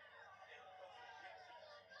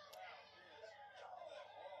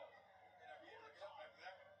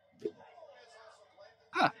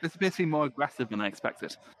 This appears to be more aggressive than I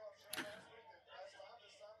expected.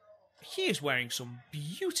 He is wearing some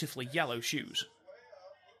beautifully yellow shoes.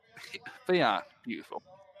 They are beautiful.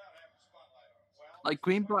 Like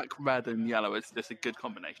green, black, red, and yellow is just a good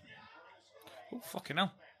combination. Oh, fucking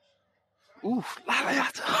hell. Oof,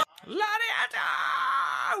 Lariato!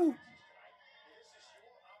 Lariato!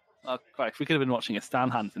 Oh, Christ, we could have been watching a Stan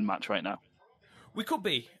Hansen match right now. We could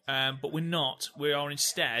be, but we're not. We are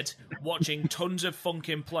instead watching tons of funk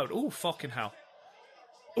implode. Oh, fucking hell.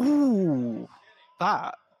 Ooh,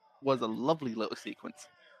 that was a lovely little sequence.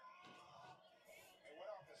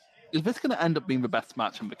 Is this going to end up being the best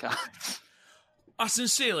match in the card? I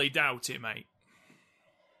sincerely doubt it, mate.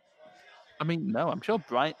 I mean, no, I'm sure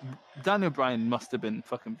Daniel Bryan must have been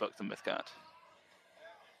fucking booked on this card.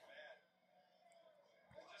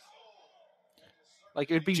 Like,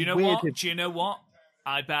 it'd be Do you know weird what? if... Do you know what?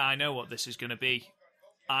 I bet I know what this is going to be.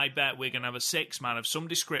 I bet we're going to have a six-man of some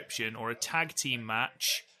description or a tag team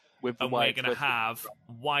match, with the and we're Wyatt going to versus- have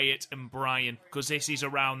Wyatt and Bryan, because this is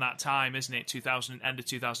around that time, isn't it? End of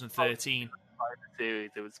 2013.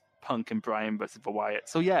 Series, it was Punk and Bryan versus the Wyatt.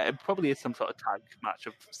 So yeah, it probably is some sort of tag match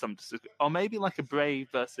of some, or maybe like a Bray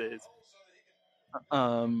versus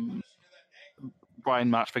Bryan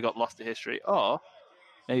match that got lost to history, or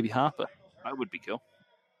maybe Harper. That would be cool.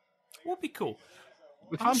 Would be cool.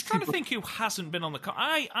 If I'm just trying to think who hasn't been on the card.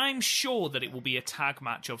 I'm sure that it will be a tag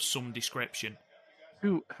match of some description.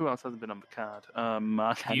 Who else hasn't been on the card?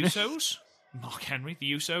 Mark The Henry. Usos? Mark Henry,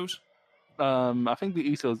 the Usos? I think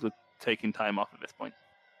the Usos were taking time off at this point.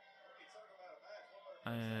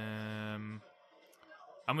 I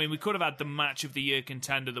mean, we could have had the match of the year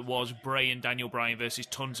contender that was Bray and Daniel Bryan versus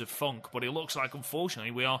Tons of Funk, but it looks like, unfortunately,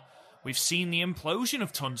 we've seen the implosion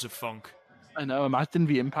of Tons of Funk. I know, imagine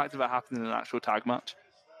the impact of that happening in an actual tag match.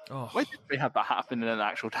 Oh. Why did they have that happen in an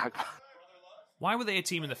actual tag match? Why were they a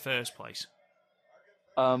team in the first place?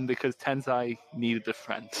 Because Tensai needed a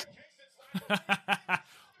friend.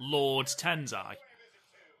 Lord Tensai.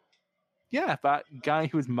 Yeah, that guy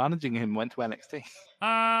who was managing him went to NXT.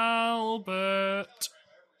 Albert.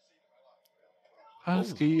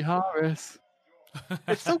 Husky Harris.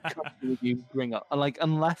 It's so cunty when you bring up, like,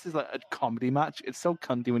 unless it's like a comedy match, it's so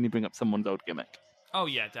cunty when you bring up someone's old gimmick. Oh,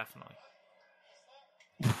 yeah, definitely.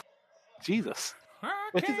 Jesus. I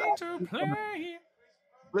Which is came to play.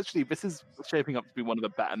 Literally, this is shaping up to be one of the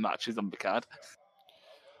better matches on the card.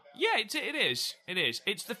 Yeah, it is. It is.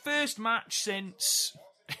 It's the first match since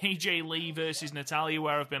AJ Lee versus Natalya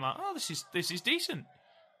where I've been like, oh, this is decent.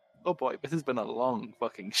 Oh boy, this has been a long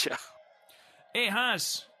fucking show. It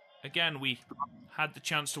has. Again, we had the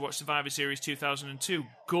chance to watch Survivor Series 2002.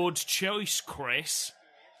 Good choice, Chris.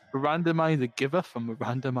 A randomizer giveth and a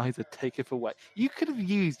randomizer taketh away. You could have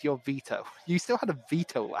used your veto. You still had a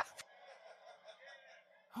veto left.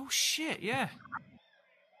 Oh, shit, yeah.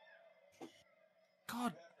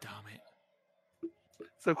 God damn it.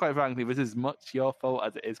 So quite frankly, this is much your fault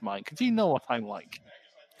as it is mine, because you know what I'm like.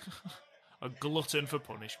 A glutton for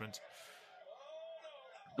punishment.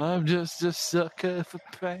 I'm just a sucker for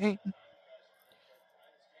pain.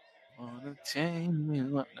 Wanna change me. Never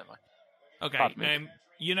mind. Okay,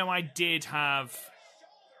 you know I did have...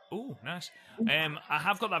 Oh, nice. I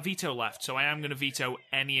have got that veto left, so I am going to veto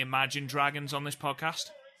any Imagine Dragons on this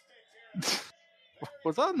podcast.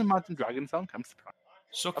 Was that an Imagine Dragon song? I'm surprised.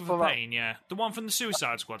 Sucker for Pain, yeah. The one from the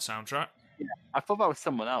Suicide Squad soundtrack. Yeah, I thought that was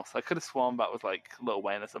someone else. I could have sworn that was like Lil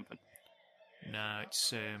Wayne or something. No,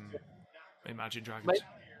 it's Imagine Dragons.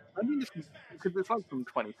 I mean, because it's like from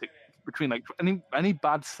 26, between like any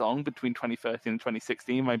bad song between 2013 and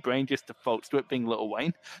 2016, my brain just defaults to it being Lil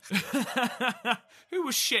Wayne. Who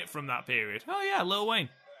was shit from that period? Oh yeah, Lil Wayne.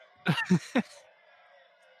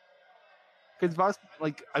 Because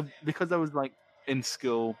because I was like in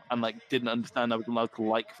school and like didn't understand I was allowed to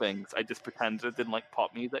like things, I just pretended I didn't like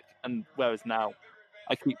pop music. And whereas now,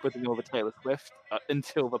 I keep putting over Taylor Swift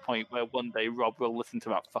until the point where one day Rob will listen to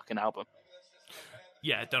that fucking album.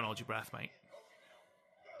 Yeah, don't hold your breath, mate.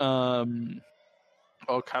 Or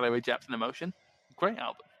Calorie Depth and Emotion. Great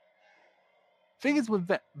album. Thing is with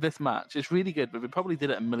this match, it's really good, but we probably did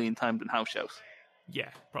it a million times in house shows. Yeah,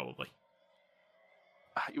 probably.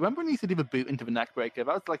 You remember when he used to do the boot into the neck breaker?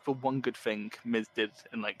 That was like the one good thing Miz did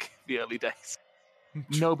in like the early days.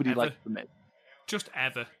 Nobody liked the Miz. Just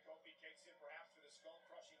ever.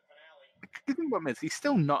 The thing about Miz, he's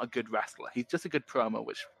still not a good wrestler. He's just a good promo,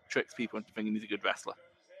 which tricks people into thinking he's a good wrestler.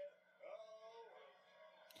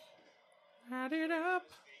 Add it up.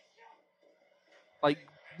 Like,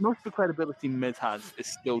 most of the credibility Miz has is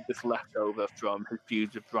still just left over from his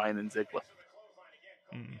feuds with Bryan and Ziggler.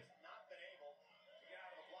 Mm.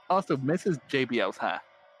 Also, Miz has JBL's hair.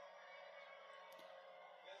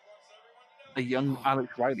 A young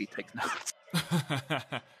Alex Riley takes notes.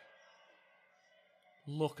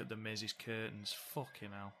 Look at the Miz's curtains. Fucking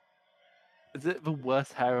hell. Is it the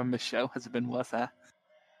worst hair on this show? Has it been worse hair?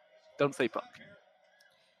 Don't say Punk.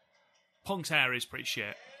 Punk's hair is pretty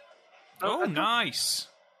shit. Oh, nice.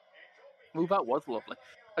 Well, that was lovely.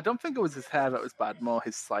 I don't think it was his hair that was bad, more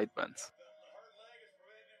his sideburns.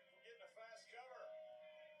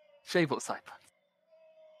 Shave up sideburns.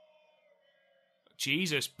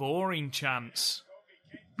 Jesus, boring chance.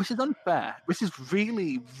 Which is unfair. Which is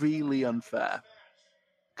really, really unfair.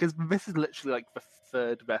 Because this is literally like the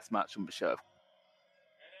third best match on the show.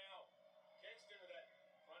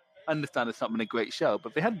 I understand it's not been a great show,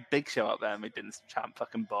 but they had a big show out there and they didn't chant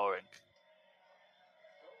fucking boring.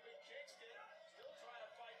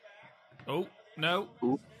 Oh, no.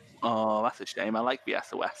 Ooh. Oh, that's a shame. I like the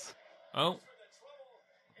SOS. Oh.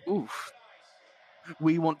 Oof.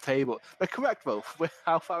 We want table. They're correct, though. We're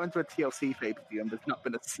how far into a TLC pay-per-view and there's not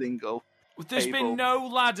been a single There's table. been no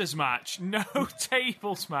ladders match, no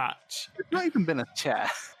tables match. There's not even been a chair.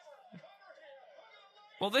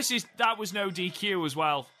 Well, that was no DQ as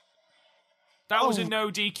well. That was a no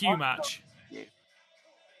DQ match.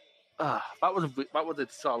 That was a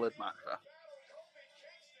solid match, though.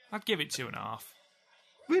 I'd give it 2.5.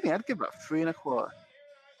 Really, I'd give it 3.25.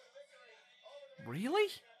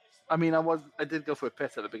 Really? I mean, I did go for a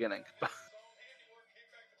piss at the beginning.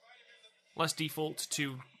 Let's default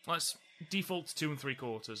to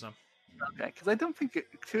 2.75 then. Okay, because I don't think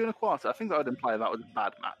 2.25. I think that would imply that was a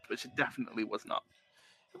bad match, which it definitely was not.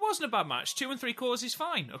 It wasn't a bad match. 2.75 is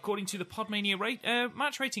fine, according to the Podmania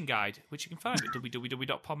match rating guide, which you can find at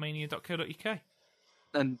www.podmania.co.uk.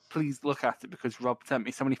 And please look at it because Rob sent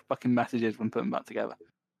me so many fucking messages when putting that together.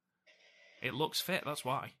 It looks fit, that's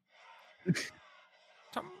why.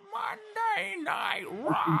 To Monday Night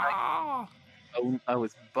Raw! Oh,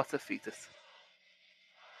 it's Butterfetus.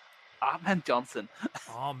 Ahmed Johnson.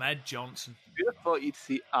 Ahmed Johnson. Who'd have thought you'd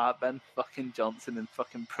see Ahmed fucking Johnson in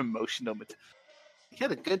fucking promotional material? He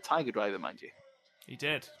had a good Tiger Driver, mind you. He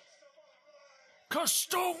did. 'Cause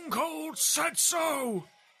Stone Cold said so!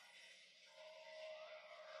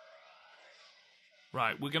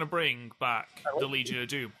 Right, we're going to bring back the Legion of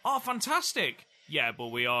Doom. Oh, fantastic! Yeah, but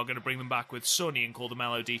we are going to bring them back with Sonny and call them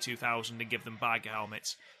LOD 2000 and give them bag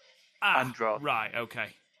helmets. And draw. Right,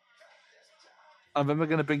 okay. And then we're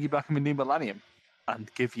going to bring you back in the new millennium and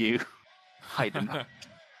give you Hayden.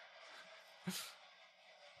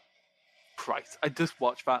 Christ, I just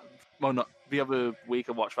watched that. Well, not the other week.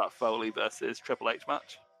 I watched that Foley versus Triple H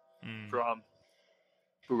match from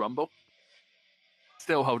the Rumble.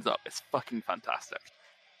 Still holds up. It's fucking fantastic.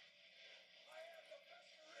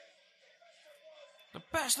 The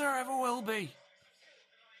best there ever will be.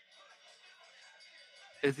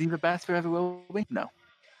 Is he the best there ever will be? No.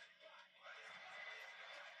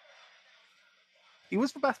 He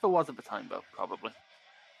was the best there was at the time, though, probably.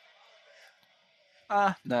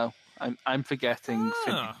 No. I'm forgetting.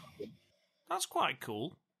 That's quite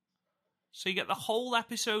cool. So you get the whole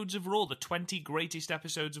episodes of Raw, the 20 greatest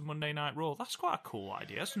episodes of Monday Night Raw. That's quite a cool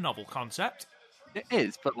idea. It's a novel concept. It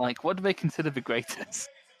is, but like, what do they consider the greatest?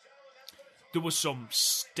 There was some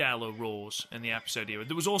stellar Raws in the episode here.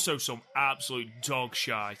 There was also some absolute dog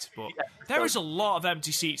shite, but there is a lot of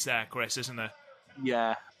empty seats there, Chris, isn't there?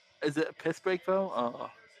 Yeah. Is it a piss break, though? Oh.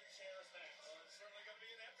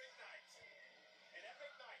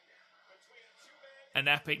 An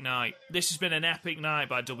epic night. This has been an epic night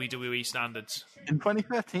by WWE standards. In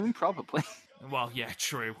 2013, probably. Well, yeah,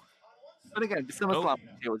 true. But again, the SummerSlam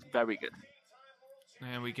here was very good.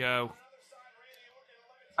 There we go.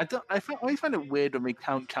 I always find it weird when we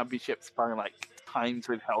count championships by like times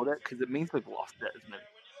we've held it because it means we've lost it, isn't it?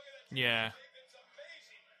 Yeah.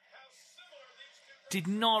 Did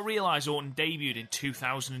not realise Orton debuted in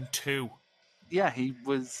 2002. Yeah, he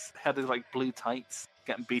had his like blue tights,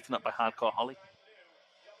 getting beaten up by Hardcore Holly.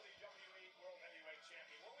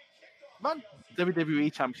 Man,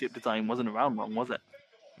 WWE Championship design wasn't around long, was it?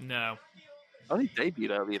 No. Only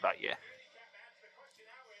debuted earlier that year.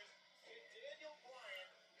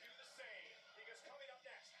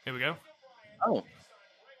 Here we go. Oh.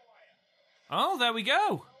 Oh, there we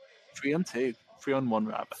go. 3-on-2. 3-on-1,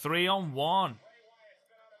 rather. 3-on-1.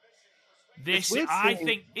 This, I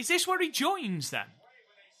think... Is this where he joins, then?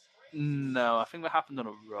 No, I think that happened on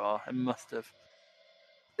a Raw. It must have.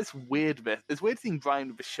 It's weird, bit. It's weird seeing Brian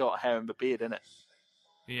with the short hair and the beard, isn't it?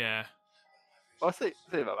 Yeah. Well, I say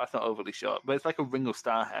that, that's not overly short, but it's like a Ringo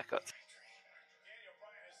Starr haircut.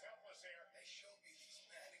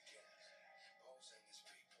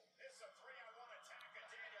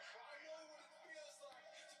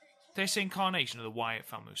 This incarnation of the Wyatt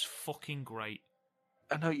family was fucking great.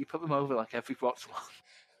 I know, you put them over like every Watchalong.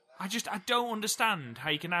 I don't understand how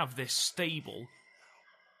you can have this stable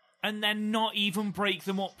and then not even break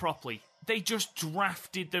them up properly. They just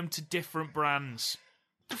drafted them to different brands.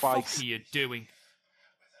 Twice. What the fuck are you doing?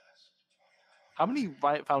 How many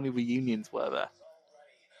Wyatt family reunions were there?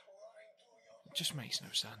 It just makes no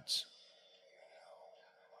sense.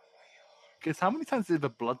 Because how many times did the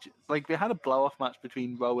bludgeon... Like, they had a blow-off match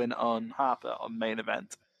between Rowan and Harper on main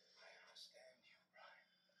event.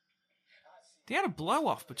 They had a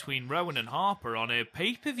blow-off between Rowan and Harper on a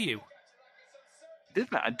pay-per-view.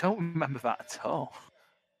 Didn't it? I don't remember that at all.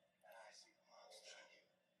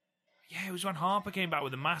 Yeah, it was when Harper came back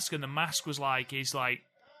with the mask, and the mask was like,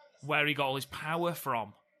 where he got all his power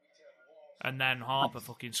from. And then Harper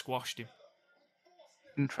fucking squashed him.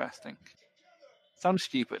 Interesting. Sounds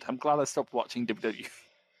stupid. I'm glad I stopped watching WWE.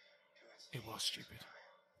 It was stupid.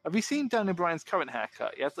 Have you seen Daniel Bryan's current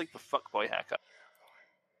haircut? He has like the fuckboy haircut.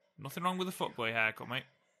 Nothing wrong with the fuckboy haircut, mate.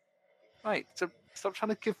 Right, so stop trying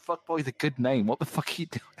to give fuckboys a good name. What the fuck are you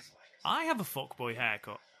doing? I have a fuckboy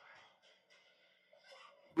haircut.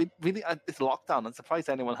 Really, it's lockdown. I'm surprised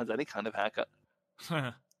anyone has any kind of haircut.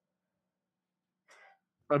 I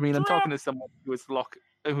mean, I'm talking to someone who was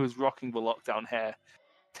rocking the lockdown hair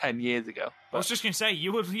 10 years ago. I was just going to say,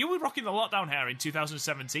 you were rocking the lockdown hair in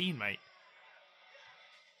 2017, mate.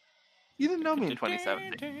 You didn't know me in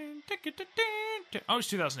 2017. Oh, it's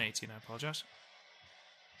 2018, I apologise.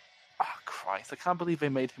 Oh, Christ. I can't believe they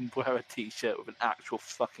made him wear a t-shirt with an actual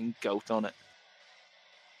fucking goat on it.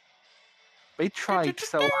 They tried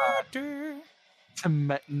so hard to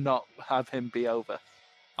not have him be over.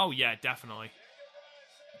 Oh, yeah, definitely.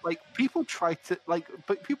 Like, people try to,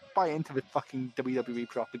 but people buy into the fucking WWE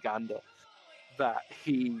propaganda that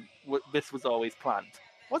this was always planned.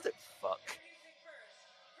 Was it fuck?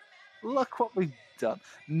 Look what we've done.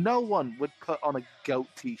 No one would put on a goat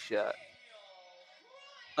t-shirt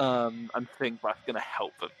and think that's going to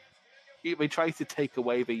help them. They tried to take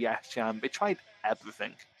away the Yes Jam. They tried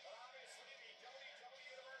everything.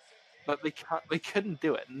 But they couldn't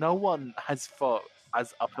do it. No one has fought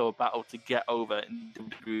as uphill battle to get over in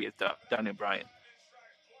WWE as Daniel Bryan.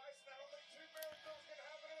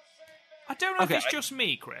 I don't know if it's just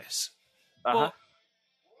me, Chris, Uh-huh.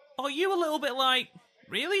 but are you a little bit like,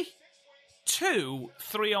 really? 2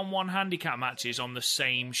 3-on-1 handicap matches on the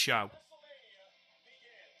same show?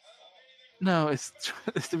 No, it's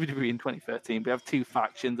WWE in 2013. We have 2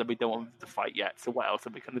 factions and we don't want them to fight yet, so what else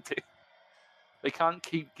are we going to do? They can't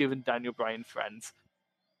keep giving Daniel Bryan friends.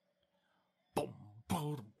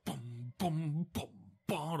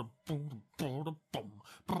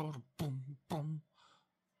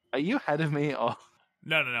 Are you ahead of me or?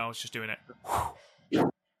 No, I was just doing it.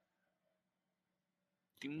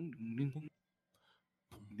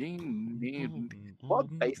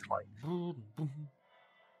 What bass line?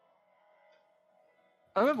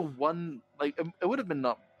 I remember one, like, it would have been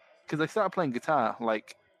not, because I started playing guitar,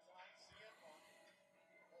 like,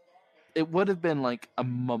 it would have been like a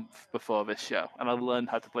month before this show, and I learned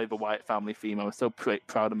how to play the Wyatt family theme. I was so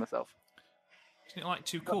proud of myself. Isn't it like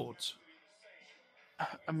 2 chords?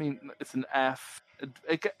 I mean, it's an F.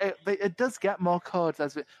 It does get more chords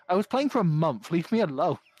as I was playing for a month. Leave me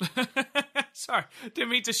alone. Sorry, didn't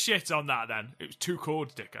mean to shit on that then. It was 2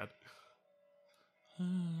 chords, dickhead.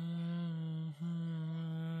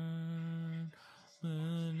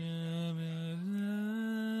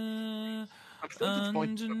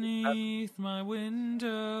 Underneath my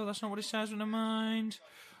window. That's not what it says in my mind.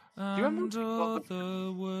 Under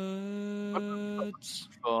the words.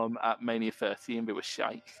 At Mania 13, they were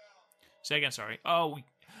shy. Say again, sorry. Oh,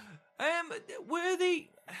 were they?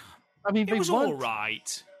 I mean, it was all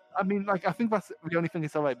right. I mean, like, I think that's the only thing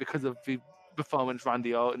that's all right because of the performance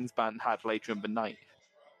Randy Orton's band had later in the night.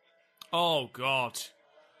 Oh, God.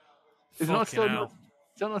 It's not still not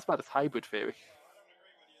as bad as Hybrid Theory.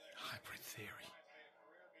 Hybrid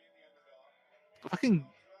Theory.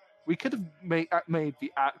 We could have made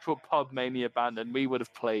the actual Podmania band, and we would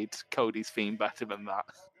have played Cody's theme better than that.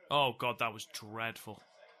 Oh, God, that was dreadful.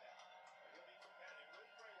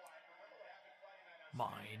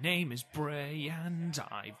 My name is Bray, and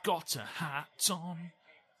I've got a hat on.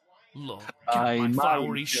 Look at my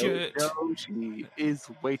flowery shirt. She is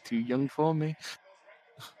way too young for me.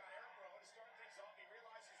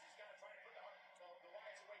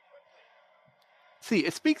 See,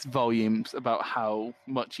 it speaks volumes about how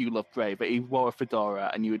much you love Bray, but he wore a fedora,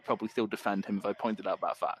 and you would probably still defend him if I pointed out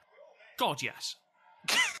that fact. God, yes.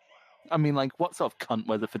 I mean, like, what sort of cunt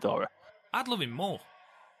wears a fedora? I'd love him more.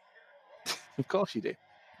 Of course you do.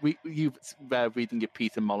 You've reading your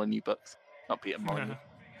Peter Molyneux books. Not Peter Molyneux.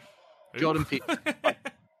 Jordan Peterson.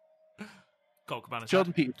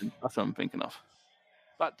 Jordan Peterson, that's what I'm thinking of.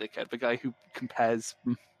 That dickhead, the guy who compares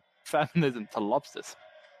feminism to lobsters.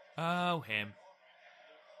 Oh, him.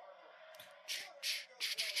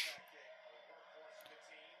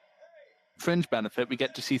 Fringe benefit, we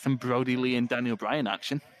get to see some Brody Lee and Daniel Bryan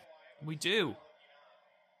action. We do.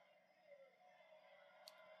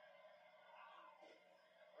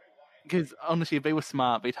 Because honestly, if they were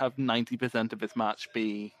smart, they'd have 90% of this match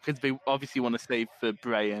be... Because they obviously want to save for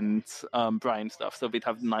Bray and Bryan stuff, so they'd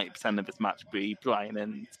have 90% of this match be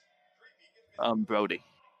Bryan and Brody.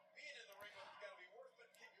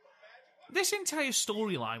 This entire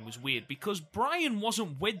storyline was weird because Bryan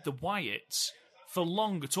wasn't with the Wyatts for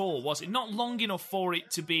long at all, was it? Not long enough for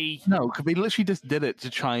it to be... No, because they literally just did it to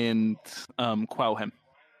try and quell him.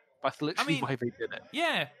 That's literally why they did it.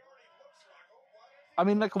 Yeah. I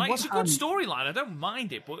mean, like it's a good storyline. I don't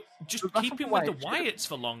mind it, but just keep him with the Wyatts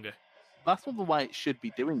for longer. That's what the Wyatts should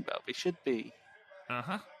be doing, though. They should be.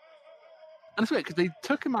 Uh-huh. And it's weird, because they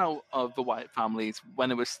took him out of the Wyatt families when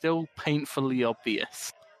it was still painfully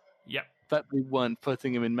obvious. Yep. That they weren't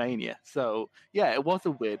putting him in Mania. So, yeah, it was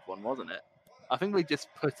a weird one, wasn't it? I think they just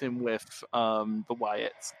put him with the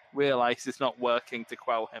Wyatts, realised it's not working to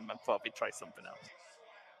quell him, and thought they'd try something else.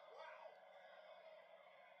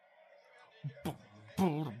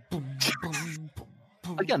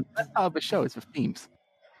 Again, that's how the show is with themes.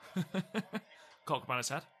 Cock Banner's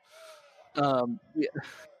head. Yeah.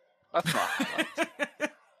 That's not.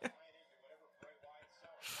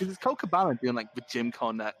 Because it's Colt Cabana doing like the Jim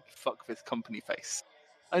Cornette fuck this company face.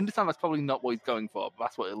 I understand that's probably not what he's going for, but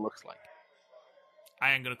that's what it looks like.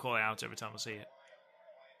 I ain't gonna call it out every time I see it.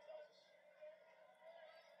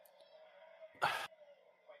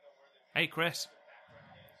 Hey, Chris.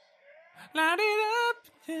 Light it up.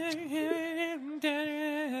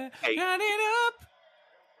 Hey. Light it up.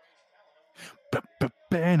 Boom, boom,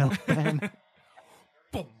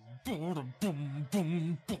 boom,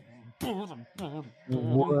 boom, boom, boom.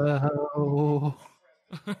 Whoa.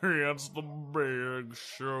 It's the big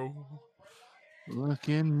show. Look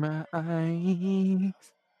in my eyes.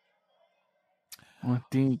 What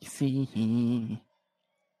do you see?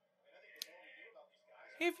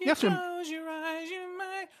 If you close your eyes, you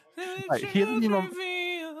might. Right, he isn't even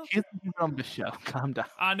on the show. Calm down.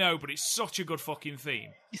 I know, but it's such a good fucking theme.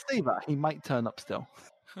 You say that, he might turn up still.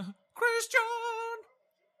 Christian!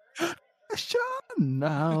 Christian,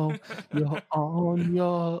 now you're on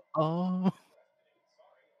your own.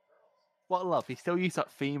 What a love. He still used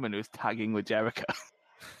that theme when he was tagging with Jericho.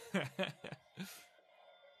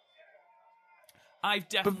 I've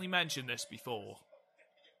definitely mentioned this before,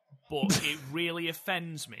 but it really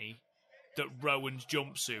offends me that Rowan's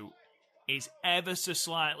jumpsuit is ever so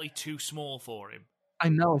slightly too small for him. I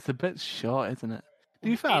know, it's a bit short, isn't it? To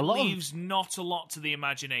be fair, it leaves not a lot to the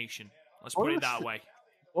imagination. Let's put it that way.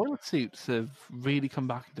 Boiler suits have really come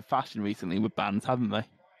back into fashion recently with bands, haven't they?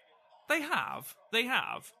 They have,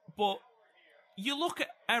 but you look at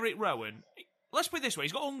Eric Rowan, let's put it this way,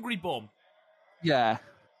 he's got a hungry bum. Yeah.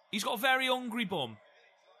 He's got a very hungry bum.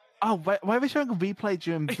 Oh, why are they showing a replay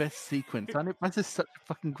during this sequence? This is such a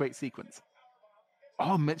fucking great sequence.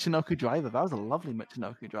 Oh, Michinoku Driver. That was a lovely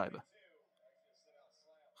Michinoku Driver.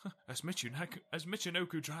 As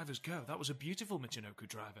Michinoku Drivers go, that was a beautiful Michinoku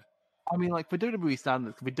Driver. I mean, like, for WWE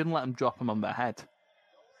standards, we didn't let them drop them on their head.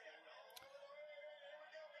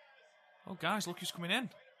 Oh, guys, look who's coming in.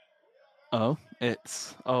 Oh,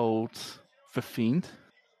 it's old The Fiend.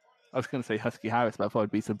 I was going to say Husky Harris, but I thought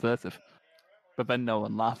it'd be subversive. But then no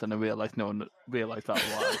one laughed, and I realised no one realised that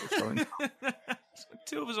while I was going.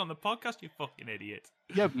 Two of us on the podcast, you fucking idiot.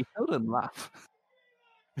 Yeah, but you still didn't laugh.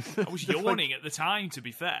 I was yawning at the time, to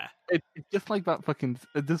be fair. It's just like that fucking.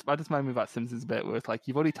 I just reminded me of that Simpsons bit where it's like,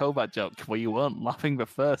 you've already told that joke where you weren't laughing the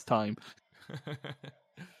first time.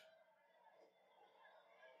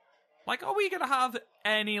 Like, are we going to have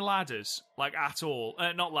any ladders? Like, at all?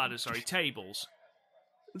 Not ladders, sorry, tables.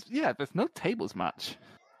 Yeah, there's no tables match.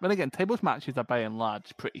 But again, tables matches are by and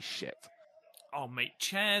large pretty shit. Oh, mate,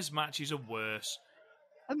 chairs matches are worse.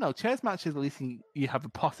 I don't know, chairs matches, at least you have a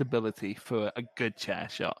possibility for a good chair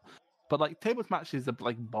shot. But, like, tables matches are,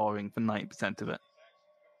 like, boring for 90% of it.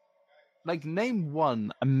 Like, name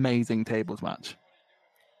one amazing tables match.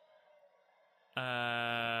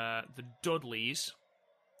 The Dudleys.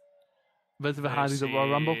 Versus the Hardys at Royal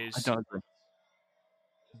Rumble? I don't agree.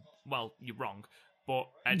 Well, you're wrong. But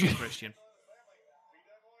Edge and Christian.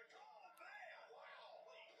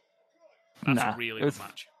 That's a really good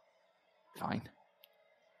match. Fine.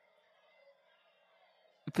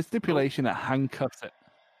 The stipulation that handcuffs it.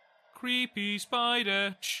 Creepy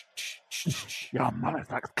spider. Your mother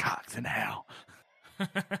sucks cocks in hell.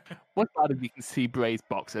 What's bad if you can see Bray's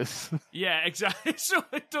boxes? Yeah, exactly. So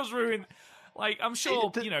it does ruin. Like, I'm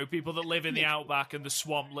sure, people that live in the outback and the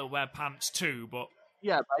swamp will wear pants too, but.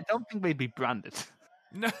 Yeah, but I don't think they'd be branded.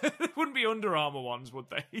 No, they wouldn't be Under Armour ones, would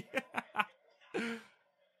they?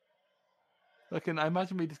 Look, and I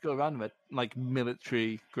imagine we just go around with, like,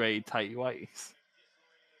 military-grade tighty whities.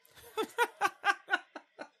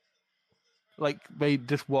 Like, they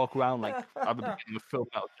just walk around like at the beginning of Full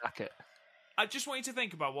Metal Jacket. I just want you to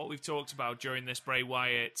think about what we've talked about during this Bray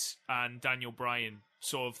Wyatt and Daniel Bryan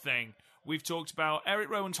sort of thing. We've talked about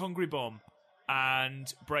Eric Rowan's Hungry Bum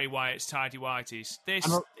and Bray Wyatt's Tidy Whities.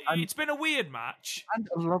 It's been a weird match. And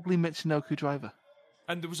a lovely Michinoku driver.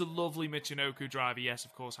 And there was a lovely Michinoku driver, yes,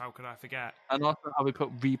 of course, how could I forget? And also how we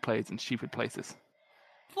put replays in stupid places.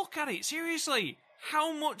 Look at it, seriously.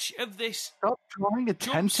 How much of this Stop drawing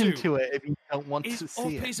attention to it if you don't want to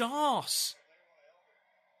see it. Up his arse.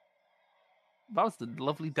 That was the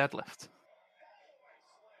lovely deadlift.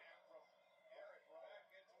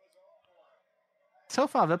 So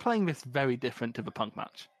far, they're playing this very different to the Punk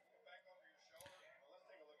match.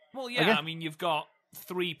 Well, yeah, I mean, you've got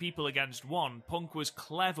 3 people against 1. Punk was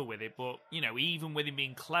clever with it, but, even with him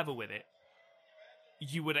being clever with it,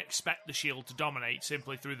 you would expect the Shield to dominate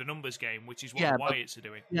simply through the numbers game, which is what the Wyatts are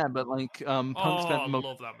doing. Yeah, but, like, Punk I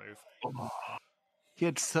love that move. Oh, he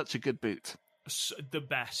had such a good boot. The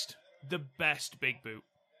best big boot.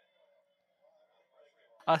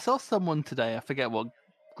 I saw someone today, I forget what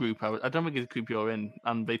group I don't think it's a group you're in,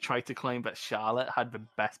 and they tried to claim that Charlotte had the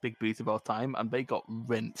best big boot of all time, and they got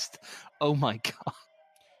rinsed. Oh my god.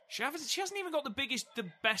 She hasn't even got the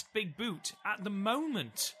best big boot at the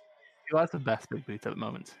moment. Who has the best big boot at the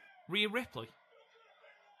moment? Rhea Ripley.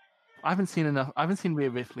 I haven't seen enough. I haven't seen Rhea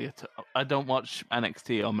Ripley at all. I don't watch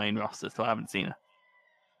NXT or main roster, so I haven't seen her.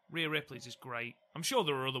 Rhea Ripley's is great. I'm sure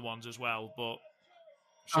there are other ones as well, but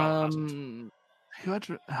Charlotte hasn't.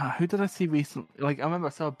 Who did I see recently? Like, I remember I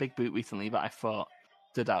saw a big boot recently that I thought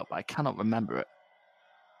stood out, but I cannot remember it.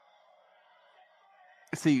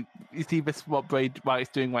 See, you see this what Bray Wyatt's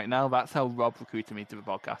doing right now? That's how Rob recruited me to the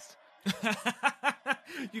podcast.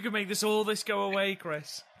 You can make all this go away,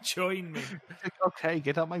 Chris. Join me. Okay,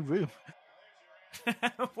 get out my room.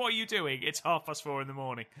 What are you doing? It's 4:30 in the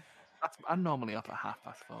morning. I'm normally up at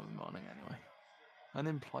 4:30 in the morning anyway.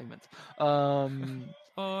 Unemployment.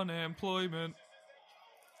 Unemployment.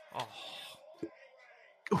 Oh.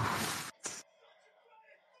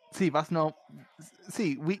 See, that's not.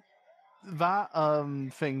 See,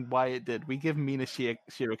 that thing Wyatt did. We give Mina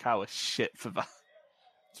Shirakawa shit for that.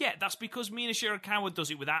 Yeah, that's because Mina Shirakawa does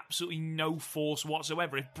it with absolutely no force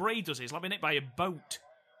whatsoever. If Bray does it, it's like being hit by a boat.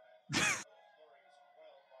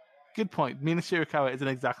 Good point. Mina Shirakawa isn't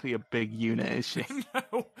exactly a big unit, is she?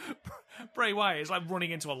 No. Bray Wyatt is like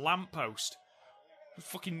running into a lamppost.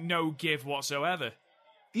 Fucking no give whatsoever.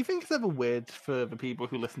 Do you think it's ever weird for the people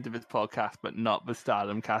who listen to this podcast but not the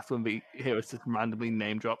Stardom cast when we hear us just randomly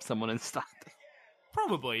name drop someone in Stardom?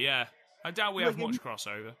 Probably, yeah. I doubt we have much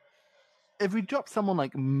crossover. If we drop someone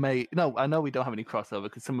like May... No, I know we don't have any crossover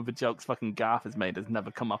because some of the jokes fucking Garth has made has never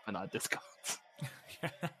come up in our Discords.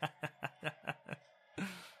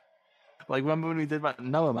 Like, remember when we did that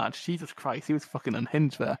Noah match? Jesus Christ, he was fucking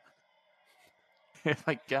unhinged there. It's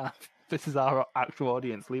like, Garth, this is our actual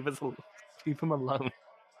audience. Leave him alone.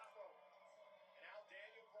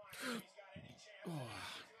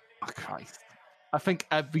 Oh, Christ. I think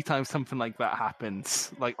every time something like that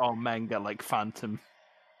happens, like, all men get, like, Phantom.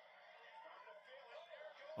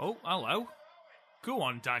 Oh, hello. Go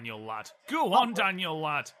on, Daniel, lad. Go on, Daniel,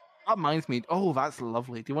 lad. That reminds me. Oh, that's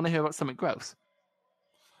lovely. Do you want to hear about something gross?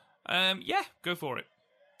 Yeah, go for it.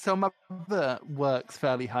 So my brother works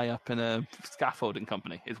fairly high up in a scaffolding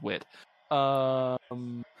company. It's weird. High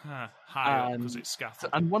up because it's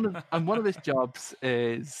scaffolding. And one of his jobs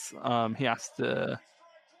is he has to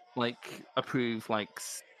like approve like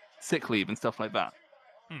sick leave and stuff like that.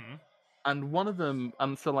 And one of them,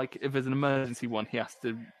 so like if there's an emergency one, he has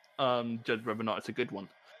to judge whether or not it's a good one.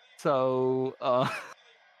 So okay.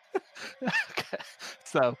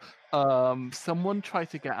 So someone tried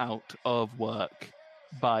to get out of work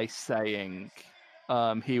by saying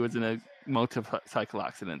he was in a motorcycle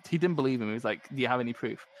accident. He didn't believe him. He was like, "Do you have any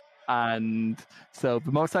proof?" And so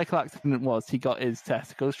the motorcycle accident was he got his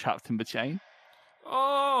testicles trapped in the chain.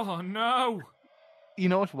 Oh no! You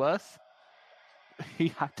know what's worse? He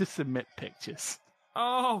had to submit pictures.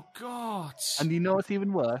 Oh God! And you know what's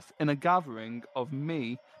even worse? In a gathering of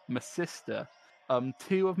me, my sister,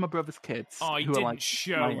 two of my brother's kids. Oh, he who didn't are like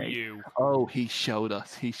show you. Oh, he showed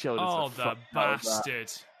us. He showed us. Oh, the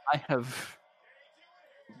bastard! I have.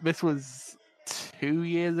 This was 2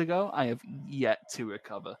 years ago. I have yet to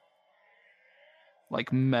recover.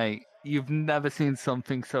 Like, mate, you've never seen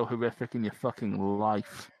something so horrific in your fucking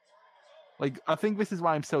life. Like, I think this is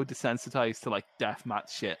why I'm so desensitized to, like, deathmatch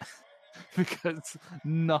shit. Because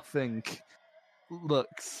nothing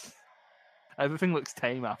looks... Everything looks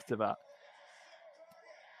tame after that.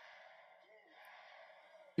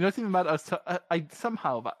 You know what's even mad? I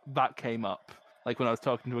somehow that came up, like, when I was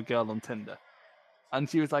talking to a girl on Tinder. And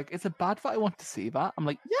she was like, "Is it bad that I want to see that?" I'm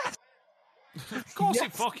like, yes! Of course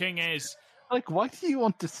it fucking is! Like, why do you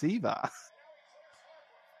want to see that?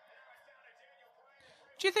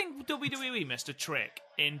 Do you think WWE missed a trick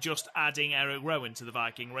in just adding Eric Rowan to the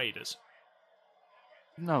Viking Raiders?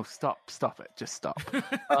 No, stop it. Just stop.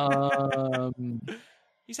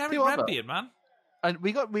 He's Eric Redbeard, man. And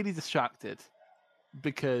we got really distracted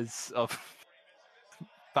because of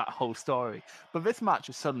that whole story. But this match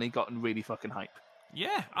has suddenly gotten really fucking hype.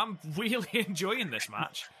 Yeah, I'm really enjoying this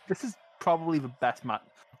match. This is probably the best match.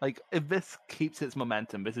 Like, if this keeps its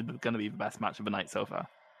momentum, this is going to be the best match of the night so far.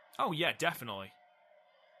 Oh, yeah, definitely.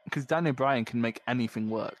 Because Daniel Bryan can make anything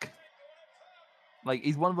work. Like,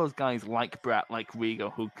 he's one of those guys like Brett, like Regal,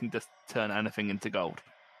 who can just turn anything into gold.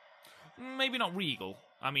 Maybe not Regal.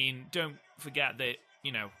 I mean, don't forget that,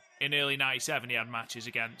 you know, in early 97 he had matches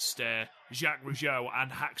against Jacques Rougeau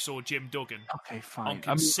and Hacksaw Jim Duggan. Okay, fine. On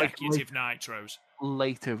consecutive Nitros.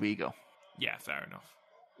 Later Regal. Yeah, fair enough.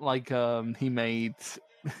 Like, he made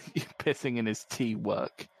pissing in his tea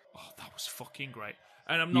work. Oh, that was fucking great.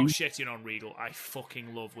 And I'm not shitting on Regal. I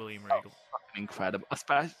fucking love William Regal. Fucking incredible.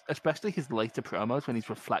 Especially his later promos when he's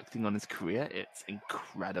reflecting on his career. It's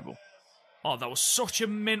incredible. Oh, that was such a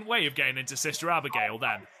mint way of getting into Sister Abigail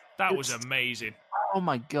then. That was amazing. Oh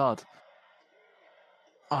my god.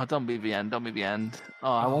 Oh, don't be the end. Don't be the end.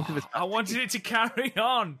 Oh, I wanted it to carry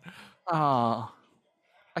on. Oh.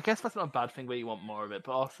 I guess that's not a bad thing where you want more of it,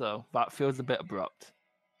 but also that feels a bit abrupt.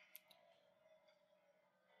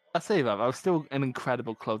 I say that was still an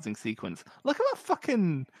incredible closing sequence. Look at that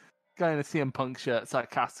fucking guy in a CM Punk shirt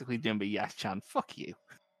sarcastically doing the yes chant. Fuck you.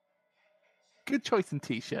 Good choice in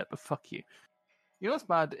t-shirt, but fuck you. You know what's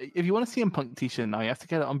bad? If you want a CM Punk t-shirt now, you have to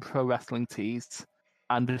get it on Pro Wrestling Tees,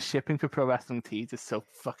 and the shipping for Pro Wrestling Tees is so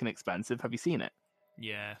fucking expensive. Have you seen it?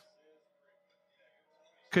 Yeah.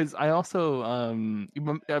 Because I also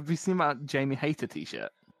have you seen that Jamie Hayter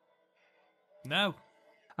t-shirt? No.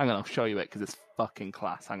 Hang on, I'll show you it because it's fucking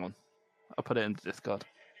class. Hang on, I'll put it into Discord.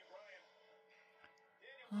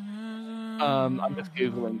 I'm just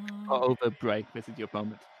googling over break. This is your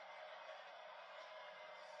moment.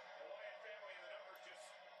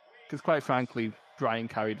 Because quite frankly, Brian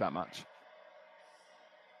carried that match.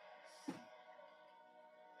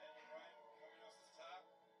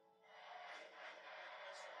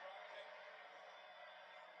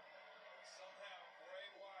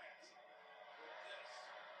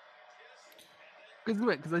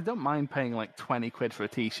 Because I don't mind paying like 20 quid for a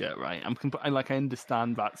t-shirt, right? I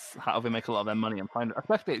understand that's how they make a lot of their money. I'm fine,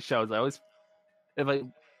 especially at shows. I always, if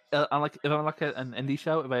I'm like an indie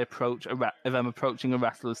show, if I'm approaching a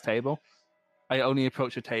wrestler's table, I only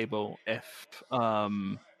approach a table if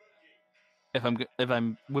I'm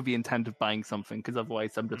with the intent of buying something, because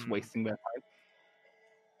otherwise I'm just wasting their time.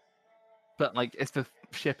 But like, it's the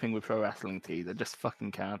shipping with Pro Wrestling Tees. I just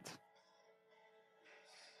fucking can't.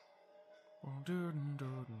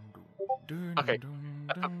 Okay,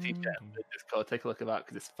 I put t-shirt in the Discord. Take a look at that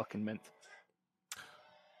because it's fucking mint.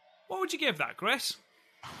 What would you give that, Chris?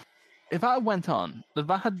 If that went on,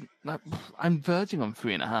 I'm verging on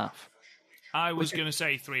 3.5. I was going to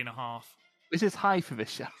say 3.5. Which is high for this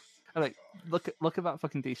show. Like, look at that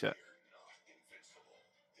fucking t-shirt.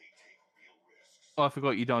 Oh, I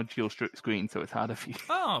forgot you don't dual screen, so it's harder for you.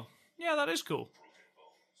 Oh, yeah, that is cool.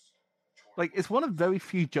 Like, it's one of very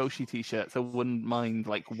few Joshi t-shirts I wouldn't mind,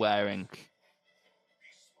 like, wearing,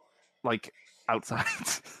 like, outside.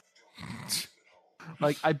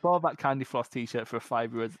 Like, I bought that Candy Floss t-shirt for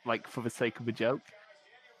 €5, like, for the sake of a joke.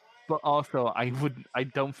 But also, I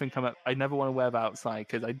don't think I never want to wear that outside,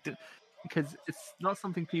 because it's not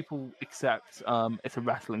something people accept, it's a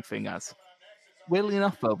wrestling thing as. Weirdly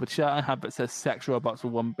enough, though, the shirt I have that says sex robots will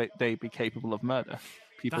one day be capable of murder.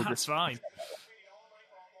 That's fine.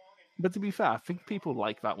 But to be fair, I think people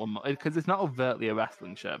like that one because it's not overtly a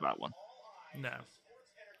wrestling shirt, that one. No.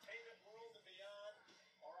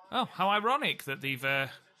 Oh, how ironic that they've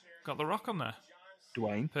got The Rock on there.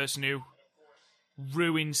 Dwayne. Person who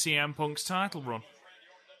ruined CM Punk's title run.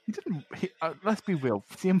 He didn't. Let's be real.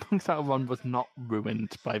 CM Punk's title run was not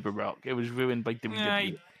ruined by The Rock. It was ruined by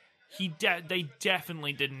WWE. They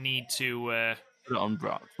definitely didn't need to put it on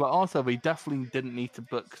Brock. But also, they definitely didn't need to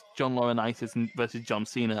book John Laurinaitis versus John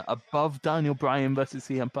Cena above Daniel Bryan versus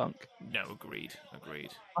CM Punk. No, agreed.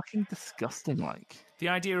 Fucking disgusting, like. The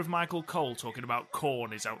idea of Michael Cole talking about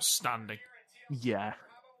corn is outstanding. Yeah.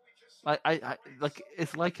 I like,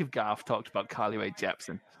 it's like if Garth talked about Carly Rae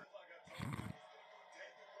Jepsen.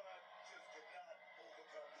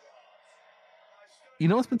 You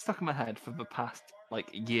know what's been stuck in my head for the past, like,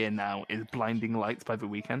 year now is Blinding Lights by The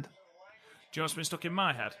Weeknd. Do you know what's been stuck in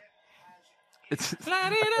my head? It's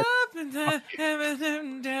light it up and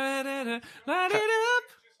light it up.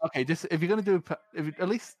 Okay, just if you're gonna at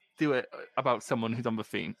least do it about someone who's on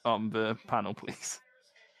the panel, please.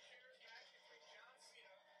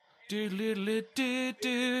 I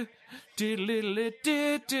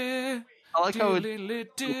like how Can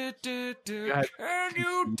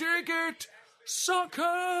you dig it, sucker?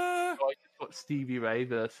 I just got Stevie Ray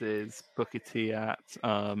versus Booker T at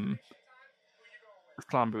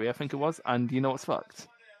Slamboree, I think it was, and you know what's fucked?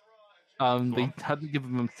 They hadn't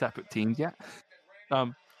given them separate teams yet.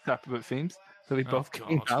 Separate themes. So they both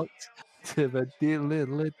came out to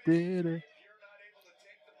the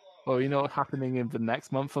Oh, you know what's happening in the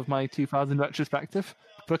next month of my 2000 retrospective?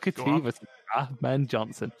 Booker T versus Ben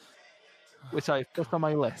Johnson, which I put on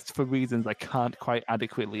my list for reasons I can't quite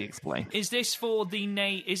adequately explain. Is this for the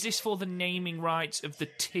naming rights of the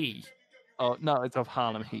T? Oh no, it's of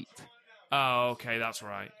Harlem Heat. Oh, okay, that's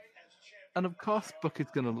right. And of course,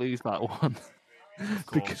 Booker's going to lose that one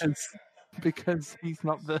because he's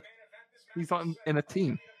not in a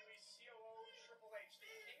team.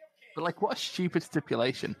 But like, what a stupid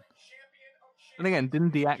stipulation. And again,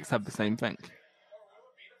 didn't DX have the same thing?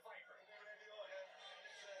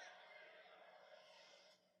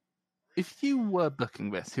 If you were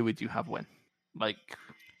booking this, who would you have win? Like,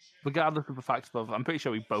 regardless of the facts of, I'm pretty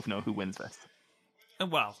sure we both know who wins this.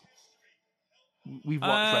 Well, we've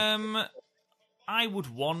watched. I would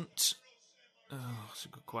want. Oh, that's a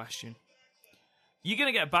good question. You're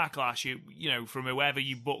going to get backlash, you know, from whoever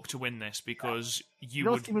you book to win this because you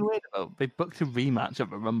would. What's even weird about? They booked a rematch at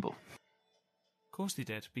the Rumble. Of course they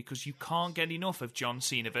did, because you can't get enough of John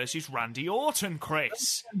Cena versus Randy Orton,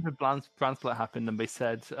 Chris. The brand split happened, and they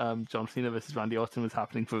said John Cena versus Randy Orton was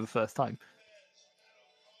happening for the first time.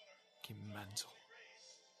 Fucking mental.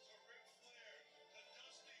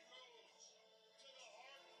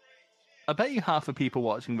 I bet you half the people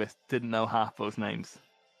watching this didn't know half those names.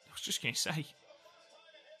 I was just going to say.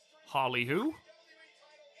 Harley who?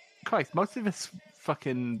 Christ, most of this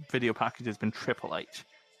fucking video package has been Triple H.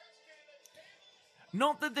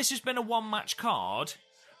 Not that this has been a one-match card,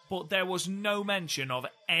 but there was no mention of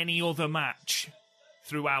any other match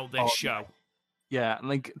throughout this show. Yeah,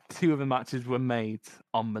 like 2 of the matches were made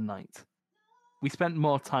on the night. We spent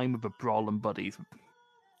more time with the Brawling Buddies.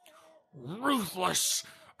 Ruthless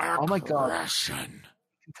aggression. Oh my god. You can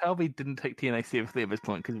tell they didn't take TNA seriously at this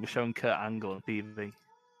point because they were showing Kurt Angle on TV.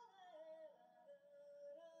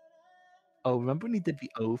 Oh, remember when he did the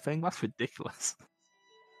O thing? That's ridiculous.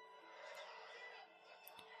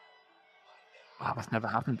 Wow, that's never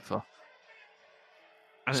happened before.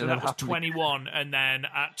 And so that was 21, and then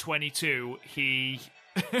at 22, he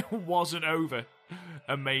wasn't over.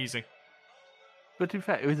 Amazing. But to be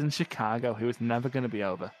fair, it was in Chicago. He was never going to be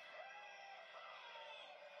over.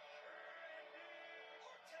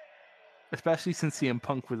 Especially since CM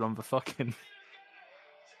Punk was on the fucking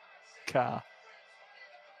car.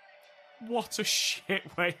 What a shit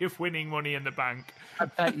way of winning Money in the Bank. I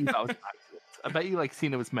bet you that was an accident. I bet you like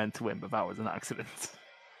Cena was meant to win, but that was an accident.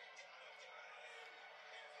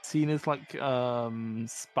 Cena's like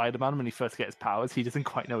Spider-Man when he first gets powers. He doesn't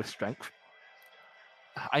quite know his strength.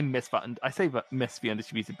 I miss that, and I say that miss the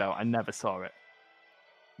undisputed belt. I never saw it.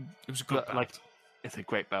 It was a good belt. Like, It's a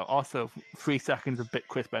great belt. Also, 3 seconds of Bit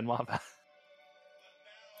Chris Benoit there.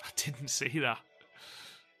 I didn't see that.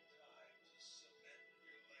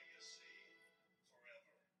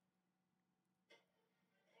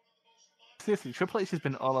 Seriously, Triple H has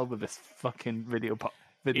been all over this fucking video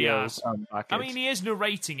Yes. package. I mean, he is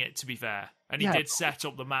narrating it, to be fair. And he did set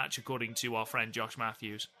up the match according to our friend Josh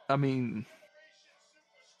Matthews. I mean...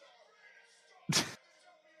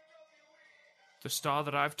 The star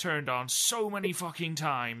that I've turned on so many fucking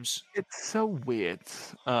times. It's so weird.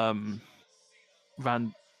 Oh,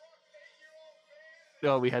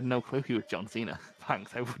 we had no clue he was John Cena.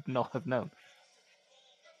 Thanks, I would not have known.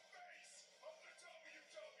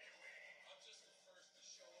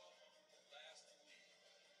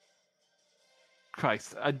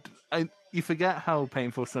 Christ, you forget how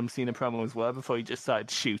painful some Cena promos were before he just started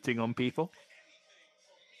shooting on people.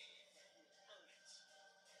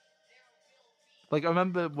 Like, I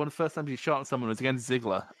remember one of the first times he shot at someone was against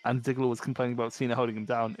Ziggler, and Ziggler was complaining about Cena holding him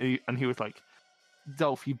down, and he was like,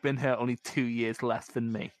 Dolph, you've been here only 2 years less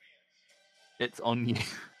than me. It's on you.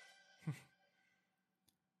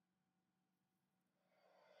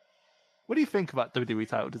 What do you think about WWE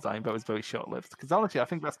title design that was very short-lived? Because honestly, I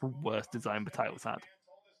think that's the worst design the title's had.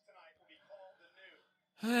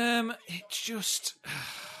 It's just...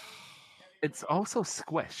 It's also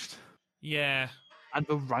squished. Yeah. And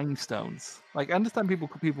the rhinestones. Like, I understand people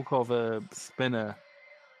call the spinner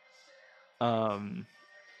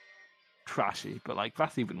trashy, but like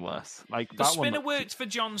that's even worse. Like the that spinner one worked for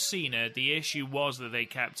John Cena. The issue was that they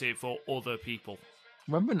kept it for other people.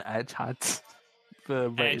 Remember when Edge had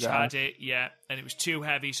the Edge had it, yeah, and it was too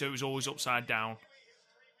heavy, so it was always upside down.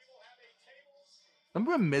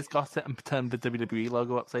 Remember when Miz got it and turned the WWE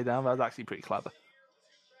logo upside down? That was actually pretty clever.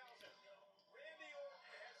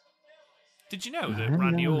 Did you know that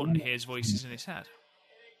Randy Orton hears voices in his head?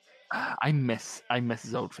 I miss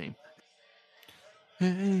his old theme.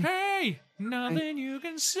 Hey, nothing you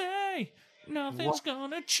can say. Nothing's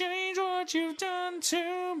gonna change what you've done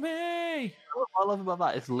to me. What I love about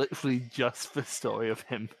that is literally just the story of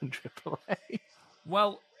him and Triple H.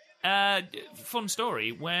 Well, fun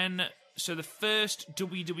story. So the first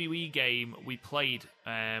WWE game we played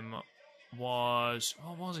was...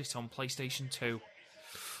 What was it on PlayStation 2?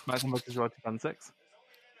 Michael vs. Roger Fan 6?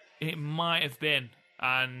 It might have been.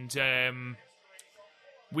 And me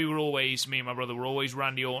and my brother were always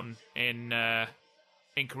Randy Orton in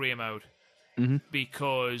career mode. Mm-hmm.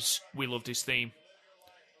 Because we loved his theme.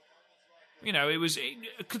 You know,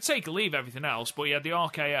 it could take or leave everything else, but he had the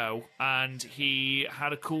RKO and he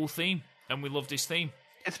had a cool theme, and we loved his theme.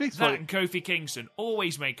 It speaks that and Kofi Kingston.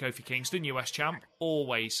 Always made Kofi Kingston US champ.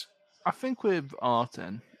 Always. I think with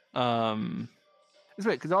Orton, it's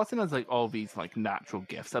weird because Orton has like all these like natural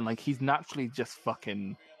gifts, and like he's naturally just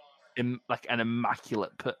fucking like an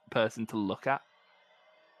immaculate person to look at.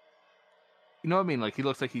 You know what I mean? Like he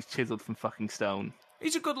looks like he's chiseled from fucking stone.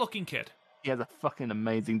 He's a good-looking kid. He has a fucking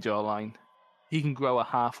amazing jawline. He can grow a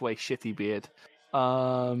halfway shitty beard.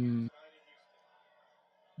 But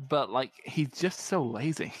like he's just so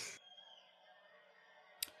lazy.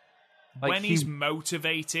 Like, when he's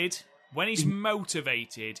motivated,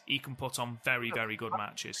 he can put on very, very good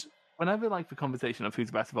matches. Whenever like the conversation of who's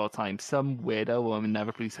the best of all time, some weirdo will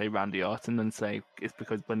inevitably say Randy Orton and say it's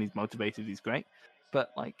because when he's motivated he's great.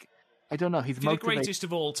 But like I don't know, he's the greatest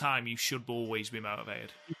of all time, you should always be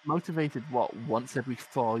motivated. He's motivated once every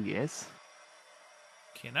 4 years?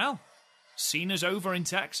 Hell. Cena's over in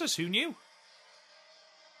Texas, who knew?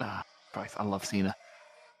 Ah, Christ, I love Cena.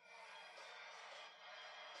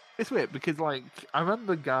 It's weird because, like, I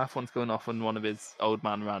remember Garth once going off on one of his old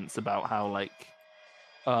man rants about how, like,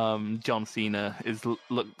 John Cena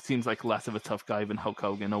seems like less of a tough guy than Hulk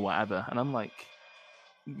Hogan or whatever, and I'm like,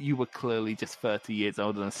 you were clearly just 30 years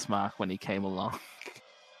older than Smack when he came along.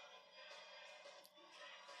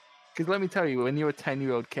 Because let me tell you, when you're a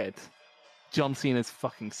 10-year-old kid, John Cena's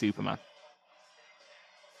fucking Superman.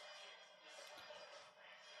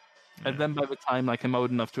 And then by the time like I'm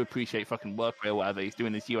old enough to appreciate fucking work or whatever, he's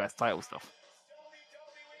doing his US title stuff.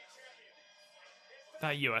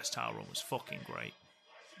 That US title run was fucking great.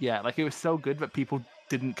 Yeah, like it was so good that people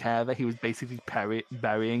didn't care that he was basically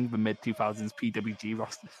burying the mid-2000s PWG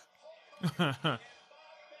roster.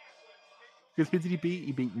 Because who did he beat?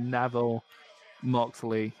 He beat Neville,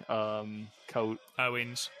 Moxley, Owens.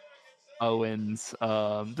 Owens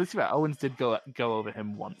did go over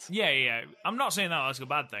him once. Yeah. I'm not saying that that's a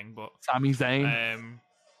bad thing, but Sami Zayn.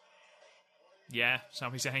 Yeah,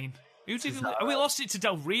 Sami Zayn. We lost it to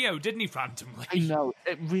Del Rio, didn't he, randomly? I know.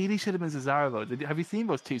 It really should have been Cesaro, though. Have you seen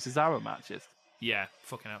those two Cesaro matches? Yeah,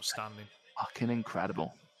 fucking outstanding. Fucking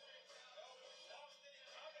incredible.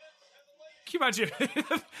 you imagine?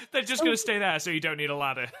 They're just going to stay there, so you don't need a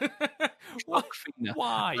ladder.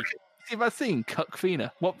 Why? See, if I've seen Cuck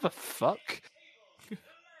Fina, what the fuck?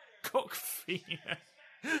 Cuck Fina.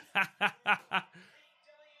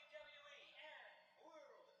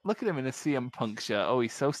 Look at him in a CM Punk shirt. Oh,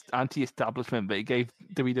 he's so anti-establishment, but he gave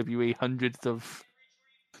WWE hundreds of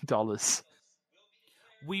dollars.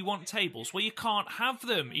 We want tables. Well, you can't have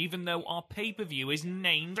them, even though our pay-per-view is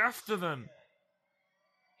named after them.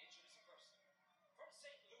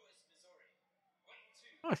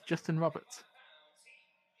 Oh, it's Justin Roberts.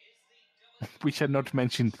 We should not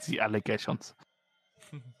mention the allegations.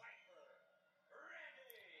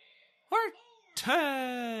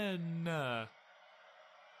 Orton!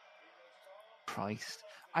 Christ.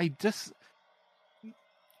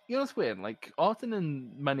 You know what's weird? Like, Orton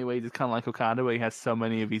in many ways is kind of like Okada, where he has so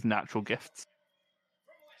many of his natural gifts.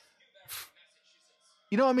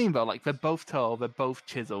 You know what I mean, though? Like, they're both tall, they're both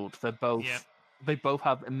chiseled, they both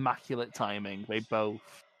have immaculate timing, they both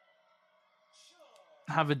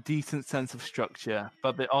have a decent sense of structure,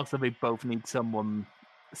 but they both need someone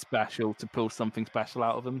special to pull something special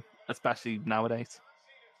out of them, especially nowadays.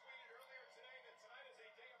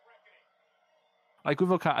 Like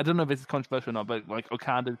with Okada, I don't know if this is controversial or not, but like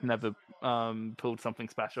Okada's never pulled something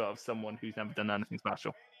special out of someone who's never done anything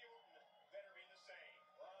special.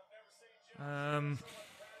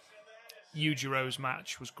 Yujiro's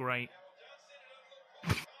match was great.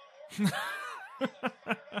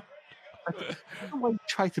 Why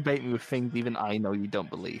try to bait me with things even I know you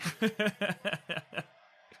don't believe?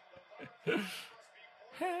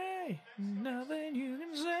 Hey, nothing you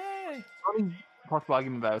can say. The only possible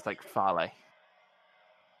argument there is like Fale.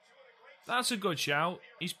 That's a good shout.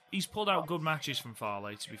 He's pulled out good matches from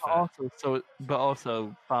Farley, to be fair.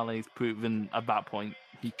 Also, Fale's proven at that point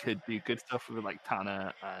he could do good stuff with like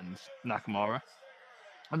Tana and Nakamura.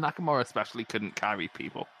 And Nakamura especially couldn't carry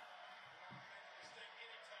people.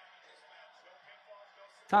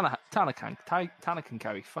 Tana can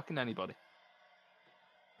carry fucking anybody.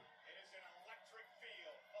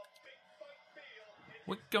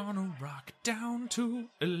 We're gonna rock down to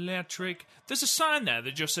electric. There's a sign there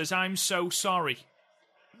that just says, I'm so sorry.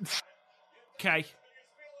 Okay.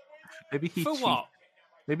 What?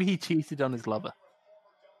 Maybe he cheated on his lover.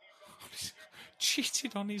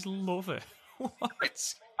 Cheated on his lover?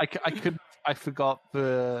 What? I forgot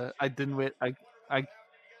the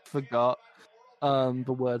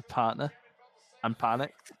word partner and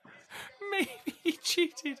panicked. Maybe he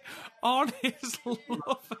cheated on his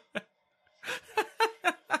lover.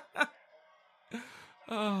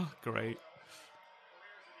 Oh, great.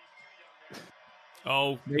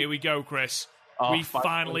 Oh, here we go, Chris. We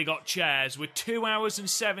finally got chairs. We're 2 hours and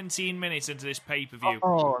 17 minutes into this pay-per-view.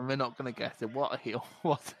 Oh, and we're not going to get it. What a heel.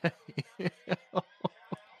 What a heel.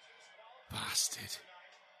 Bastard.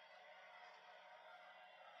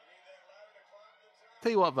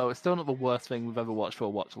 Tell you what, though, it's still not the worst thing we've ever watched for a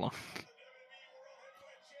watch-along.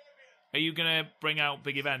 Are you going to bring out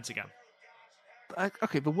Big Event again?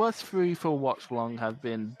 Okay, the worst three for a watch-along have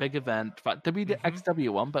been Big Event, that WXW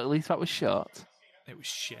one, but at least that was short. It was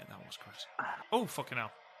shit, that was, Chris. Oh, fucking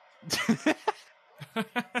hell.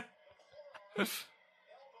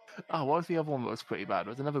 Oh, what was the other one that was pretty bad? It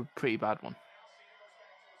was another pretty bad one.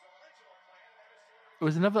 It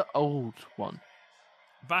was another old one.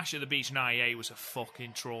 Bash at the Beach 98 was a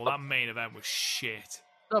fucking troll. That main event was shit.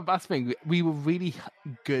 No, that's the thing. We were really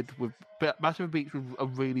good with... Bash at the Beach was a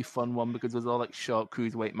really fun one because it was all like short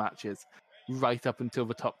cruiserweight matches right up until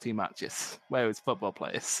the top two matches, where it was football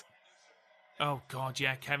players. Oh, God,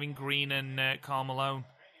 yeah. Kevin Green and Karl Malone.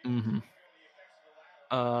 Mm-hmm.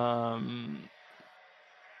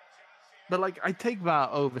 But, like, I take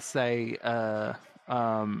that over, say,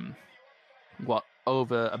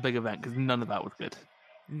 over a Big Event, because none of that was good.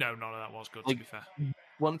 No, none of that was good, to be fair.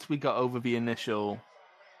 Once we got over the initial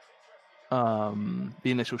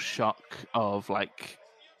shock of, like,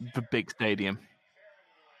 the big stadium,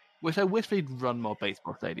 which I wish they'd run more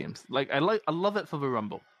baseball stadiums. Like, I love it for the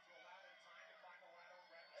Rumble.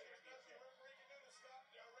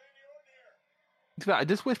 I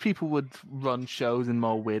just wish people would run shows in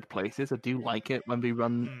more weird places. I do like it when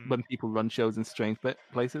when people run shows in strange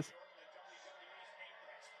places.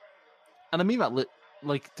 And I mean that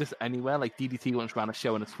like just anywhere. Like DDT once ran a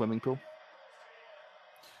show in a swimming pool.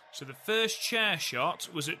 So the first chair shot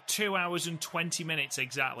was at 2 hours and 20 minutes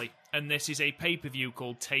exactly, and this is a pay-per-view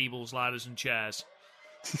called Tables, Ladders and Chairs.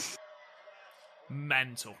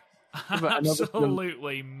 Mental.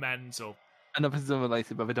 Absolutely mental. Another thing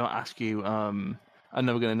unrelated, but if I don't ask you, I'm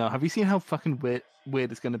never going to know. Have you seen how fucking weird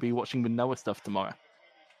it's going to be watching the Noah stuff tomorrow?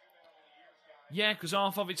 Yeah, because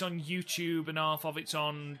half of it's on YouTube and half of it's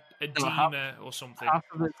on Edema or something. Half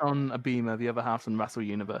of it's on Abema, the other half's on Wrestle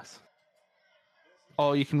Universe.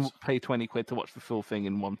 Or you can pay 20 quid to watch the full thing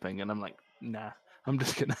in one thing, and I'm like, nah, I'm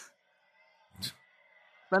just gonna...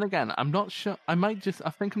 Then again, I'm not sure. I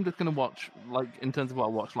think I'm just gonna watch, like, in terms of what I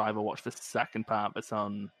watch live, I'll watch the second part that's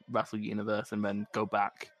on Wrestle Universe and then go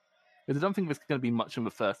back. Because I don't think there's gonna be much in the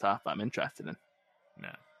first half that I'm interested in.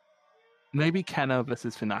 No. Maybe Keno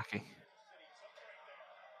versus Funaki.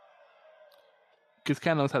 Because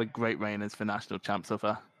Keno's had a great reign as the national champ so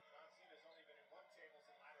far.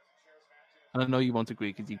 And I know you won't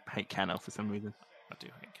agree because you hate Keno for some reason. I do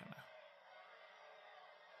hate Keno.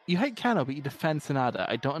 You hate Keno, but you defend Sanada.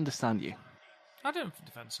 I don't understand you. I don't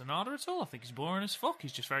defend Sonata at all. I think he's boring as fuck.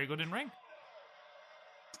 He's just very good in ring.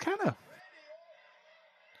 It's Keno.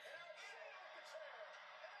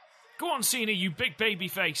 Go on, Cena, you big baby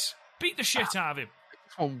face. Beat the shit out of him. I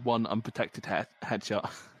just want one unprotected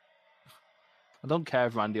headshot. I don't care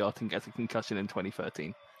if Randy Orton gets a concussion in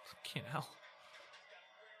 2013. Fucking hell.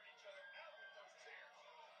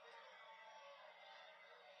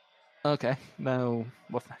 Okay, now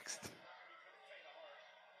what's next?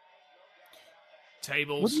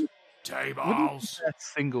 Tables. Tables.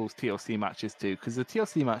 Singles TLC matches too, because the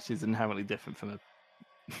TLC match is inherently different from a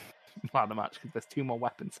ladder match because there's two more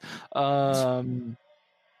weapons. Because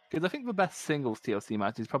I think the best singles TLC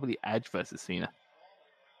match is probably Edge versus Cena.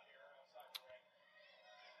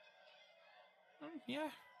 Yeah,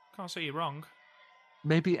 can't say you're wrong.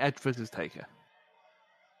 Maybe Edge versus Taker.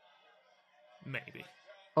 Maybe.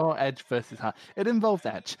 Or Edge versus Hart. It involves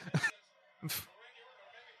Edge.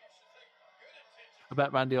 I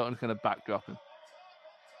bet Randy Orton's going to backdrop him.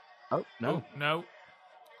 Oh, no. Oh, no.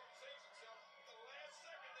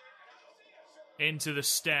 Into the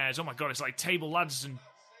stairs. Oh my god, it's like table, ladders, and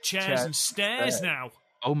chairs and stairs now.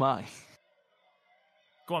 Oh my.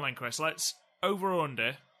 Go on then, Chris. Let's over or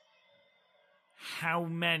under. How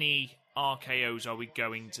many RKOs are we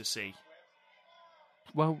going to see?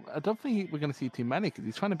 Well, I don't think we're going to see too many because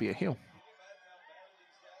he's trying to be a heel.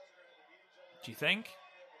 Do you think?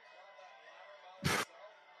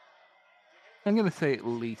 I'm going to say at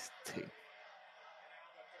least 2.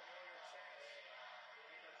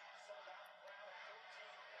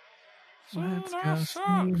 Let's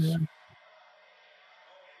go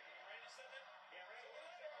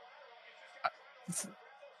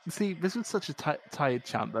see, this was such a tired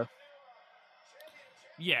chant, though.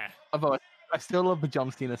 Yeah. Although I still love the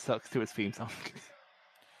John Cena sucks to his theme song.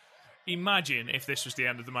 Imagine if this was the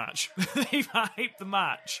end of the match. They've hyped the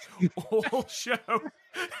match all show.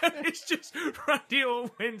 And it's just Randy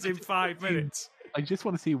Orton wins in 5 minutes. I just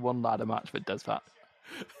want to see one ladder match that does that.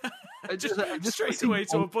 just straight away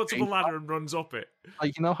to a puts up a ladder and runs up it.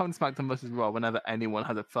 Like, you know how in SmackDown vs. Raw, whenever anyone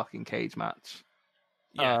has a fucking cage match,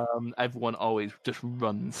 yeah. Everyone always just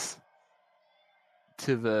runs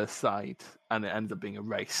to the side and it ends up being a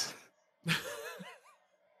race.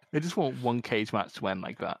 They just want one cage match to end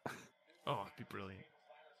like that. Oh, it'd be brilliant.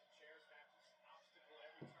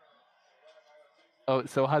 Oh,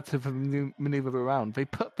 it's so hard to maneuver around. They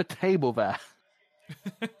put the table there.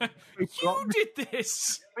 You did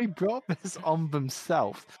this! They brought this on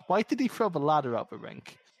themselves. Why did he throw the ladder up the ring?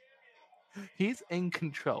 He's in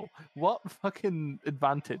control. What fucking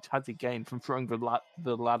advantage has he gained from throwing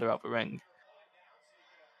the ladder up the ring?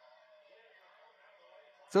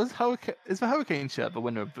 So is the Hurricane shirt the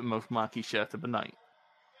winner of the most marquee shirt of the night?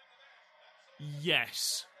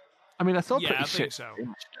 Yes. I mean, I saw I pretty think shit so.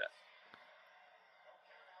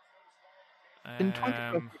 In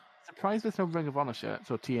 2012, surprised there's no Ring of Honor shirts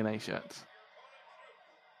or TNA shirts.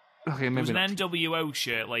 Okay, maybe there was an NWO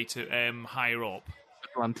shirt later, higher up.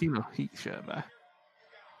 Latino Heat shirt there.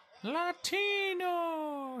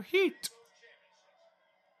 Latino Heat.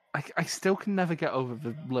 I still can never get over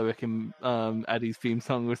the lyric in Eddie's theme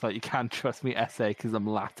song was like, "You can't trust me, SA, because I'm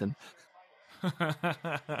Latin."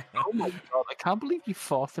 Oh my god! I can't believe you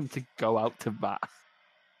forced him to go out to that.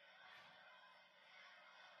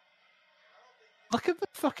 Look at the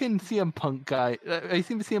fucking CM Punk guy. Have you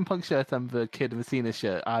seen the CM Punk shirt and the Kid of the Cena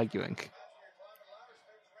shirt arguing?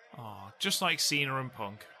 Oh, just like Cena and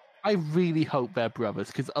Punk. I really hope they're brothers,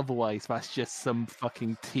 because otherwise that's just some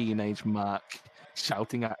fucking teenage mark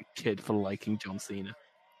shouting at a kid for liking John Cena.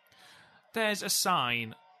 There's a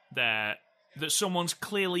sign there that someone's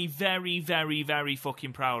clearly very, very, very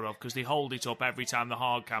fucking proud of, because they hold it up every time the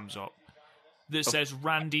hard cam's up, that says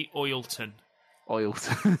Randy Orton.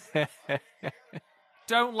 Orton.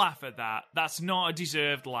 Don't laugh at that. That's not a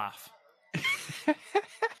deserved laugh.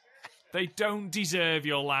 They don't deserve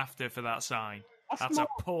your laughter for that sign. That's a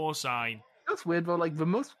poor sign. That's weird, though. Like, the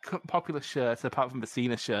most popular shirts, apart from the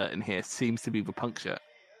Cena shirt in here, seems to be the Punk shirt.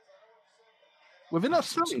 Within that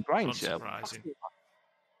selling Bryan shirt. Unsurprising.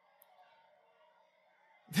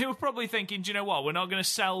 They were probably thinking, do you know what? We're not going to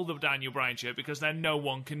sell the Daniel Bryan shirt because then no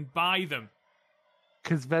one can buy them.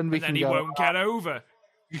 Because then he won't get over.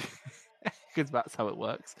 Because that's how it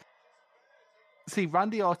works. See,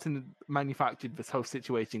 Randy Orton manufactured this whole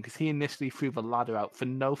situation because he initially threw the ladder out for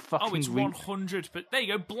no fucking reason. 100. But there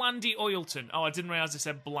you go, Blandy Oilton. Oh, I didn't realise I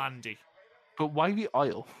said Blandy. But why the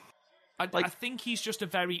oil? I think he's just a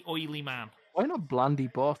very oily man. Why not Blandy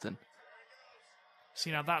Borton?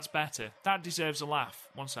 See, now that's better. That deserves a laugh.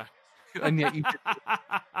 One sec. And yet you...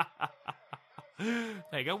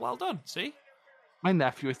 There you go, well done, see? My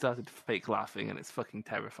nephew has started fake laughing, and it's fucking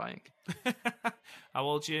terrifying. How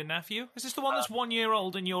old's your nephew? Is this the one that's 1 year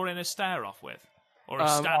old and you're in a stare-off with? Or a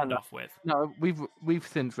standoff with? No, we've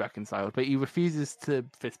since reconciled, but he refuses to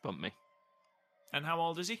fist bump me. And how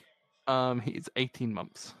old is he? He's 18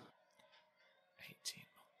 months. 18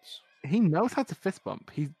 months. He knows how to fist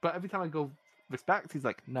bump. But every time I go respect, he's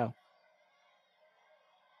like, no.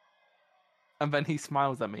 And then he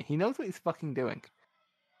smiles at me. He knows what he's fucking doing.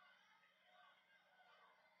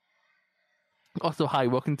 Also, hi,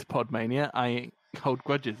 welcome to Podmania. I hold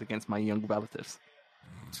grudges against my young relatives.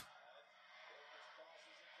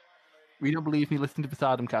 We don't believe me, listen to the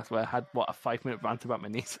Stardom cast where I had, a 5-minute rant about my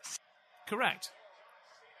nieces. Correct.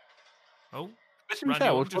 Oh, Randy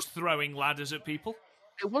Randy just throwing ladders at people.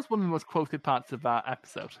 It was one of the most quoted parts of that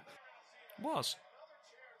episode. Was.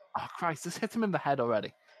 Oh, Christ, just hit him in the head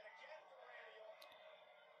already.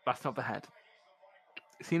 That's not the head.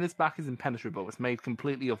 Cena's back is impenetrable. It's made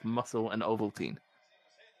completely of muscle and Ovaltine.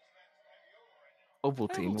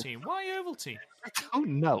 Ovaltine? Ovaltine? Why Ovaltine? I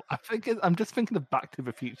don't know. I'm just thinking of Back to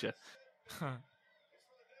the Future. Huh.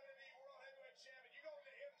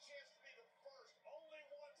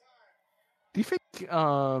 Do you think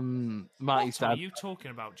Marty's dad... What are you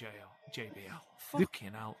talking about, JBL?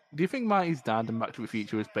 Fucking hell. Do you think Marty's dad in Back to the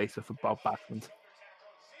Future was based off of Bob Backlund?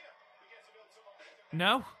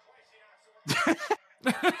 No.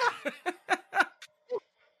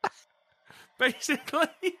 Basically.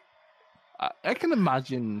 I can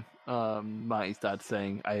imagine Marty's dad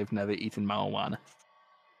saying, I have never eaten marijuana.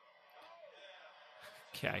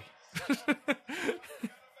 Okay.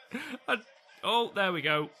 Oh, there we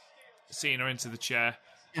go. Cena into the chair.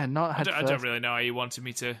 Yeah, not I don't really know how you wanted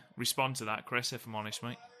me to respond to that, Chris, if I'm honest,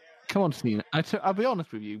 mate. Come on, Cena. I'll be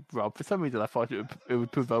honest with you, Rob. For some reason, I thought it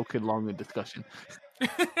would provoke a longer discussion.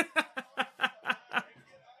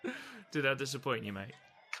 Did I disappoint you, mate?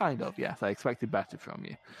 Kind of, yes. I expected better from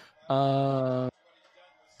you.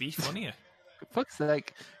 Be funnier. For fuck's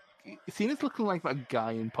sake. Cena's looking like that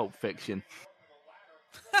guy in Pulp Fiction.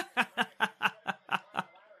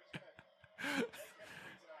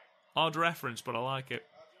 Odd reference, but I like it.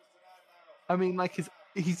 I mean, like,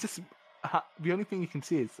 he's just... the only thing you can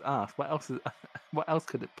see is ass. What else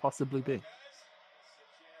could it possibly be?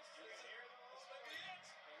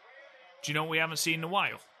 Do you know what we haven't seen in a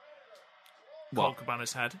while? What? Colt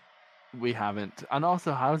Cabana's head. We haven't. And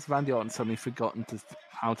also, how's Randy Orton suddenly forgotten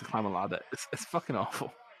how to climb a ladder? It's fucking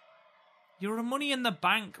awful. You're a Money in the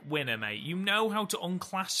Bank winner, mate. You know how to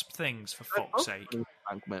unclasp things, for fuck's sake.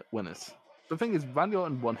 Bank winners. The thing is, Randy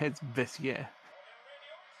Orton won his this year.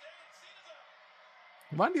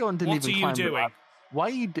 Randy Orton didn't even climb What are you doing? Why are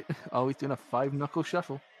you Oh, he's doing a 5-knuckle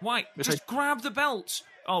shuffle. Why? Just grab the belt.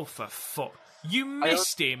 Oh, for fuck. You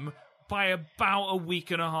missed him by about a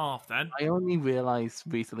week and a half, then. I only realised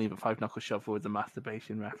recently that 5-knuckle shuffle was a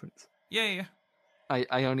masturbation reference. Yeah.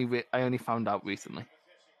 I only found out recently.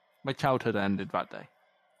 My childhood ended that day.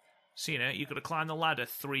 Cena, you've got to climb the ladder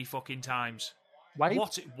 3 fucking times. Why?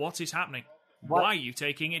 What is happening? What? Why are you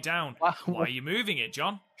taking it down? Why are you moving it,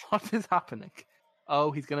 John? What is happening?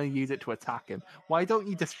 Oh, he's going to use it to attack him. Why don't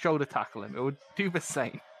you just shoulder tackle him? It would do the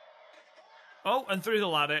same. Oh, and through the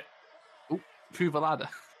ladder. Oh, through the ladder.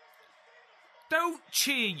 Don't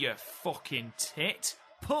cheer, you fucking tit.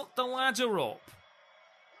 Put the ladder up.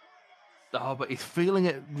 Oh, but he's feeling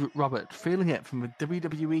it, Robert. Feeling it from the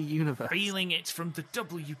WWE universe. Feeling it from the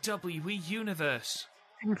WWE universe.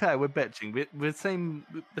 To be fair, we're bitching. The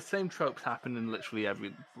same tropes happen in literally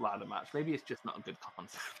every ladder match. Maybe it's just not a good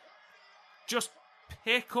concept. Just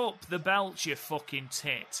pick up the belt, you fucking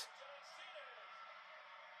tit.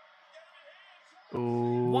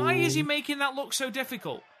 Ooh. Why is he making that look so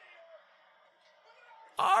difficult?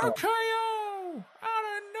 RKO! Out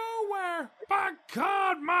of nowhere! By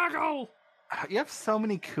God, Maggle! You have so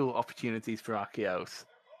many cool opportunities for RKOs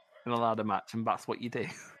in a ladder match, and that's what you do.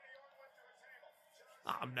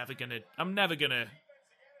 I'm never gonna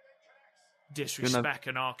disrespect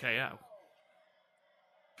an RKO.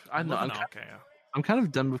 I know. RKO. I'm kind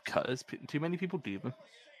of done with cutters. Too many people do them.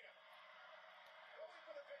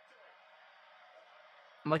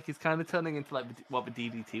 Like, it's kind of turning into like what the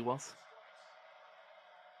DDT was.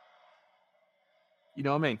 You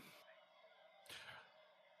know what I mean?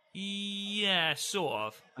 Yeah, sort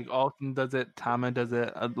of. Like, Orton does it, Tama does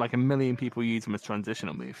it. Like, a million people use them as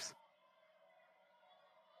transitional moves.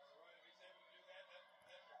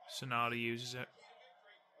 Sonata uses it.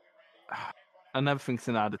 And everything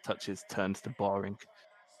Sonata touches turns to boring.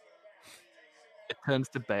 It turns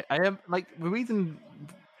to bait. I am like the reason.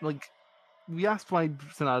 Like, we asked why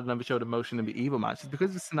Sonata never showed emotion in the Evil match is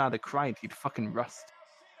because if Sonata cried, he'd fucking rust.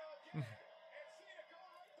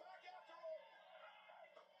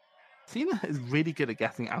 Cena is really good at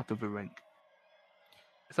getting out of the ring.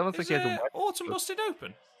 It's almost like he has a Autumn busted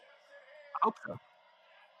open? I hope so.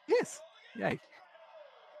 Yes. Yay.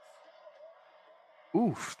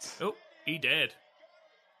 Oof. Oh, he did.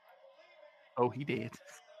 Oh, he did.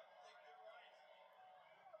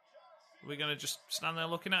 Are we going to just stand there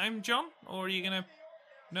looking at him, John? Or are you going to...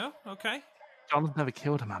 No? Okay. John's never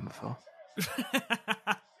killed a man before.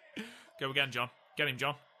 Go again, John. Get him,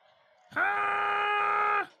 John.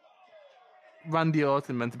 Randy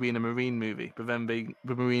Orton meant to be in a Marine movie, but then the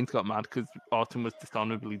Marines got mad because Orton was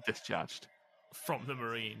dishonorably discharged. From the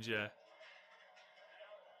Marines, yeah.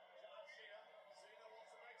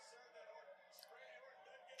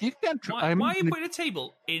 Why are you putting a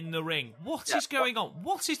table in the ring? What is going on?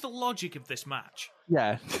 What is the logic of this match?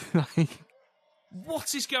 Yeah.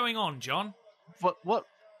 What is going on, John? What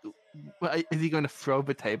is he going to throw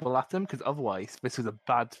the table at him? Because otherwise, this was a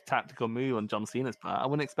bad tactical move on John Cena's part. I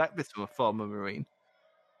wouldn't expect this from a former Marine.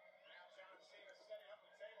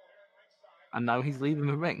 And now he's leaving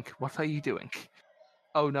the ring. What are you doing?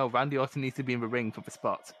 Oh no, Randy Orton needs to be in the ring for the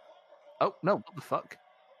spot. Oh no, what the fuck?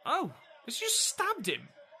 Oh, has he just stabbed him?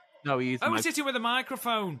 No, he's he's hitting with a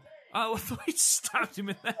microphone. Oh, I thought he'd stabbed him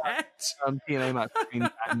in the head. TNA match between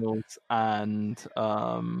Daniels and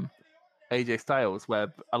AJ Styles,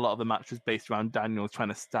 where a lot of the match was based around Daniels trying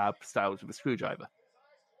to stab Styles with a screwdriver.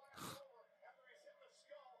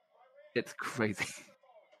 It's crazy.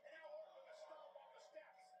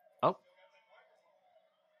 Oh.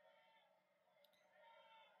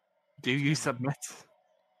 Do you submit?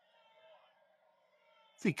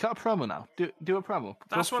 See, cut a promo now. Do a promo.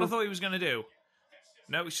 That's what I thought he was going to do.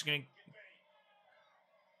 No, he's just going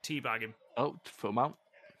to teabag him. Oh, full mount.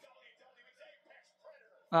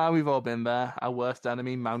 We've all been there. Our worst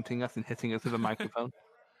enemy mounting us and hitting us with a microphone.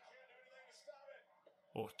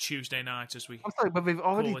 Or Tuesday night, as we I'm sorry, but they've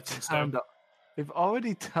already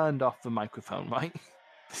turned off the microphone, right?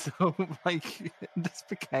 So, like, it just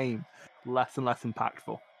became less and less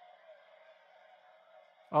impactful.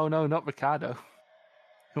 Oh no, not Ricardo.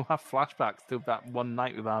 He'll have flashbacks to that one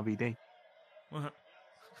night with RVD.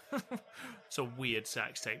 It's a weird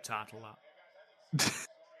sex tape title, that.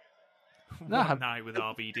 One night with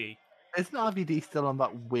RVD. Isn't RVD still on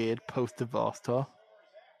that weird post-divorce tour?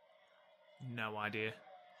 No idea.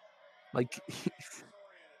 Like, it's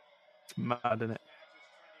mad, isn't it?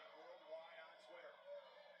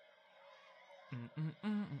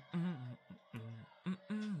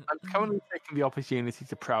 I'm currently taking the opportunity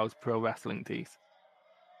to browse pro wrestling tees.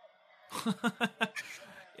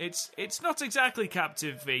 It's not exactly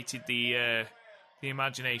captivated the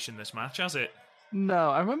imagination, this match, has it? No,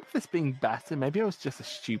 I remember this being better. Maybe I was just a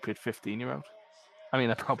stupid 15-year-old. I mean,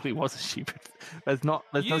 I probably was a stupid.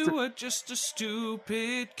 You were just a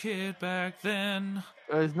stupid kid back then.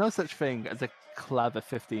 There's no such thing as a clever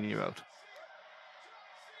 15-year-old.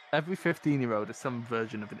 Every 15-year-old is some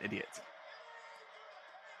version of an idiot.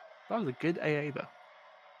 That was a good AA, though.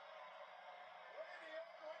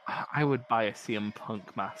 I would buy a CM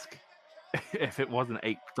Punk mask if it wasn't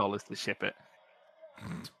 $8 to ship it.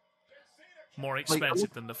 More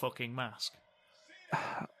expensive than the fucking mask.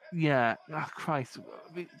 Yeah. Oh, Christ.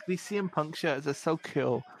 These CM Punk shirts are so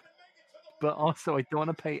cool. But also, I don't want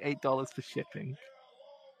to pay $8 for shipping.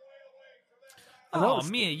 Oh,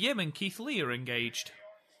 Mia Yim and Keith Lee are engaged.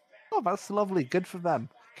 Oh, that's lovely. Good for them.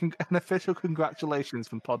 An official congratulations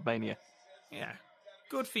from Podmania. Yeah.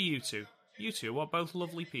 Good for you two. You two are both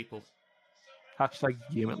lovely people. Hashtag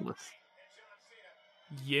Yimitless.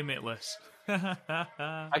 Yimitless.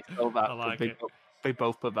 I saw that. I like it. They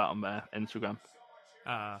both put that on their Instagram.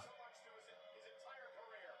 I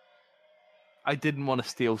didn't want to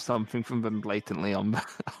steal something from them blatantly on the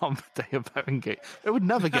day of their engagement. It would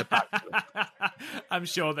never get back to them. I'm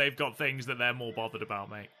sure they've got things that they're more bothered about,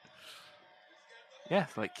 mate.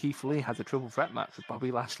 Yes, like Keith Lee has a triple threat match with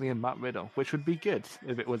Bobby Lashley and Matt Riddle, which would be good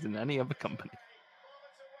if it was in any other company.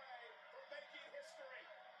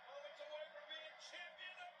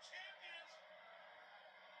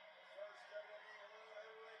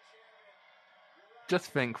 Just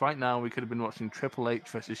think, right now we could have been watching Triple H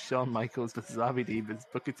versus Shawn Michaels versus RVD versus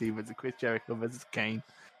Booker T versus Chris Jericho versus Kane.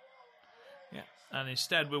 Yeah, and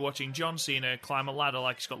instead we're watching John Cena climb a ladder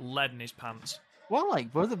like he's got lead in his pants. Well,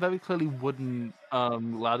 like, those are very clearly wooden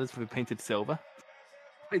ladders with painted silver.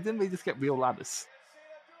 Why didn't they just get real ladders?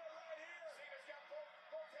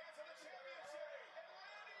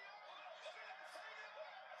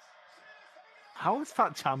 How is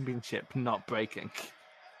that championship not breaking?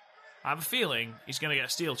 I have a feeling he's going to get a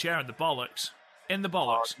steel chair in the bollocks. In the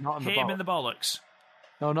bollocks. Not in the Hit him in the bollocks.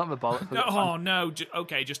 No, not in the bollocks. No, oh, no.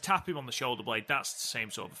 Okay, just tap him on the shoulder blade. That's the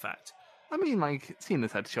same sort of effect. I mean, like,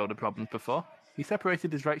 Cena's had shoulder problems before. He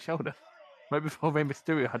separated his right shoulder. Right before Rey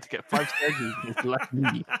Mysterio had to get 5 surgeries in his left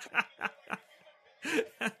knee.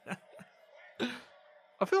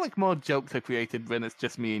 I feel like more jokes are created when it's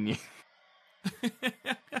just me and you.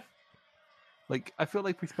 Like, I feel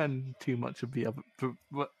like we spend too much of the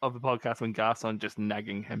other podcast when Garth's on just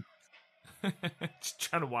nagging him. Just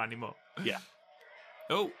trying to wind him up. Yeah.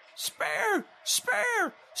 Oh, spare!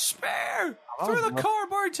 Spare! Spare! Oh, Through the no.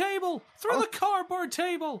 cardboard table! Through the cardboard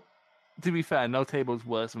table! To be fair, no table's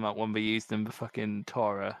worse than that one they used in the fucking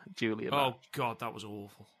Tora Julia match. Oh, God, that was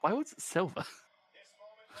awful. Why was it silver?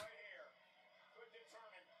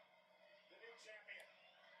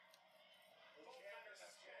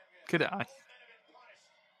 Could I?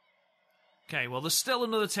 Okay, well, there's still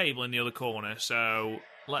another table in the other corner, so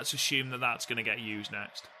let's assume that that's going to get used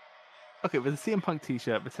next. Okay, there's a CM Punk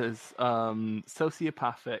t-shirt that says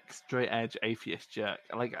sociopathic, straight edge, atheist jerk.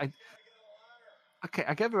 Like,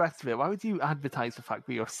 I get the rest of it. Why would you advertise the fact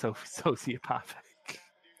that you're sociopathic?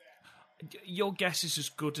 Your guess is as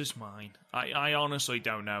good as mine. I honestly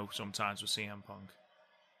don't know sometimes with CM Punk.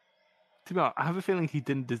 To be honest, I have a feeling he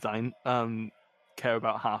didn't care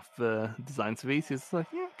about half the designs for these. He's like,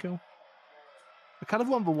 yeah, cool. I kind of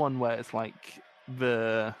want the one where it's like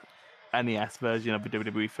the NES version of the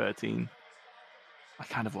WWE 13. I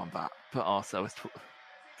kind of want that, but also it's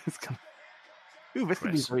kind of... Ooh, this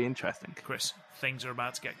could be very interesting. Chris, things are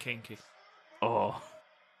about to get kinky. Oh,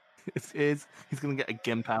 it is. He's going to get a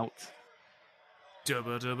gimp out.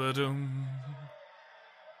 Dubba-dubba-dum.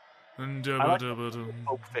 And I like the dubba-dubba-dum.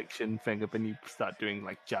 Pulp Fiction thing of when you start doing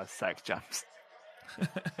like jazz sex jams.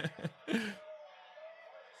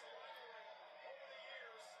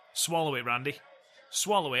 Swallow it, Randy.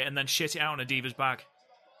 Swallow it and then shit it out in a diva's bag.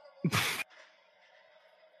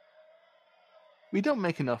 We don't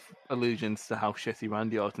make enough allusions to how shitty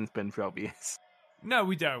Randy Orton's been throughout the years. No,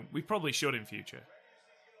 we don't. We probably should in future.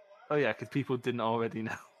 Oh yeah, because people didn't already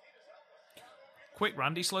know. Quick,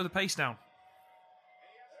 Randy, slow the pace down.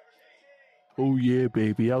 Oh yeah,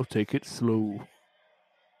 baby, I'll take it slow.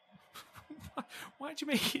 Why'd you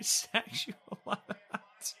make it sexual like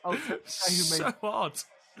that? Oh, so odd.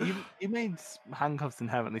 You made handcuffs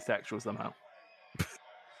inherently sexual somehow.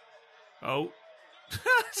 Oh.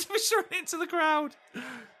 We're thrown into the crowd.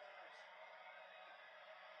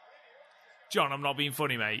 John, I'm not being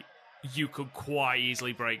funny, mate. You could quite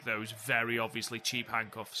easily break those very obviously cheap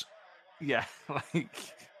handcuffs. Yeah, like...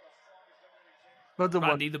 Not the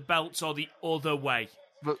Randy, one... the belts are the other way.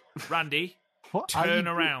 But... Randy, What are turn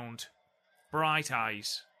you around. Bright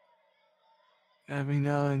eyes. Every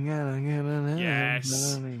now and again, I get a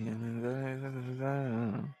Yes.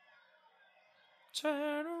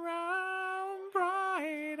 Turn around,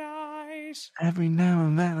 bright eyes. Every now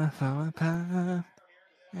and then I fall apart.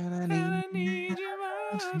 And I need you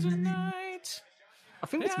more tonight. I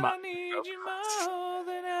think it's I Matt. need you more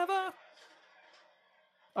than ever.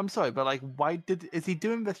 I'm sorry, but like, is he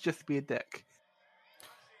doing this just to be a dick?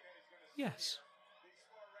 Yes.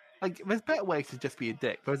 Like, there's better ways to just be a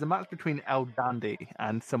dick. There was a match between El Dandy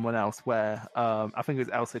and someone else where, I think it was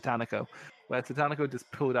El Satanico, where Satanico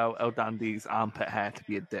just pulled out El Dandy's armpit hair to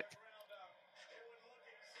be a dick.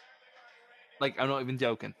 Like, I'm not even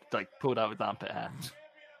joking. Like, pulled out his armpit hair.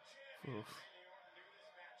 Oof.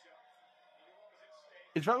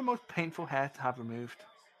 Is that the most painful hair to have removed?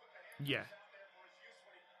 Yeah.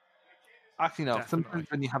 Actually, no. Definitely.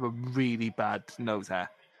 Sometimes when you have a really bad nose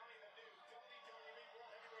hair.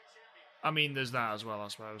 I mean, there's that as well, I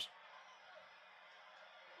suppose.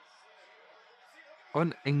 Or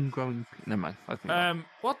an ingrowing... Never mind. I think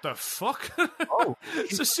What the fuck? Oh.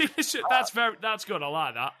 So seriously, that's good. I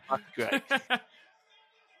like that. that's great.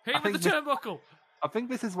 Hit him with the turnbuckle. I think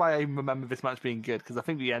this is why I remember this match being good, because I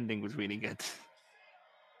think the ending was really good.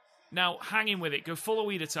 Now, hang in with it. Go full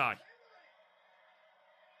Oida tie.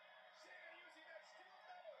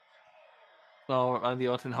 Oh, Randy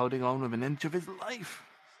Orton holding on with an inch of his life.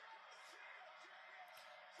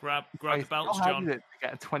 Grab the belts, How John. did it to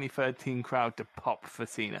get a 2013 crowd to pop for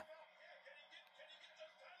Cena?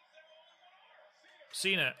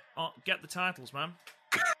 Cena, get the titles, man.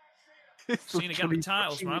 It's Cena, get the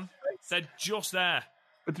titles, man. They're just there.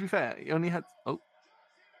 But to be fair, he only had... Oh.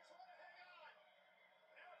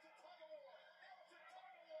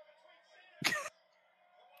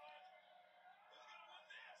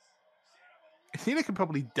 Cena could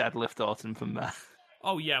probably deadlift Orton from there.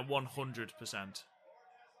 Oh, yeah, 100%.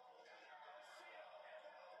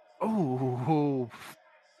 Oh.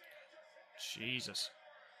 Jesus.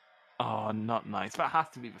 Oh, not nice. That has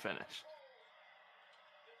to be the finish.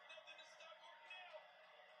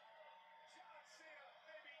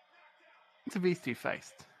 To these two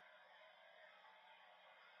faced.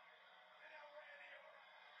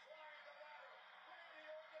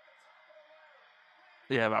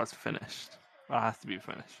 Yeah, that was finished. That has to be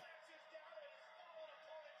finished.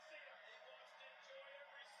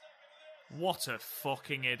 What a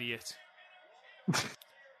fucking idiot.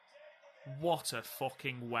 What a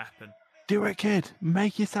fucking weapon. Do it, kid.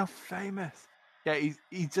 Make yourself famous. Yeah,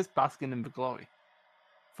 he's just basking in the glory.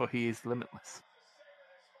 For he is limitless.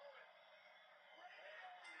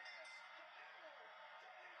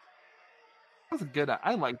 That was a good...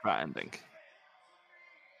 I like that ending.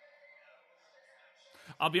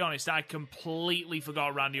 I'll be honest, I completely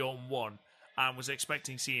forgot Randy Orton won and was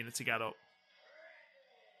expecting Cena to get up.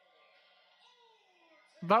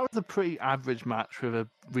 That was a pretty average match with a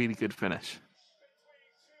really good finish.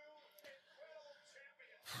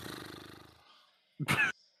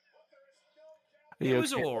 It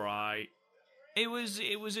was alright. It was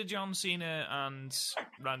a John Cena and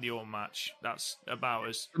Randy Orton match. That's about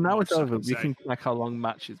as Now much it's as I over. can We say. can check how long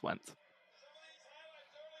matches went.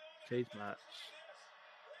 Cage match.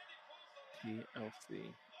 TLC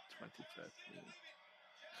 2013.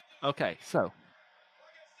 Okay, so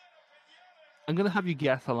I'm gonna have you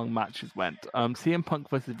guess how long matches went. CM Punk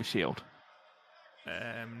versus The Shield.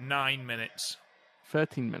 9 minutes.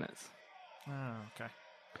 13 minutes. Oh, okay.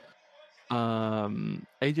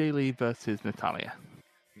 AJ Lee versus Natalia.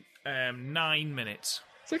 9 minutes.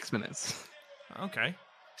 6 minutes. Okay.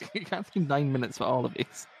 You can't do 9 minutes for all of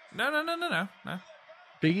these. No.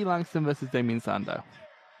 Biggie Langston versus Damien Sandow.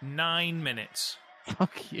 9 minutes.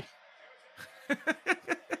 Fuck you.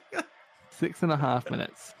 6.5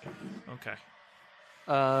 minutes. Okay.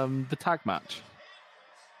 The tag match.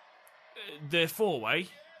 The 4-way.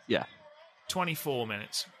 Yeah. 24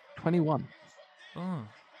 minutes. 21. Oh.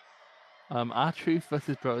 R-Truth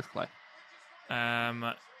versus Bros Clay.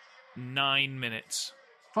 9 minutes.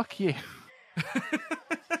 Fuck you.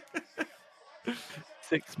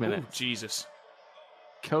 6 minutes. Oh, Jesus.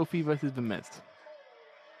 Kofi versus The Miz.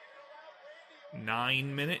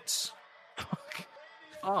 9 minutes. Fuck.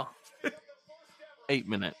 Oh. 8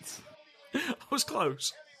 minutes. I was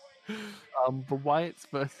close. The Wyatts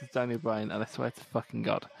versus Daniel Bryan, and I swear to fucking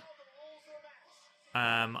God.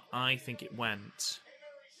 I think it went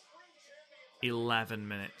 11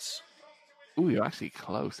 minutes. Ooh, you're actually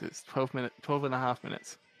close. It's 12 and a half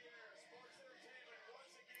minutes.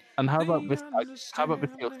 And how about this? How about the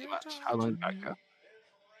TLC match? How long did that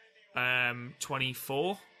go?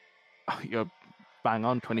 24. Oh, you're bang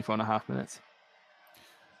on. 24 and a half minutes.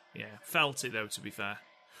 Yeah, felt it though. To be fair,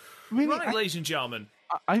 Really, right, ladies and gentlemen,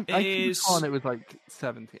 I keep on it was like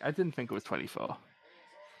 70. I didn't think it was 24.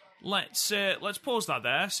 let's pause that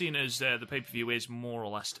there, seeing as the pay per view is more or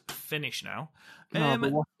less finished now. No,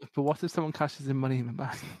 but what if someone cashes in Money in the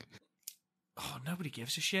Bank? Oh, nobody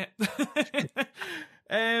gives a shit.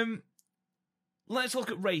 Let's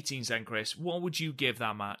look at ratings then, Chris. What would you give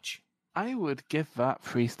that match? I would give that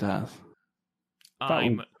 3 stars.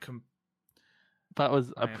 That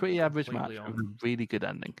was a pretty average match completely with a really good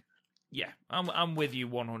ending. Yeah, I'm with you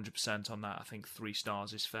 100% on that. I think 3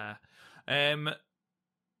 stars is fair.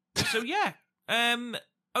 So yeah,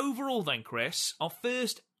 overall then, Chris, our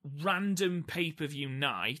first random pay-per-view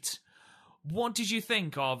night. What did you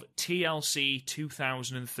think of TLC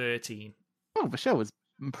 2013? Oh, the show was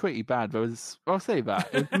pretty bad. I'll say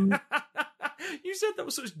that. You said that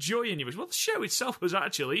was such joy in you. Well, the show itself was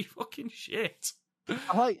actually fucking shit.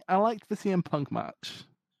 I liked the CM Punk match.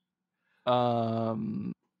 I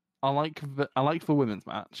liked the women's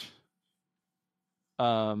match.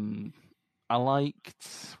 I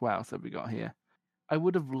liked... What else have we got here? I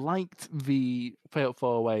would have liked the Fatal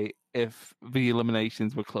 4-Way if the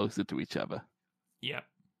eliminations were closer to each other. Yeah.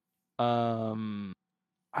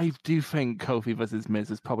 I I do think Kofi versus Miz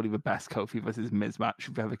is probably the best Kofi versus Miz match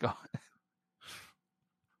we've ever got.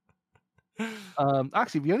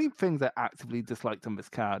 Actually, the only things I actively disliked on this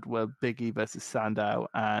card were Biggie versus Sandow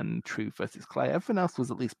and Truth versus Clay. Everything else was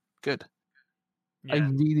at least good. Yeah. I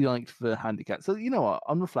really liked the handicap. So, you know what?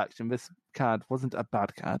 On reflection, this card wasn't a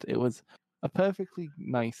bad card. It was a perfectly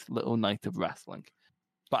nice little night of wrestling.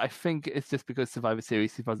 But I think it's just because Survivor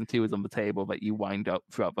Series 2002 was on the table that you wind up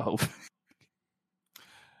throughout the whole thing.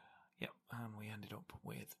 Yep, and we ended up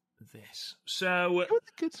with this. So It was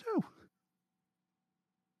a good show.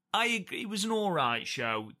 I agree. It was an all right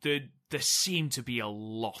show. There seemed to be a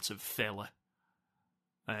lot of filler.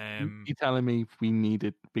 You're telling me we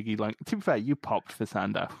needed Biggie Lang? To be fair, you popped for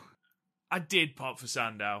Sandow. I did pop for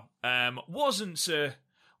Sandow. Wasn't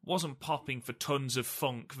popping for tons of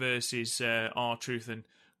Funk versus R-Truth and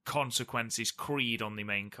Consequences Creed on the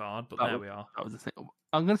main card, but we are. That was the thing.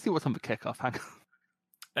 I'm going to see what's on the kickoff. Hang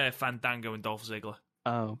on. Fandango and Dolph Ziggler.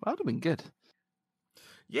 Oh, that would have been good.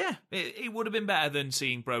 Yeah, it would have been better than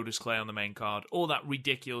seeing Brodus Clay on the main card, or that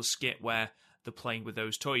ridiculous skit where they're playing with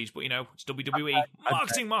those toys. But, it's WWE.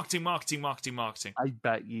 Marketing. I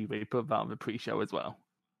bet you they put that on the pre-show as well.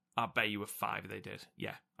 I bet you were 5 they did.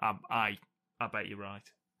 Yeah, I bet you're right.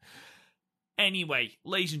 Anyway,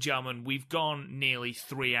 ladies and gentlemen, we've gone nearly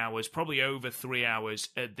 3 hours, probably over 3 hours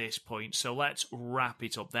at this point, so let's wrap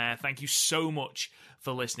it up there. Thank you so much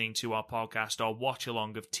for listening to our podcast, our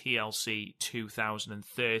watch-along of TLC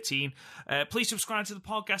 2013. Please subscribe to the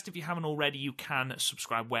podcast if you haven't already. You can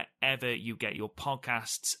subscribe wherever you get your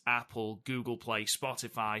podcasts, Apple, Google Play,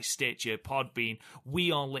 Spotify, Stitcher, Podbean.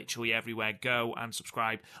 We are literally everywhere. Go and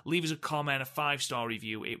subscribe. Leave us a comment, a 5-star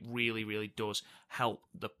review. It really, really does help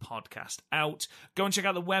the podcast out. Go and check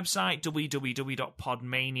out the website,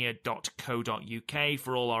 www.podmania.co.uk,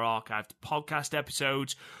 for all our archived podcast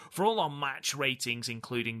episodes, for all our match ratings,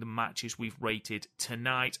 including the matches we've rated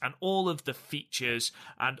tonight, and all of the features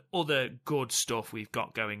and other good stuff we've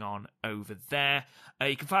got going on over there.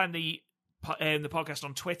 You can find the podcast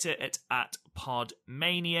on Twitter at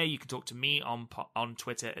Podmania. You can talk to me on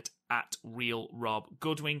Twitter at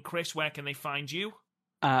RealRobGoodwin. Chris, where can they find you?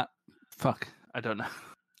 Fuck. I don't know.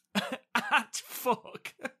 At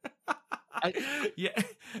fuck. Yeah.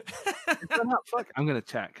 Fuck. I'm going to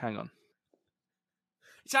check. Hang on.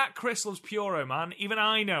 It's at Chris Loves Puro, man. Even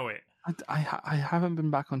I know it. I haven't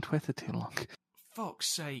been back on Twitter too long. Fuck's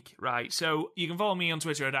sake. Right, so you can follow me on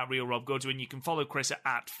Twitter at RealRobGoodwin. You can follow Chris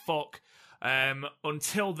at fuck.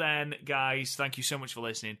 Until then, guys, thank you so much for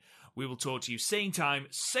listening. We will talk to you same time,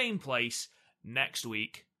 same place, next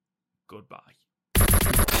week. Goodbye.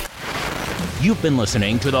 You've been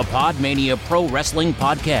listening to the Podmania Pro Wrestling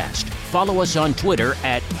Podcast. Follow us on Twitter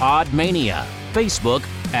at Podmania, Facebook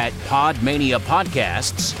at Podmania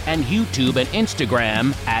Podcasts, and YouTube and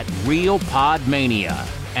Instagram at Real Podmania.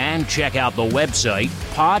 And check out the website,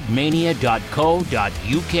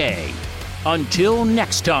 podmania.co.uk. Until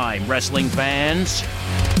next time, wrestling fans.